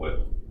Chase the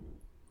winner.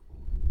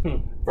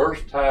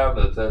 First time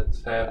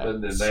that's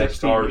happened in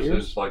 60 NASCAR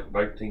years? since like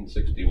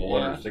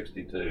 1961 Yeah. or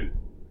 62.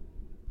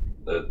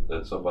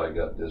 That somebody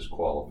got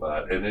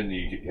disqualified, and then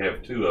you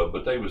have 2 of them,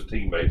 but they was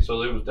teammates, so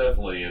they was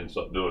definitely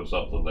doing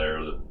something there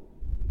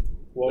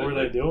What were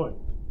they doing?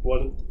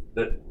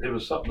 that it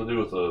was something to do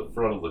with the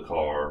front of the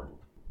car.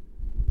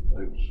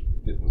 They was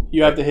getting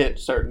You have to hit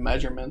certain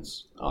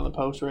measurements on the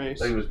post race.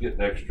 They was getting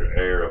extra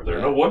air up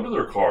there. No wonder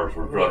their cars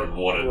were running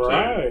 1 and 2.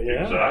 Right,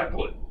 yeah.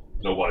 Exactly.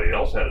 Nobody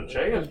else had a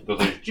chance because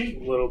they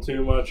cheap. A little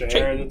too much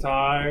air in the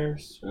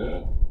tires.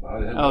 Yeah.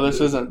 Oh,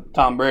 this isn't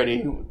Tom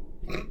Brady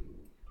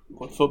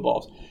with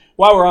footballs.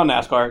 While we're on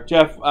NASCAR,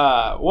 Jeff,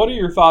 what are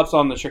your thoughts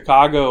on the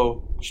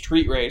Chicago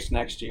street race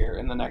next year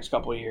in the next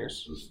couple of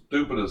years? the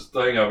stupidest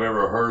thing I've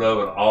ever heard of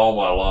in all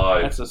my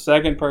life. That's the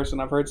second person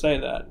I've heard say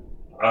that.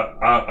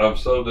 I'm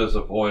so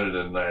disappointed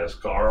in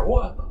NASCAR.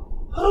 What?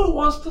 Who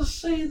wants to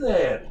see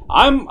that?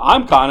 I'm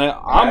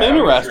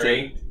interested.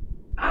 intrigued.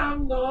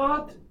 I'm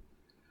not.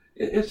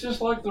 It's just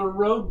like the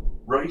road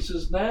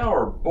races now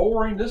are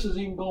boring. This is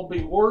even going to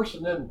be worse.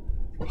 And then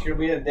It's gonna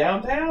be in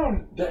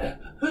downtown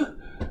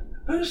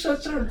who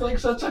sits there and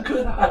thinks that's a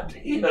good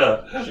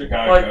idea?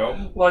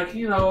 Chicago. Like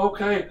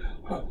okay,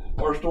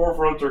 our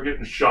storefronts are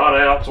getting shot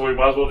out, so we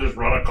might as well just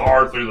run a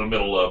car through the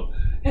middle of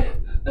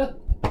them.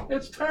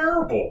 It's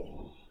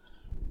terrible.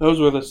 Those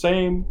were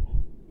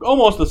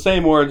almost the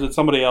same words that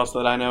somebody else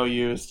that I know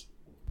used.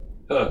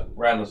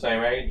 Around the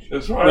same age.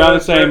 It's right. Around the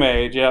same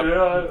age, yep.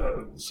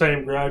 Yeah.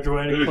 Same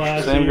graduating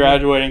class. Same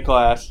graduating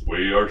class.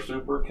 We are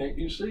super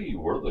KUC.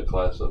 We're the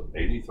class of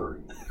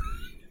 '83.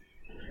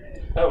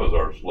 That was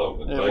our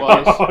slogan. It Thank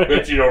was. you.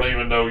 Bet you don't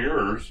even know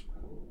yours.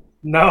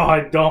 No,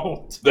 I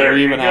don't. There Do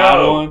you you even go.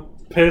 have one?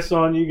 Piss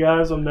on you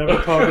guys. I'm never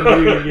talking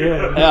to you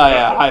again.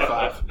 Yeah, high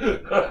five.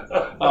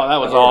 Oh, that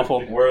was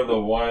awful. We're the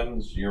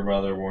ones your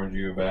mother warned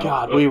you about.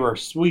 God,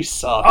 we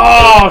suck.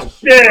 Oh,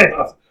 shit.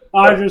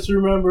 I just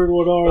remembered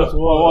what ours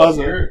What was.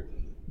 was it?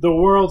 The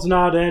world's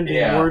not ending.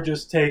 Yeah. We're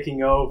just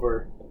taking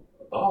over.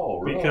 Oh,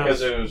 really? Because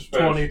Because it was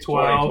 2012,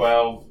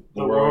 2012.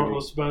 The world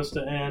was supposed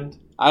to end.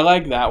 I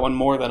like that one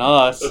more than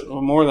us,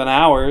 more than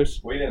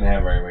ours. We didn't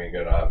have very many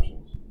good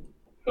options.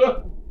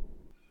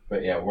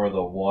 But yeah, we're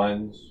the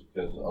ones.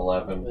 Because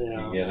 11,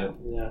 Yeah. you get it?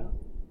 Yeah.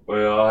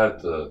 Well, I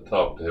have to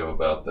talk to him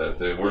about that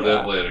then. We're Yeah.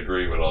 definitely in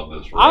agreement on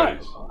this I,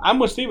 race. I'm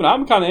with Steven.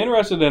 I'm kind of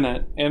interested in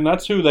it, and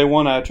that's who they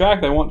want to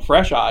attract. They want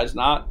fresh eyes,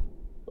 not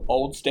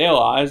old, stale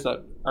eyes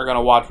that are going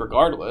to watch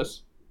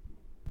regardless.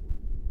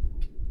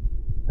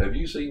 Have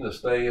you seen the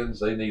stands?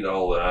 They need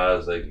all the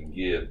eyes they can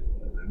get.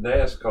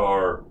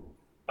 NASCAR,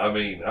 I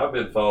mean, I've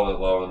been following it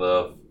long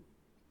enough.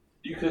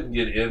 You couldn't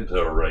get into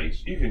a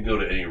race. You can go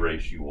to any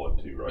race you want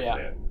to right Yeah.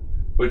 now.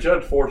 Which,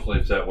 unfortunately,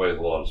 it's that way with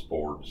a lot of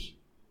sports.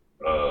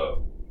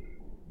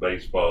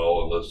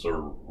 Baseball, unless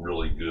they're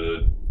really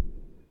good.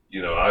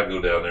 I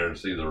go down there and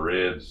see the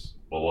Reds.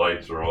 The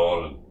lights are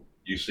on, and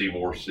you see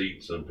more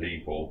seats than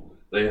people.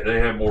 They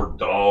have more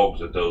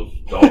dogs at those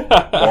dog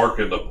park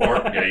in the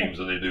park games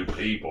than they do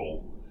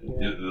people.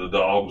 The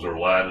dogs are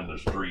lining the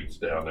streets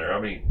down there.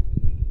 I mean,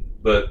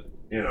 but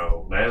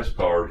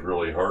NASCAR is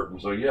really hurting.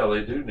 So yeah,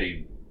 they do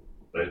need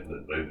they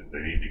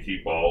need to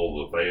keep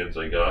all the fans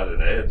they got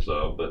and add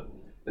some. But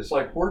it's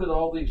like, where did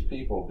all these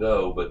people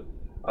go? But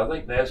I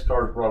think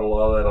NASCAR's brought a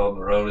lot of that on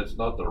their own. It's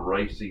not the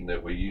racing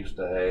that we used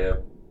to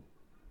have.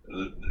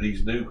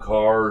 These new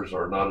cars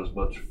are not as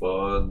much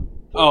fun.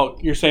 Oh,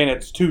 you're saying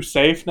it's too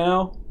safe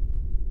now?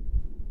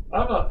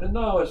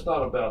 No, it's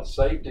not about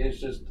safety. It's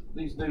just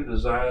these new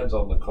designs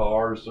on the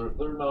cars.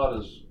 They're not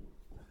as,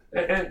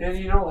 and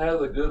you don't have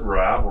the good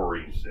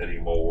rivalries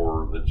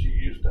anymore that you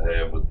used to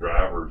have with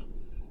drivers.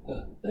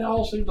 They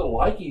all seem to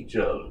like each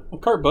other. Well,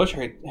 Kurt Busch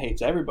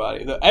hates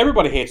everybody.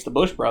 Everybody hates the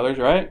Busch brothers,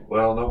 right?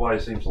 Well, nobody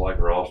seems to like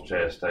Ross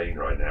Chastain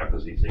right now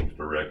because he seems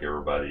to wreck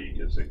everybody he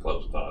gets in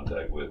close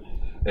contact with.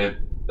 And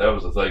that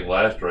was the thing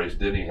last race.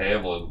 Denny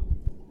Hamlin,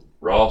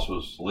 Ross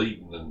was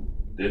leading and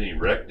Denny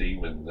wrecked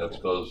him, and that's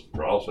because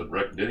Ross had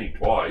wrecked Denny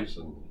twice,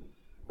 and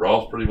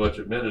Ross pretty much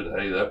admitted,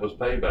 hey, that was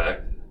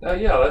payback. Now,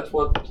 yeah, that's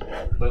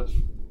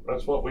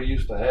what we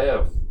used to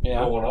have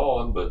going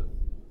on, but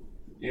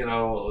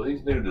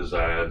these new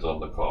designs on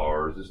the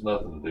cars, it's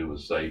nothing to do with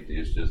safety.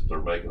 It's just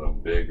they're making them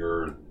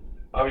bigger.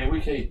 I mean,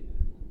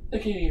 they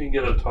can't even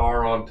get a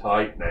tar on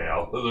tight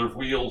now. Their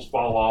wheels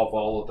fall off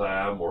all the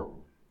time, or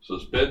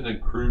suspending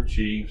crew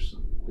chiefs.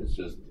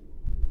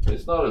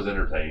 It's not as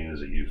entertaining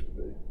as it used to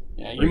be.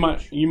 Yeah,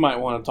 you might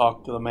want to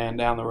talk to the man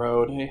down the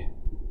road. Hey,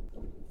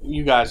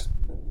 you guys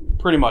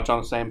pretty much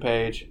on the same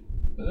page.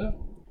 Yeah,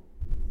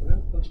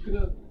 that's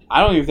good.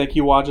 I don't even think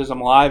he watches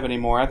them live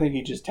anymore. I think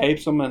he just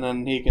tapes them and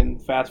then he can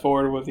fast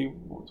forward with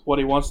what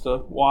he wants to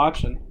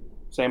watch. And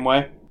same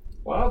way.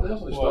 Well, I'll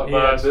definitely Well, stop he by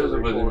and has to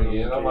visit with him record him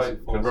again. in I case might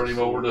he falls convert him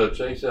over to a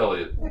Chase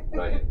Elliott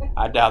fan.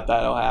 I doubt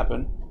that'll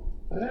happen.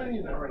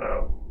 You never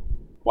know.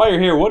 While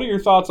you're here, what are your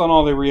thoughts on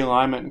all the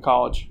realignment in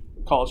college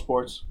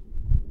sports?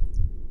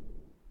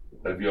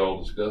 Have you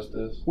all discussed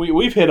this?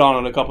 We've hit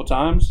on it a couple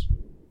times.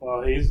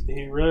 Well,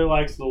 he really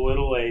likes the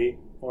little 8,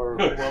 or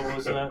what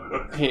was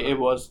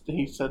that?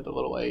 He said the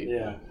little 8.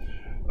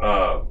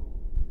 Yeah.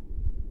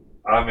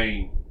 I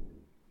mean,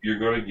 you're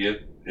going to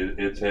get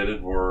it's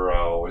headed where I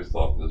always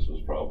thought this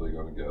was probably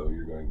going to go.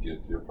 You're going to get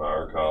your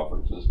power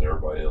conferences, and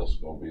everybody else is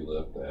going to be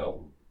left out.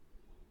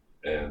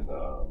 And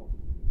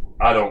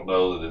I don't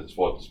know that it's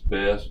what's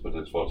best, but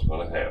it's what's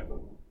going to happen.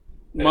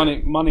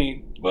 And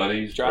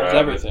money's drives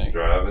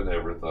driving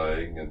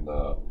everything, and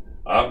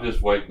I'm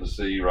just waiting to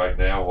see right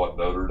now what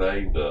Notre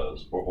Dame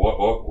does.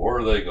 Where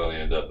are they going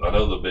to end up? I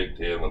know the Big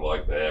Ten would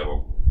like to have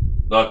them.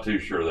 Not too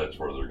sure that's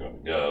where they're going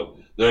to go.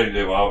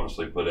 They've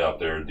obviously put out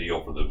there a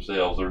deal for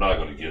themselves. They're not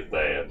going to get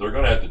that. They're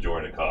going to have to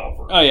join a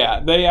conference. Oh yeah,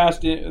 they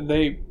asked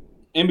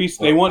NBC.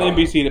 They want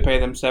NBC to pay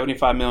them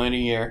 $75 million a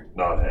year.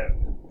 Not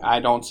happening. I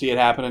don't see it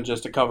happening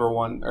just to cover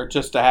one, or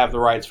just to have the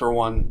rights for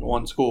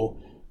one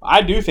school.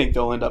 I do think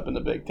they'll end up in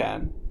the Big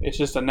Ten. It's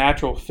just a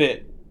natural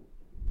fit,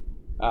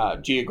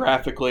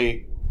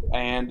 geographically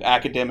and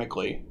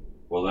academically.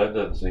 Well, that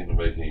doesn't seem to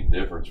make any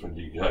difference when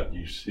you got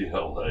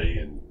UCLA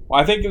and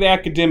Well, I think the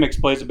academics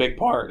plays a big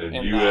part. and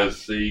in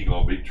USC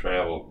going to be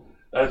traveling.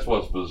 That's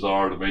what's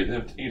bizarre to me.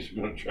 Them teams are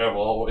going to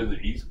travel all the way to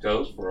the East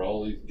Coast for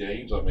all these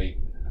games. I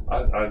mean,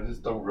 I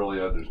just don't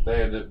really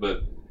understand it,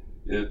 but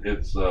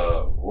it's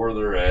where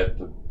they're at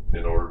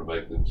in order to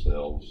make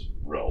themselves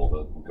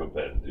relevant and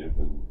competitive,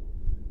 and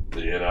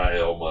the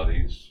NIL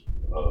money's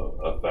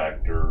a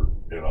factor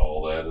in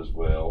all that as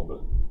well. But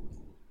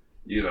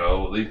you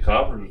know, these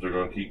conferences are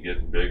going to keep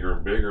getting bigger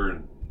and bigger,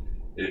 and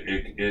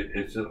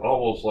it's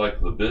almost like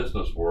the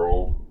business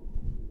world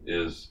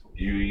is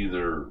you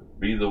either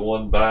be the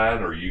one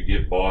buying or you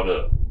get bought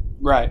up.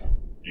 Right.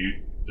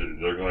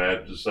 They're going to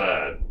have to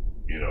decide,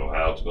 you know,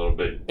 how it's going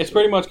to be. It's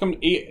pretty much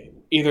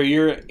either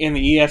you're in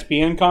the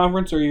ESPN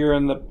conference or you're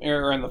in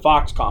the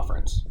Fox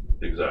conference.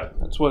 Exactly.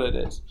 That's what it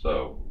is.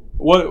 So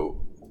what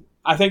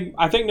I think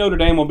Notre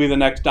Dame will be the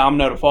next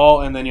domino to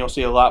fall, and then you'll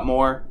see a lot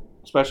more.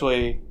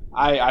 Especially,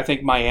 I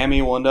think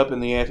Miami will end up in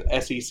the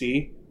SEC,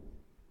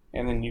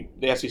 and then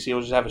the SEC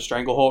will just have a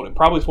stranglehold. And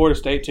probably Florida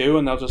State too,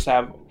 and they'll just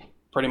have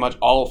pretty much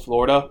all of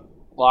Florida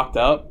locked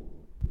up.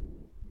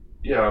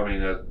 yeah, I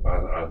mean,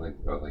 I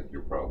think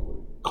you're probably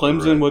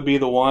Clemson correct. would be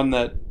the one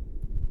that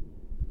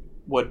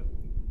would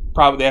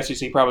probably the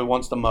SEC probably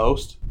wants the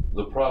most.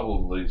 The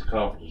problem these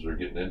conferences are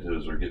getting into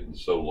is they're getting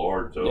so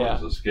large, though, Yeah.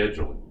 is the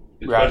scheduling,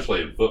 Right.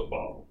 especially in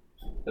football.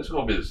 It's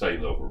going to be the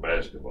same, though, for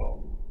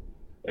basketball.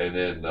 And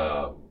then,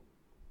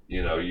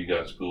 you know, you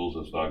got schools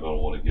that's not going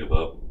to want to give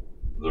up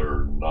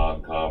their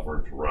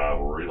non-conference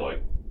rivalry,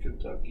 like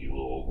Kentucky,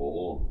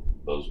 Louisville,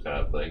 those kind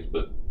of things.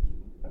 But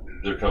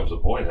there comes a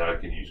point, how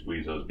can you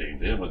squeeze those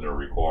games in when they're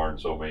requiring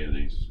so many of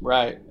these?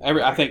 Right.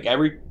 I think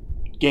every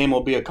game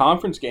will be a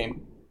conference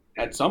game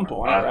at some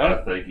point, right?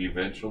 I think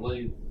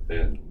eventually,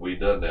 and we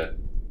done that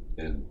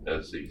in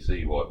SEC,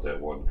 that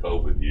one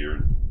COVID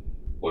year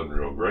wasn't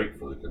real great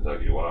for the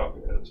Kentucky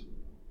Wildcats.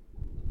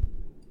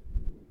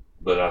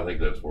 But I think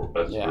that's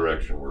the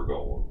direction we're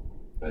going.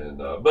 And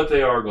but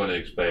they are going to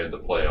expand the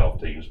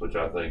playoff teams, which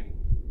I think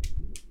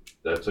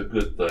that's a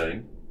good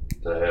thing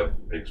to have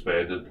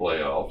expanded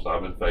playoffs.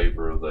 I'm in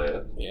favor of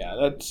that.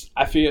 Yeah,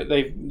 I feel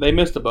they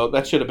missed the boat.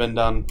 That should have been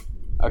done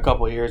a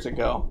couple of years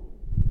ago.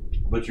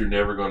 But you're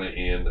never going to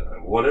end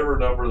whatever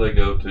number they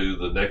go to.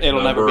 The next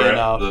It'll number never be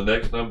out, enough. the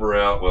next number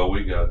out. Well,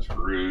 we got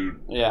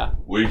screwed. Yeah.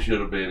 We should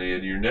have been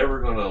in. You're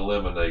never going to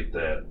eliminate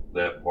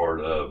that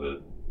part of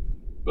it.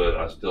 But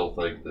I still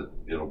think that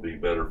it'll be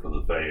better for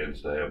the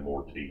fans to have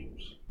more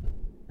teams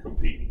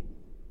competing.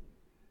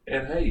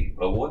 And hey,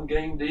 a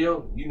one-game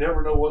deal, you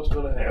never know what's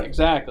going to happen.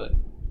 Exactly.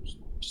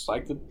 Just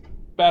like the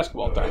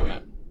basketball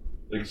tournament.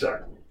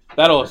 Exactly.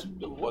 That'll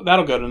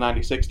go to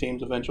 96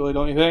 teams eventually,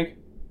 don't you think?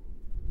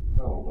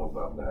 I don't know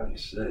about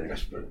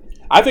 96, but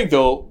I think the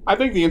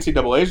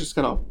NCAA is just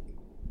going to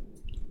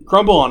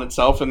crumble on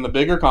itself, and the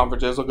bigger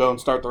conferences will go and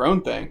start their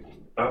own thing.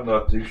 I'm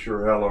not too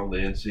sure how long the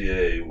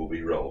NCAA will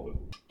be relevant.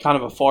 Kind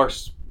of a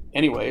farce,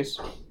 anyways.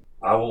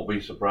 I won't be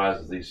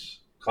surprised if these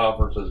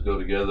conferences go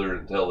together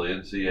and tell the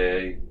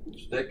NCAA,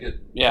 stick it.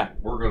 Yeah.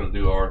 We're going to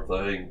do our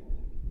thing,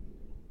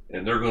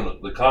 and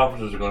the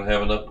conferences are going to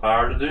have enough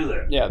power to do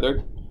that. Yeah,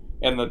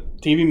 and the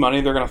TV money,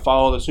 they're going to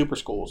follow the super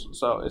schools.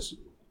 So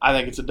I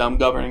think it's a dumb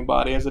governing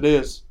body as it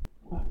is.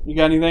 You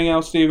got anything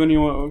else, Steven?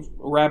 You want to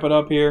wrap it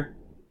up here?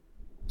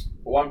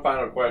 One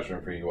final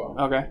question for you all.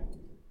 Okay.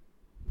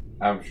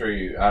 I'm sure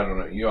I don't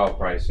know, you all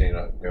probably seen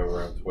it go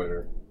around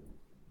Twitter.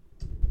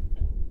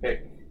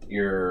 Pick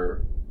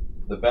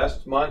the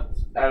best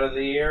month out of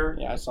the year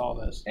Yeah, I saw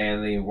this.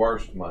 and the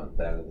worst month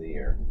out of the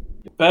year.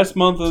 Best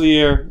month of the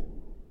year,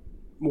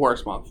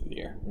 worst month of the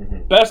year.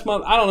 Mm-hmm. Best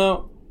month, I don't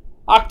know.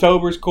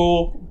 October's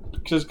cool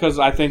just because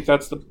I think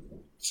that's the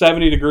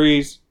 70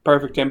 degrees,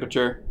 perfect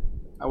temperature.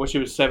 I wish it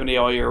was 70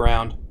 all year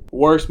round.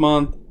 Worst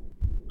month,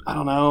 I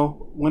don't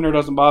know. Winter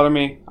doesn't bother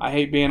me. I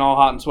hate being all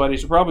hot and sweaty,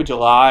 so probably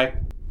July.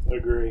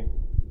 Agree.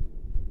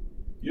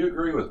 You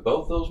agree with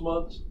both those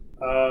months?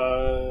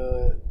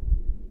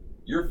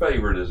 Your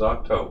favorite is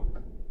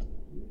October.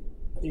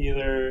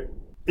 Either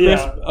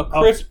A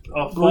crisp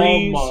a fall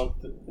breeze.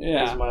 month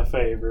Yeah. is my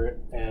favorite,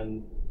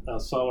 and a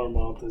summer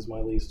month is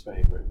my least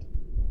favorite.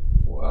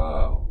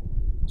 Wow.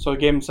 So he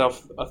gave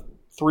himself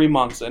 3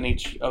 months in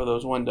each of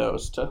those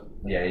windows to.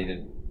 Yeah, he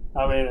didn't.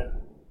 I mean,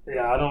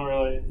 I don't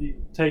really you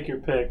take your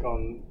pick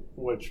on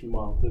which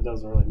month. It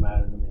doesn't really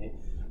matter to me.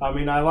 I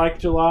mean, I like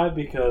July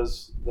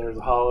because there's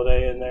a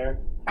holiday in there,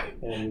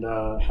 and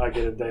I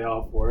get a day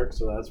off work,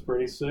 so that's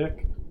pretty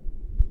sick.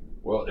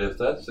 Well, if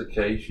that's the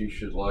case, you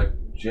should like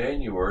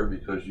January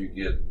because you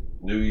get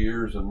New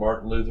Year's and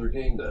Martin Luther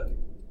King Day.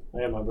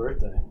 I had my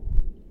birthday,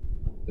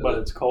 but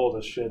it's cold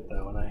as shit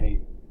though, and I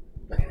hate.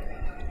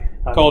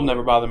 Cold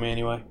never bothered me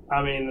anyway.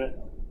 I mean,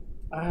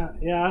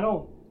 yeah, I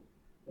don't.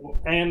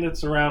 And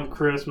it's around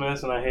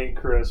Christmas, and I hate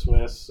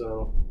Christmas,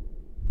 so.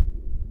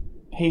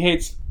 He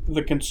hates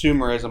the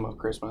consumerism of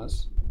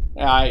Christmas.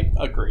 I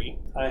agree.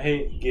 I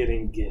hate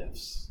getting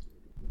gifts.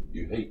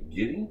 You hate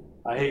getting?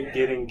 I hate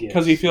getting gifts.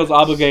 Because he feels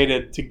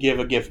obligated to give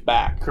a gift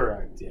back.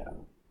 Correct, yeah.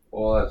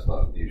 Well, that's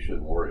not. You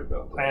shouldn't worry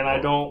about that. And I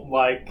don't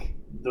like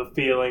the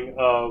feeling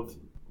of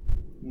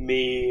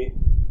me,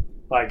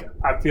 like,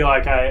 I feel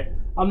like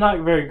I'm not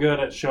very good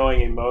at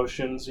showing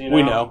emotions, you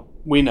know?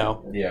 We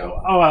know. Yeah.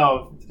 Oh,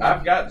 well,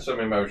 I've gotten some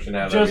emotion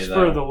out of just you,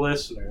 for though. the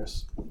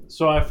listeners.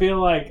 So I feel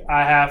like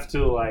I have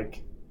to,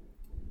 like,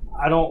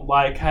 I don't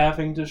like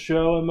having to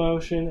show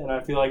emotion, and I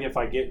feel like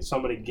if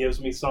somebody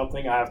gives me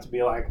something, I have to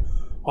be like,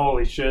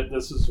 holy shit,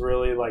 this is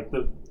really like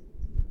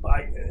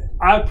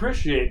I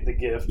appreciate the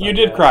gift. You I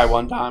did guess, cry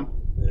one time.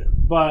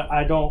 but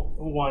I don't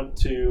want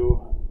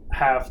to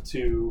have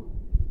to,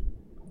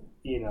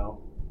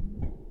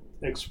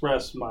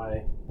 express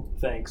my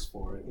thanks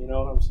for it. You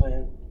know what I'm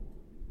saying?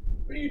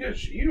 But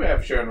you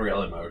have shown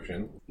real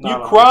emotion.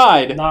 Not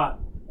cried. Not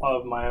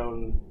of my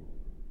own.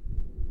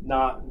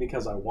 Not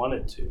because I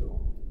wanted to.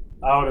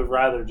 I would have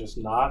rather just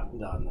not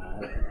done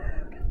that.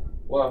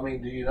 Well, I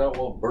mean, do you not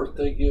want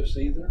birthday gifts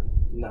either?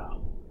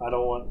 No, I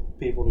don't want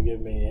people to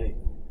give me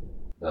anything.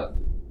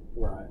 Nothing.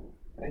 Right.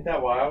 Ain't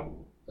that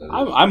wild?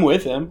 I'm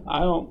with him. I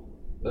don't.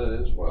 That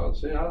is wild.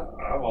 See,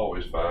 I'm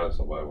always fine.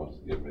 Somebody wants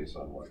to give me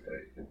something like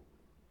that.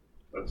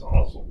 That's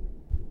awesome.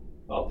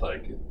 I'll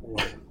take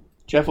it.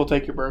 Jeff will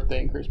take your birthday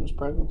and Christmas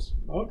presents.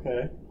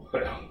 Okay.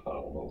 Well, I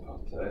don't know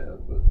about that,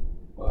 but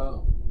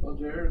wow. Well,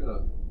 Jared,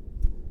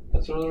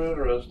 that's rather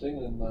interesting,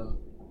 and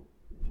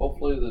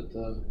hopefully that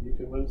you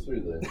can move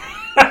through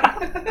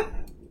that.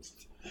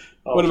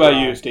 What about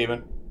you,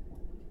 Steven?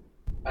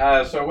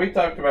 So we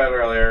talked about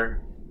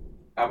earlier.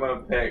 I'm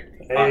gonna pick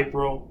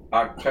April.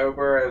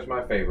 October as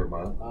my favorite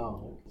month.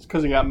 Oh. It's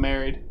because he got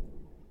married.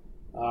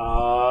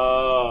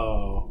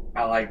 Oh.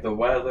 I like the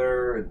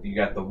weather. You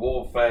got the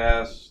Wool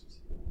Fest.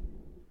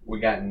 We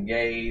got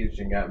engaged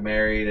and got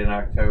married in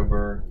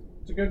October.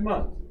 It's a good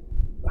month.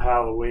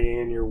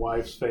 Halloween, your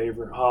wife's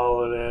favorite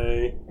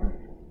holiday.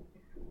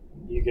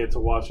 You get to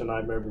watch A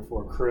Nightmare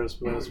Before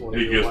Christmas. One of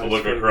He your gets to wife's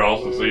look favorite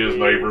across and see his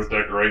movies. neighbor's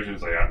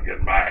decorations and say, I'm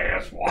getting my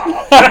ass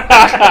whopped.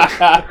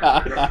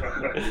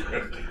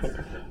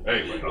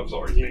 Anyway, I'm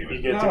sorry, You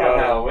Steven. get Not to on go.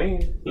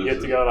 Halloween. You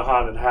get to go to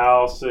haunted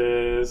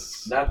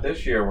houses. Not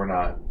this year. We're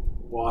not.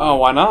 Oh,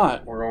 why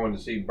not? We're going to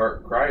see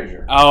Bert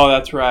Kreischer. Oh,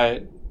 that's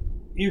right.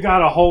 You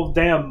got a whole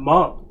damn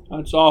month.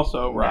 That's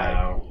also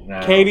right. No.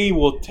 Katie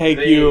will take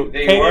you.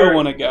 Katie will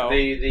want to go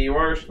The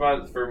worst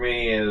month for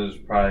me is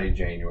probably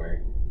January.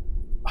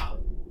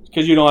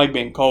 because you don't like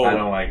being cold.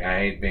 I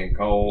hate being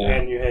cold.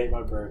 And you hate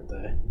my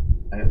birthday.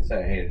 I didn't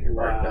say I hated your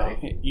Wow.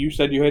 birthday. You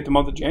said you hate the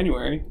month of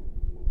January.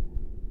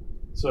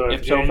 So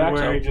if Ipso facto.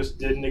 January just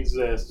didn't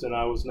exist and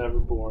I was never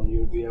born, you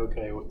would be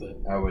okay with it.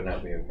 I would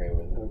not be okay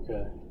with it.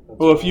 Okay. That's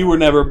Well, if fine. you were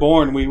never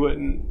born, we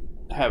wouldn't.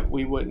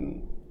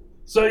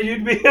 So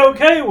you'd be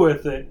okay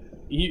with it.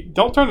 You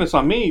don't turn this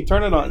on me.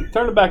 Turn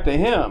it back to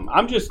him.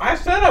 I'm just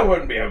I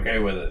wouldn't be okay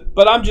with it.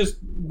 But I'm just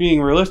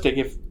being realistic.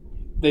 If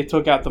they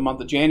took out the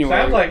month of January,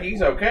 Sounds like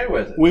he's okay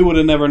with it. we would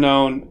have never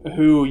known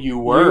who you You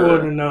were.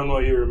 wouldn't have known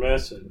what you were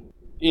missing.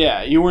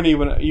 Yeah, you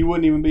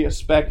wouldn't even be a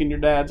speck in your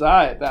dad's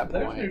eye at that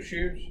There's new point.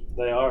 shoes.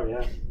 They are,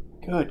 yeah.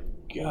 Good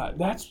God,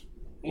 that's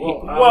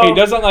Well, he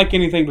doesn't like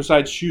anything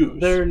besides shoes.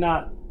 They're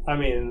not. I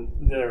mean,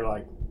 they're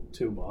like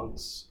 2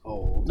 months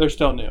old. They're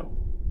still new.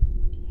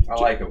 I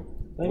like them.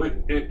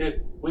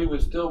 We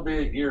would still be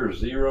at year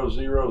 0000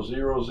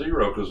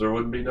 because there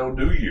wouldn't be no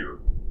New Year.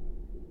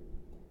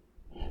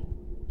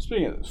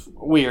 Speaking of this,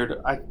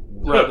 weird, I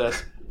read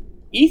this.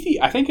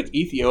 I think it's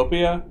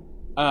Ethiopia.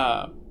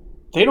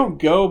 They don't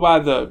go by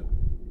the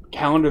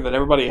calendar that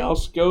everybody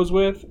else goes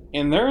with,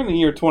 and they're in the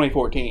year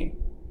 2014.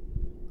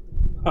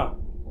 Huh.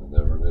 I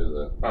never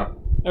knew that.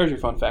 There's your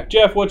fun fact.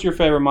 Jeff, what's your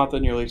favorite month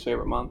and your least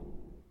favorite month?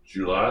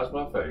 July is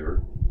my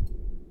favorite.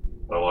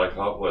 I like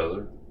hot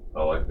weather.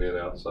 I like being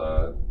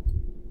outside.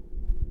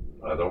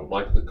 I don't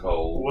like the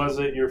cold. Was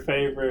it your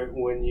favorite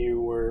when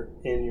you were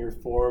in your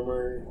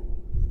former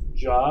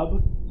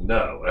job?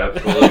 No,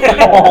 absolutely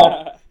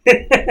not.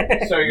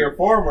 So your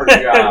former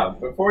job,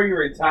 before you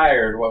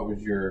retired, what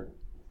was your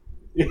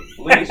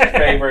least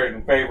favorite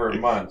and favorite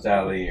months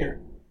out of the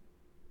year?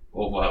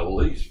 Well, my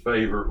least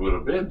favorite would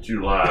have been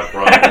July,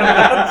 probably.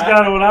 That's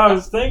kind of what I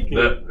was thinking.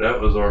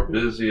 That was our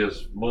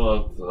busiest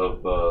month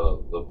of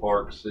the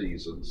park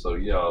season. So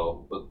yeah,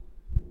 but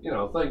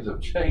things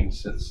have changed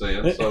since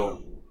then.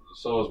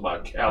 So is my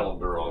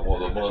calendar on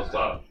one of the months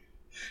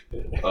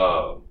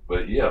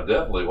but yeah,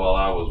 definitely while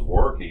I was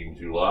working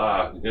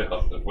July,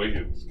 if we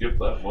could skip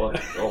that month,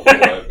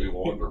 that'd be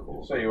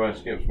wonderful. So you want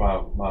to skip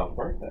Mom's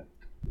birthday?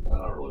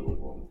 I really wouldn't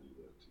want to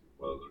do that to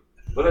your mother.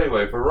 But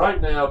anyway, for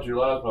right now,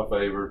 July's my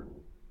favorite.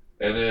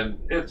 And then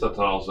it's a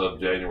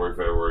toss-up, January,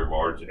 February,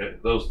 March.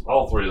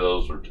 All three of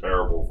those are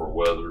terrible for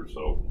weather.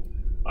 So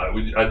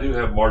I do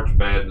have March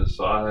Madness,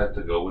 so I have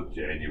to go with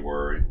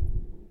January.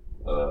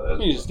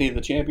 You just need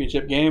the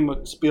championship game.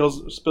 It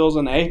spills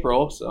in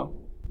April, so.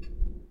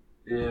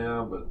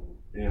 Yeah, but,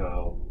 I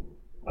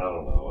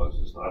don't know.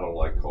 I don't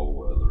like cold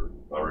weather.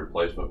 My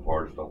replacement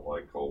parts don't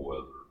like cold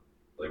weather.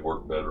 They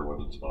work better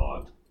when it's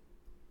hot.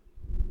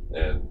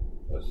 And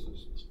that's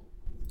just...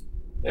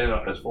 And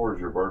as far as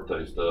your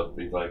birthday stuff,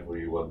 be thankful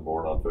you wasn't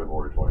born on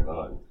February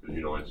 29th, because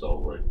you don't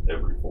celebrate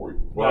every 4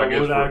 years. Well, I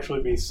would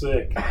actually be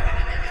sick.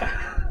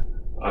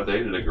 I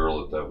dated a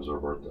girl that was her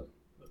birthday.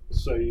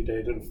 So you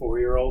dated a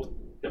 4-year-old?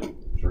 Yep,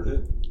 sure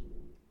did.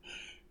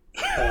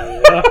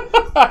 Yeah.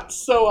 That's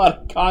so out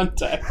of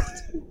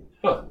context.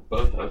 But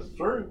that's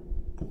true.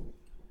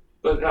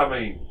 But I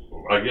mean,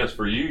 I guess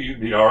for you, you'd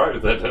be all right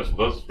with that. That's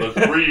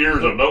 3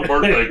 years of no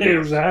birthday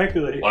gifts.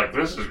 Exactly. Like,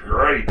 this is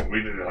great. I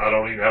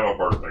don't even have a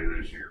birthday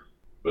this year.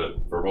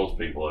 But for most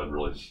people, it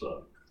really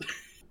sucks.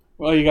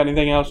 Well, you got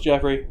anything else,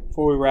 Jeffrey,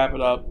 before we wrap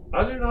it up?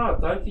 I do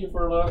not. Thank you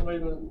for allowing me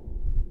to.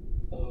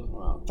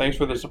 Well, thanks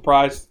for the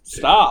surprise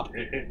stop.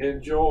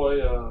 Enjoy.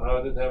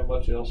 I didn't have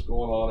much else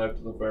going on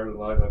after the fair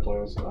tonight. I told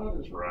you, I said, I'll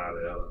just ride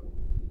out.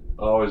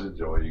 I always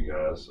enjoy you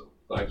guys. So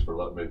thanks for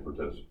letting me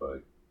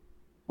participate.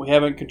 We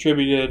haven't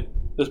contributed.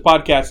 This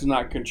podcast does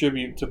not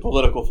contribute to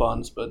political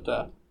funds, but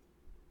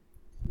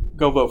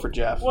go vote for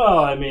Jeff. Well,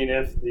 I mean,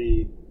 if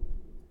the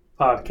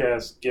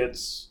podcast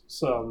gets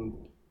some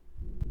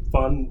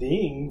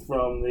funding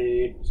from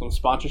the Some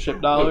sponsorship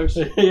dollars.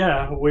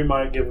 yeah, we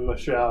might give him a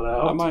shout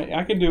out.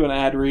 I could do an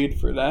ad read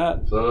for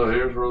that. So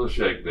here's where the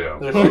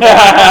shakedown.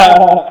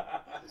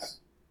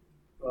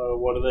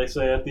 What do they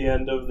say at the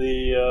end of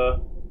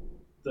the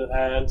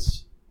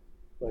ads?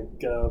 Like,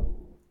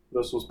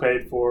 this was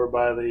paid for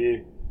by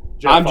the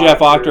I'm Jeff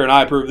Octor, and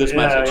I approve this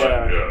message.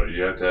 Yeah,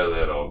 you have to have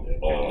that on.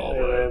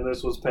 And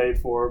this was paid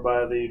for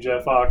by the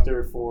Jeff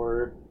Octor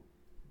for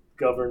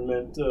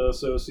Government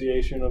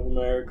Association of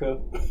America.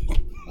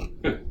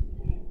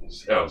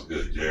 Sounds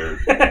good, Jared.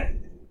 Yeah.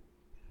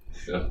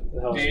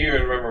 Do you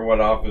even remember what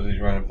office he's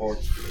running for?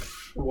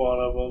 One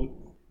of them.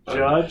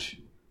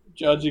 Judge?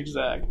 Judge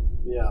Exag.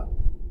 Yeah.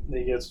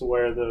 He gets to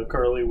wear the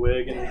curly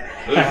wig and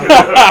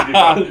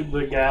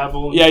the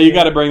gavel. Yeah, you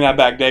got to bring that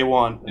back day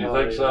one. You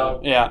think so?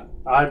 Yeah.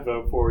 I'd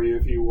vote for you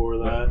if you wore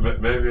that.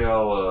 Maybe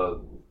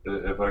I'll,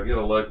 if I get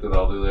elected,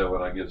 I'll do that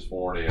when I get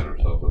sworn in or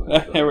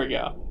something. There we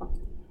go.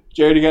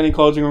 Jared, you got any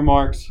closing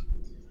remarks?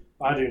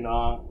 I do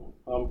not.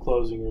 I'm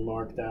closing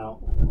remarked out.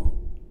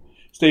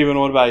 Steven,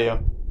 what about you?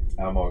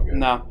 I'm all good.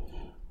 No.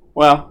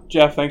 Well,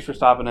 Jeff, thanks for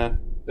stopping in.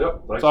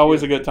 Yep. It's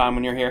always a good time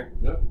when you're here.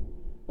 Yep.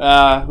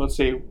 Let's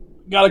see.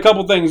 Got a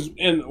couple things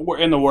in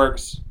the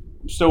works.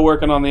 I'm still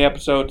working on the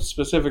episode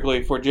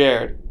specifically for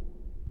Jared.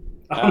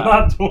 I'm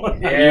not doing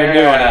that. You're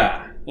doing it.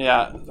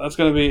 Yeah, that's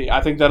going to be,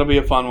 I think that'll be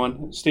a fun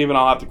one. Steven,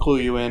 I'll have to clue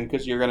you in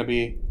because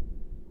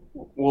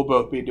we'll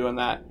both be doing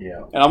that.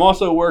 Yeah. And I'm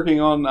also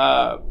working on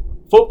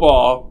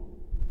football.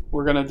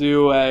 We're going to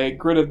do a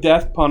grid of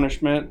death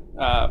punishment,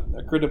 a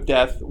grid of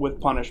death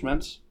with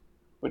punishments.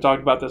 We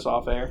talked about this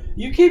off air.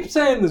 You keep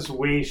saying this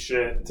we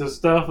shit to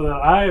stuff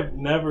that I have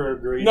never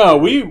agreed No,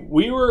 to.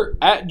 we were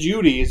at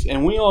Judy's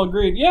and we all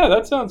agreed, yeah,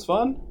 that sounds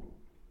fun.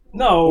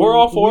 No, we're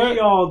all for it. We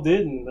all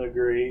didn't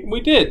agree. We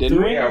did,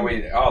 didn't we?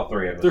 Yeah, all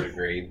three of us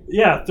agreed.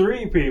 Yeah,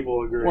 3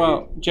 people agreed.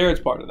 Well,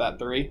 Jared's part of that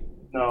 3.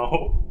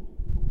 No.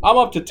 I'm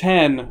up to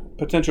 10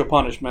 potential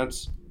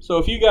punishments. So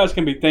if you guys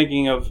can be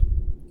thinking of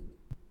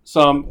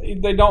some,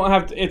 they don't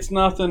have to, it's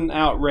nothing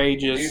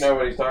outrageous. Do you know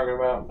what he's talking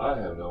about? I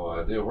have no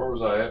idea. Where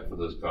was I at for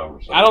this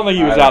conversation? I don't think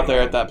he was out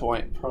there at that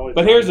point. Probably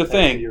But trying here's to the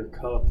thing. empty your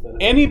cup that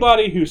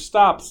Anybody who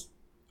stops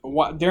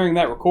during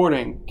that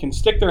recording can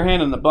stick their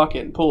hand in the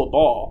bucket and pull a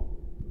ball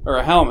or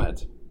a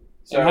helmet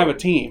and have a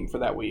team for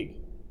that week.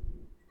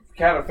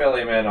 Kind of fill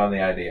him in on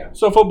the idea.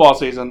 So football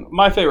season,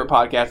 my favorite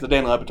podcast, the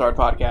Dan Le Batard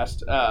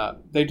podcast,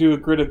 they do a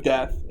grid of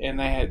death, and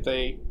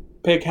they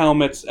pick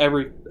helmets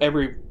every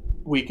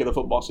week of the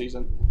football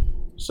season.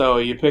 So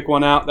you pick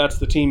one out, that's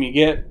the team you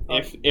get.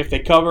 If they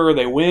cover or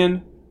they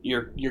win,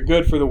 you're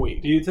good for the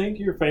week. Do you think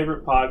your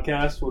favorite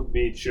podcast would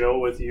be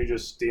chill with you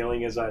just stealing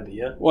his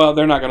idea? Well,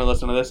 they're not going to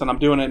listen to this, and I'm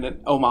doing it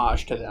in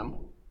homage to them.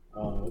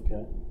 Oh,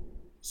 okay.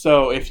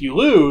 So if you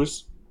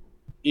lose,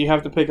 you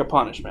have to pick a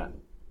punishment.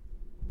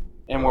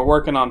 And we're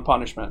working on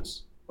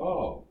punishments.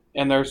 Oh.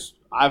 And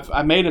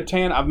I've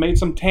made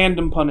some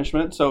tandem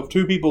punishments. So if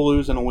two people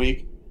lose in a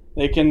week,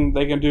 they can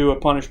do a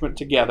punishment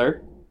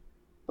together.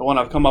 The one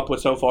I've come up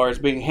with so far is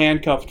being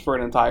handcuffed for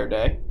an entire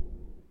day.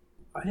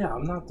 Yeah,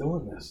 I'm not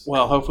doing this.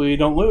 Well, hopefully you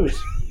don't lose.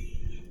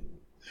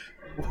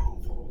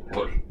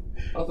 Look,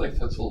 I think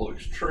that's a little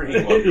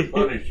extreme on your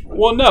punishment.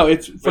 Well, no,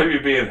 it's for, Maybe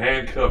being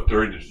handcuffed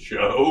during the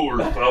show or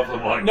something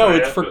like no,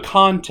 that. it's for but-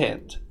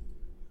 content.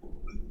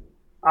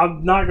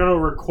 I'm not going to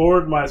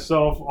record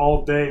myself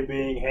all day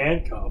being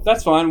handcuffed.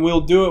 That's fine.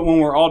 We'll do it when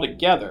we're all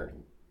together,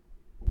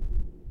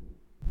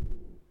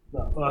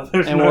 No,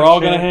 there's and no we're all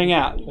going to chance- hang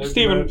out. there's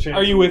Steven, no chance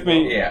are you we with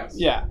me? don't. Yes.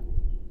 Yeah.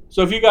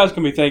 So if you guys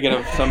can be thinking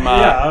of some,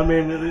 Yeah, I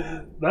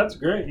mean, that's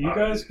great. You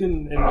guys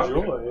can I'm-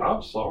 enjoy.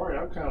 I'm sorry,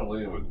 I'm kind of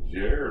leaning with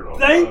Jared on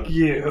Thank that.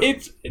 you.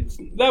 it's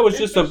that was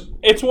It's just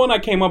it's one I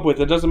came up with.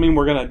 It doesn't mean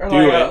we're gonna Or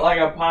do like, it. like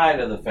a pie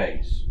to the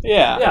face.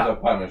 Yeah. Yeah. As a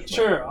punishment.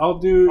 Sure, I'll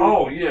do.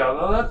 Oh, yeah,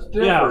 no, that's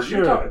different. yeah, You're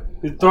sure. talking-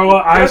 You throw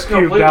an ice That's cube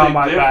completely down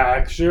my different.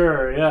 back.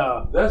 Sure,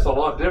 yeah. That's a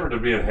lot different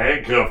than being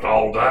handcuffed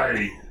all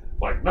day.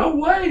 Like, no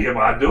way am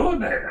I doing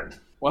that. You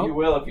Well,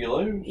 will if you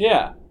lose.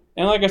 yeah.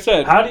 And like I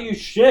said, How do you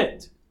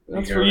shit?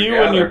 that's go for you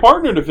together. and your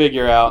partner to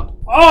figure out.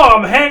 Oh,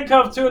 I'm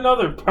handcuffed to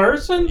another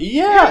person?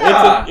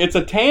 Yeah, it's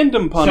a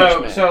tandem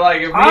punishment. So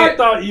like if me, I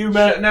thought you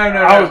meant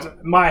no.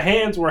 my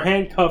hands were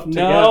handcuffed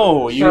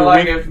no, together. you So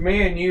like we- if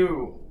me and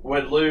you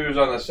would lose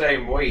on the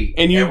same week,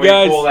 And you we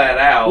guys- pull that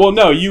out. well,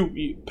 no,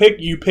 you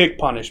pick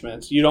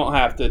punishments. You don't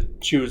have to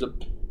choose a.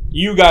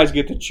 You guys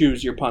get to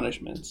choose your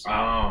punishments.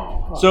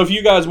 Oh. So if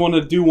you guys want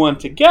to do one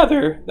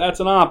together,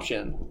 that's an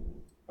option.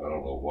 I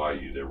don't know why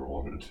you'd ever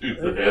wanted to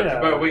do that. Yeah.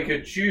 But we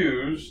could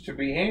choose to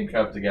be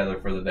handcuffed together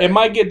for the day. It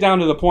might get down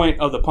to the point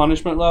of the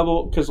punishment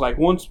level because, like,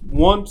 once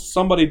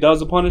somebody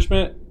does a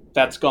punishment,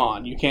 that's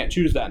gone. You can't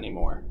choose that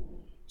anymore.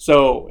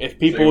 So if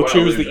people wanna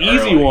choose the lose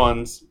easy early.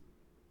 ones,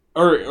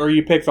 or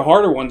you pick the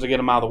harder ones to get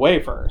them out of the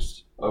way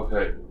first.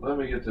 Okay, let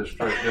me get this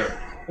straight down.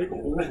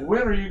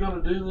 When are you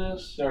going to do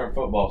this? during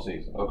football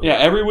season. Okay. Yeah,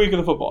 every week of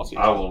the football season.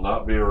 I will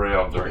not be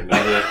around during none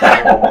of that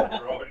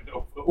time.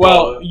 No football.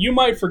 Well, you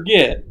might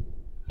forget,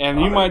 and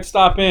you Alright. might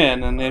stop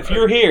in, and if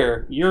you're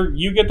here,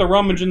 you get the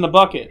rummage in the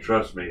bucket.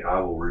 Trust me,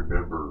 I will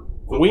remember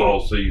football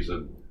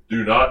season.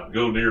 Do not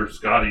go near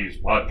Scotty's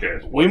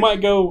podcast. We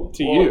might go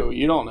to Well- you.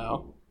 You don't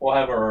know. We'll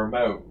have a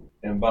remote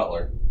in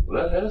Butler.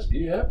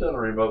 You have done a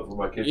remote for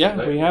my kitchen. Yeah,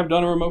 table. we have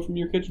done a remote from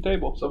your kitchen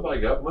table. Somebody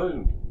got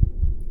mooned.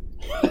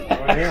 Oh,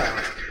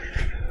 yeah.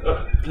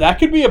 That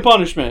could be a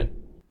punishment.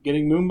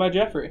 Getting mooned by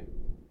Jeffrey.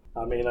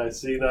 I mean, I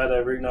see that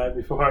every night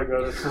before I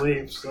go to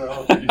sleep,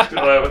 so You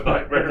still have a it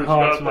nightmare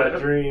haunts about my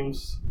that?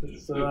 dreams.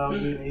 So that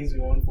would be an easy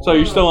one for So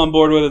you're still on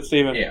board with it,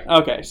 Steven? Yeah.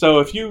 Okay. So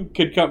if you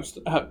could try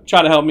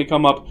to help me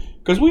come up,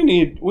 because we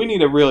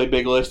need a really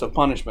big list of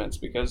punishments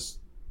because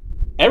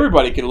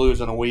everybody could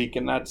lose in a week,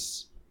 and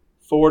that's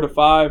 4 to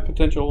 5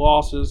 potential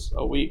losses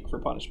a week for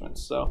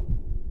punishments. So,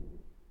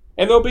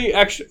 and there'll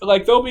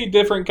be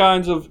different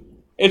kinds of.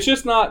 It's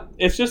just not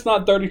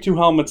 32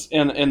 helmets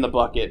in the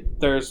bucket.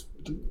 There's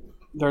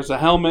a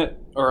helmet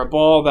or a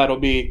ball that'll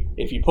be,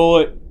 if you pull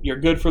it, you're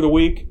good for the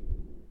week.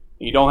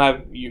 You don't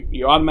have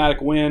you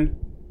automatic win,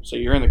 so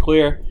you're in the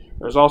clear.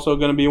 There's also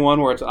going to be one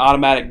where it's an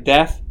automatic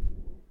death,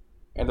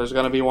 and there's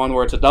going to be one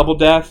where it's a double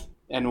death.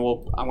 And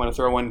I'm going to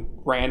throw in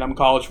random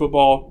college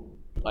football,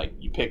 like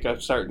you pick a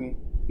certain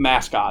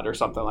mascot or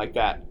something like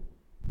that,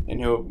 and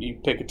you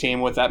pick a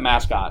team with that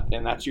mascot,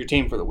 and that's your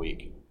team for the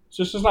week.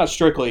 So this is not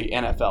strictly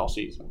NFL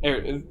season.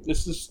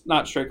 This is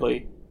not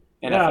strictly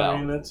NFL. Yeah, I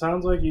mean, it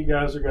sounds like you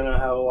guys are going to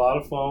have a lot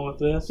of fun with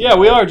this. Yeah,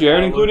 we are, Jared,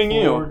 I look including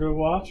you. forward to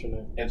watching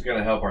it. It's going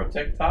to help our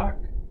TikTok.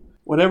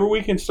 Whatever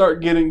we can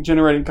start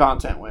generating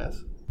content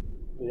with.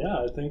 Yeah,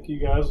 I think you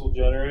guys will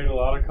generate a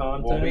lot of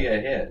content. Will be a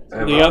hit.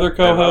 Have The other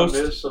co-host-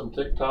 Have I missed some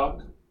TikTok?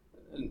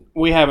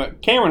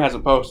 Cameron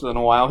hasn't posted in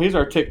a while. He's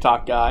our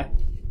TikTok guy.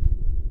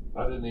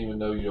 I didn't even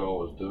know you all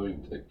was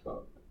doing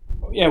TikTok.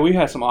 Yeah, we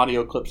had some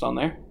audio clips on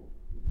there.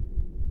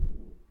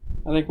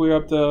 I think we're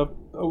up to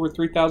over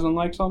 3,000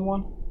 likes on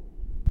one.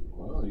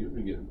 Well, you'll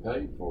be getting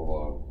paid for a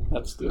while.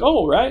 That's the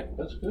goal, right?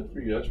 That's good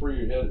for you. That's where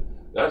you're headed.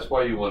 That's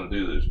why you want to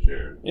do this,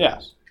 Jared.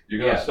 Yes. You're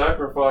going to Yeah.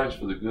 sacrifice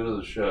for the good of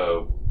the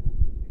show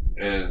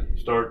and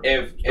start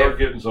If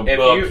getting some if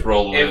bucks you,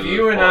 rolling in. if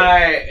you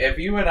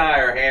and I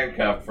are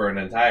handcuffed for an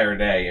entire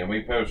day and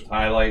we post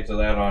highlights of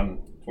that on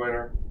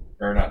Twitter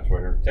or not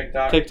Twitter,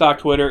 TikTok,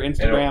 Twitter,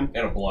 Instagram.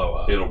 it'll blow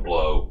up. it'll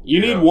blow. You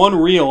need one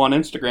reel on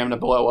Instagram to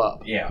blow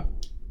up. Yeah,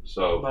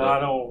 So But I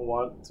don't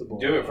want to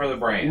do it for the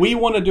brand. We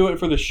want to do it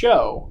for the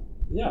show.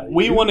 Yeah,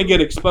 We want to get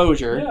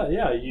exposure.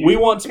 Yeah. We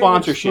want can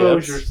sponsorships.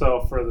 Expose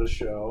yourself for the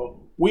show.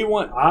 We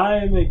want.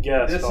 I'm a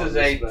guest. this on is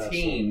a special.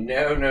 team.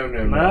 No.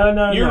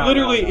 No. You're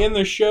literally no. in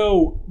the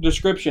show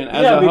description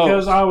as Yeah, a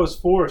because host. I was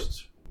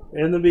forced.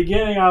 In the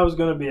beginning, I was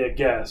going to be a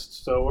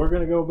guest, so we're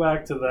going to go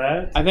back to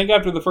that. I think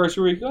after the first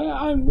week,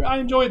 I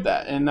enjoyed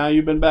that, and now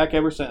you've been back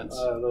ever since.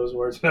 Those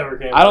words never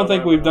came. I out don't of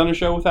think my we've mouth. done a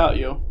show without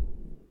you.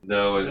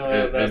 No,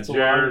 and that's a lie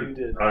Jared, you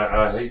did.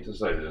 I hate to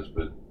say this,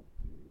 but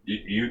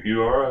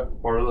you are a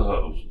part of the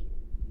host.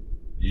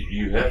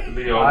 You have to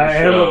be on the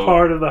I show. am a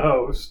part of the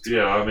host.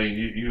 Yeah, I mean,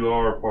 you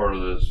are a part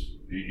of this.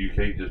 You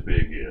can't just be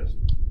a guest.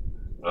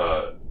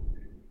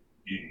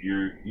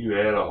 You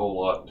add a whole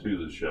lot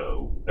to the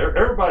show.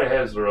 Everybody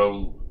has their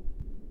own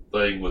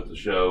thing with the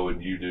show,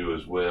 and you do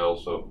as well.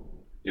 So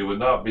it would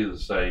not be the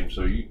same.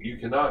 So you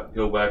cannot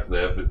go back to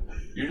that. But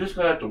you're just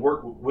going to have to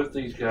work with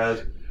these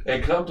guys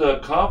and come to a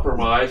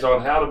compromise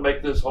on how to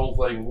make this whole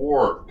thing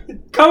work.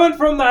 Coming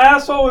from the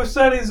asshole who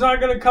said he's not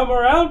going to come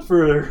around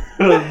for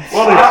 6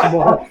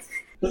 months.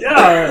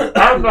 Yeah.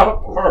 I'm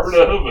not part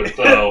of it,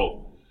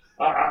 though.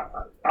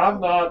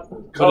 I'm not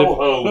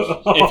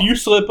co-host. If you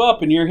slip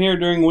up and you're here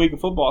during a week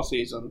of football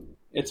season,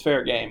 it's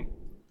fair game.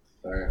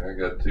 I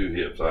got 2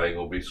 hips. I ain't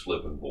going to be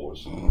slipping,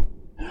 boys. All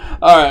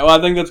right, well,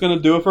 I think that's going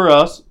to do it for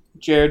us.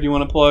 Jared, do you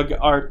want to plug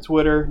our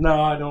Twitter?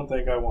 No, I don't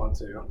think I want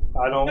to.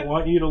 I don't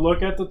want you to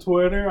look at the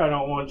Twitter. I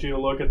don't want you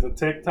to look at the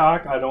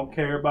TikTok. I don't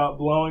care about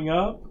blowing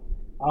up.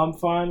 I'm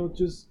fine with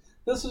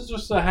this is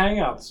just a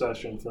hangout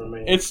session for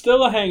me. It's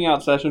still a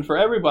hangout session for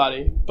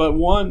everybody, but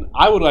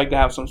I would like to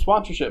have some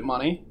sponsorship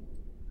money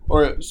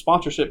or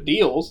sponsorship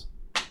deals.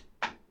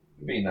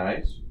 Be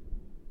nice.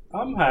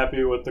 I'm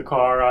happy with the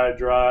car I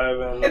drive.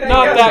 And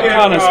Not that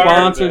kind of car,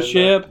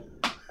 sponsorship.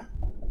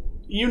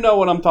 You know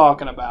what I'm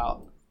talking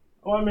about.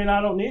 Well, I mean,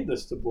 I don't need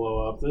this to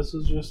blow up. This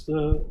is just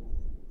a,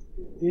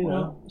 you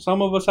know. Well,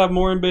 some of us have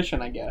more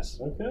ambition, I guess.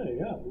 Okay,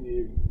 yeah.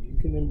 You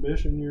can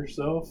ambition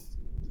yourself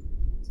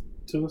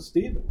to a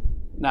Steven.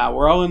 Nah,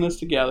 we're all in this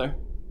together.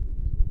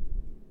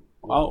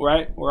 All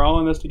right? We're all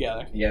in this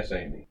together. Yes,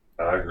 Amy.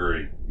 I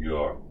agree. You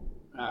are. All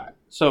right.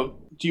 So,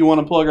 do you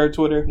want to plug our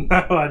Twitter?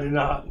 No, I do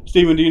not.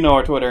 Steven, do you know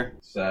our Twitter?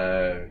 It's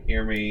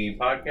Hear Me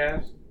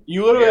Podcast.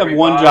 You literally have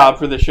one job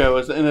for the show,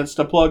 and it's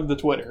to plug the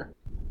Twitter.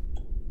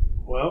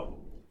 Well,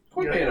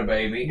 Quit being a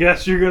baby.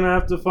 guess you're going to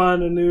have to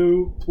find a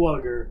new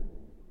plugger.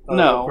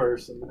 No.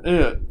 Person.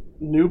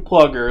 New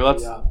plugger.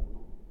 Let's... Yeah.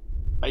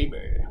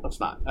 Baby. Let's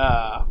not.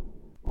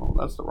 Well,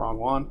 that's the wrong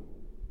one.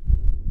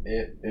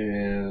 It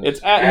is.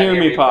 It's at Hear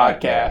Me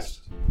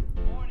Podcast.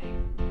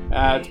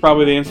 It's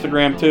probably the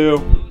Instagram too.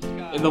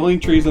 The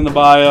link tree's in the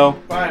bio.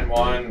 Find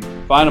one.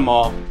 Find them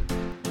all.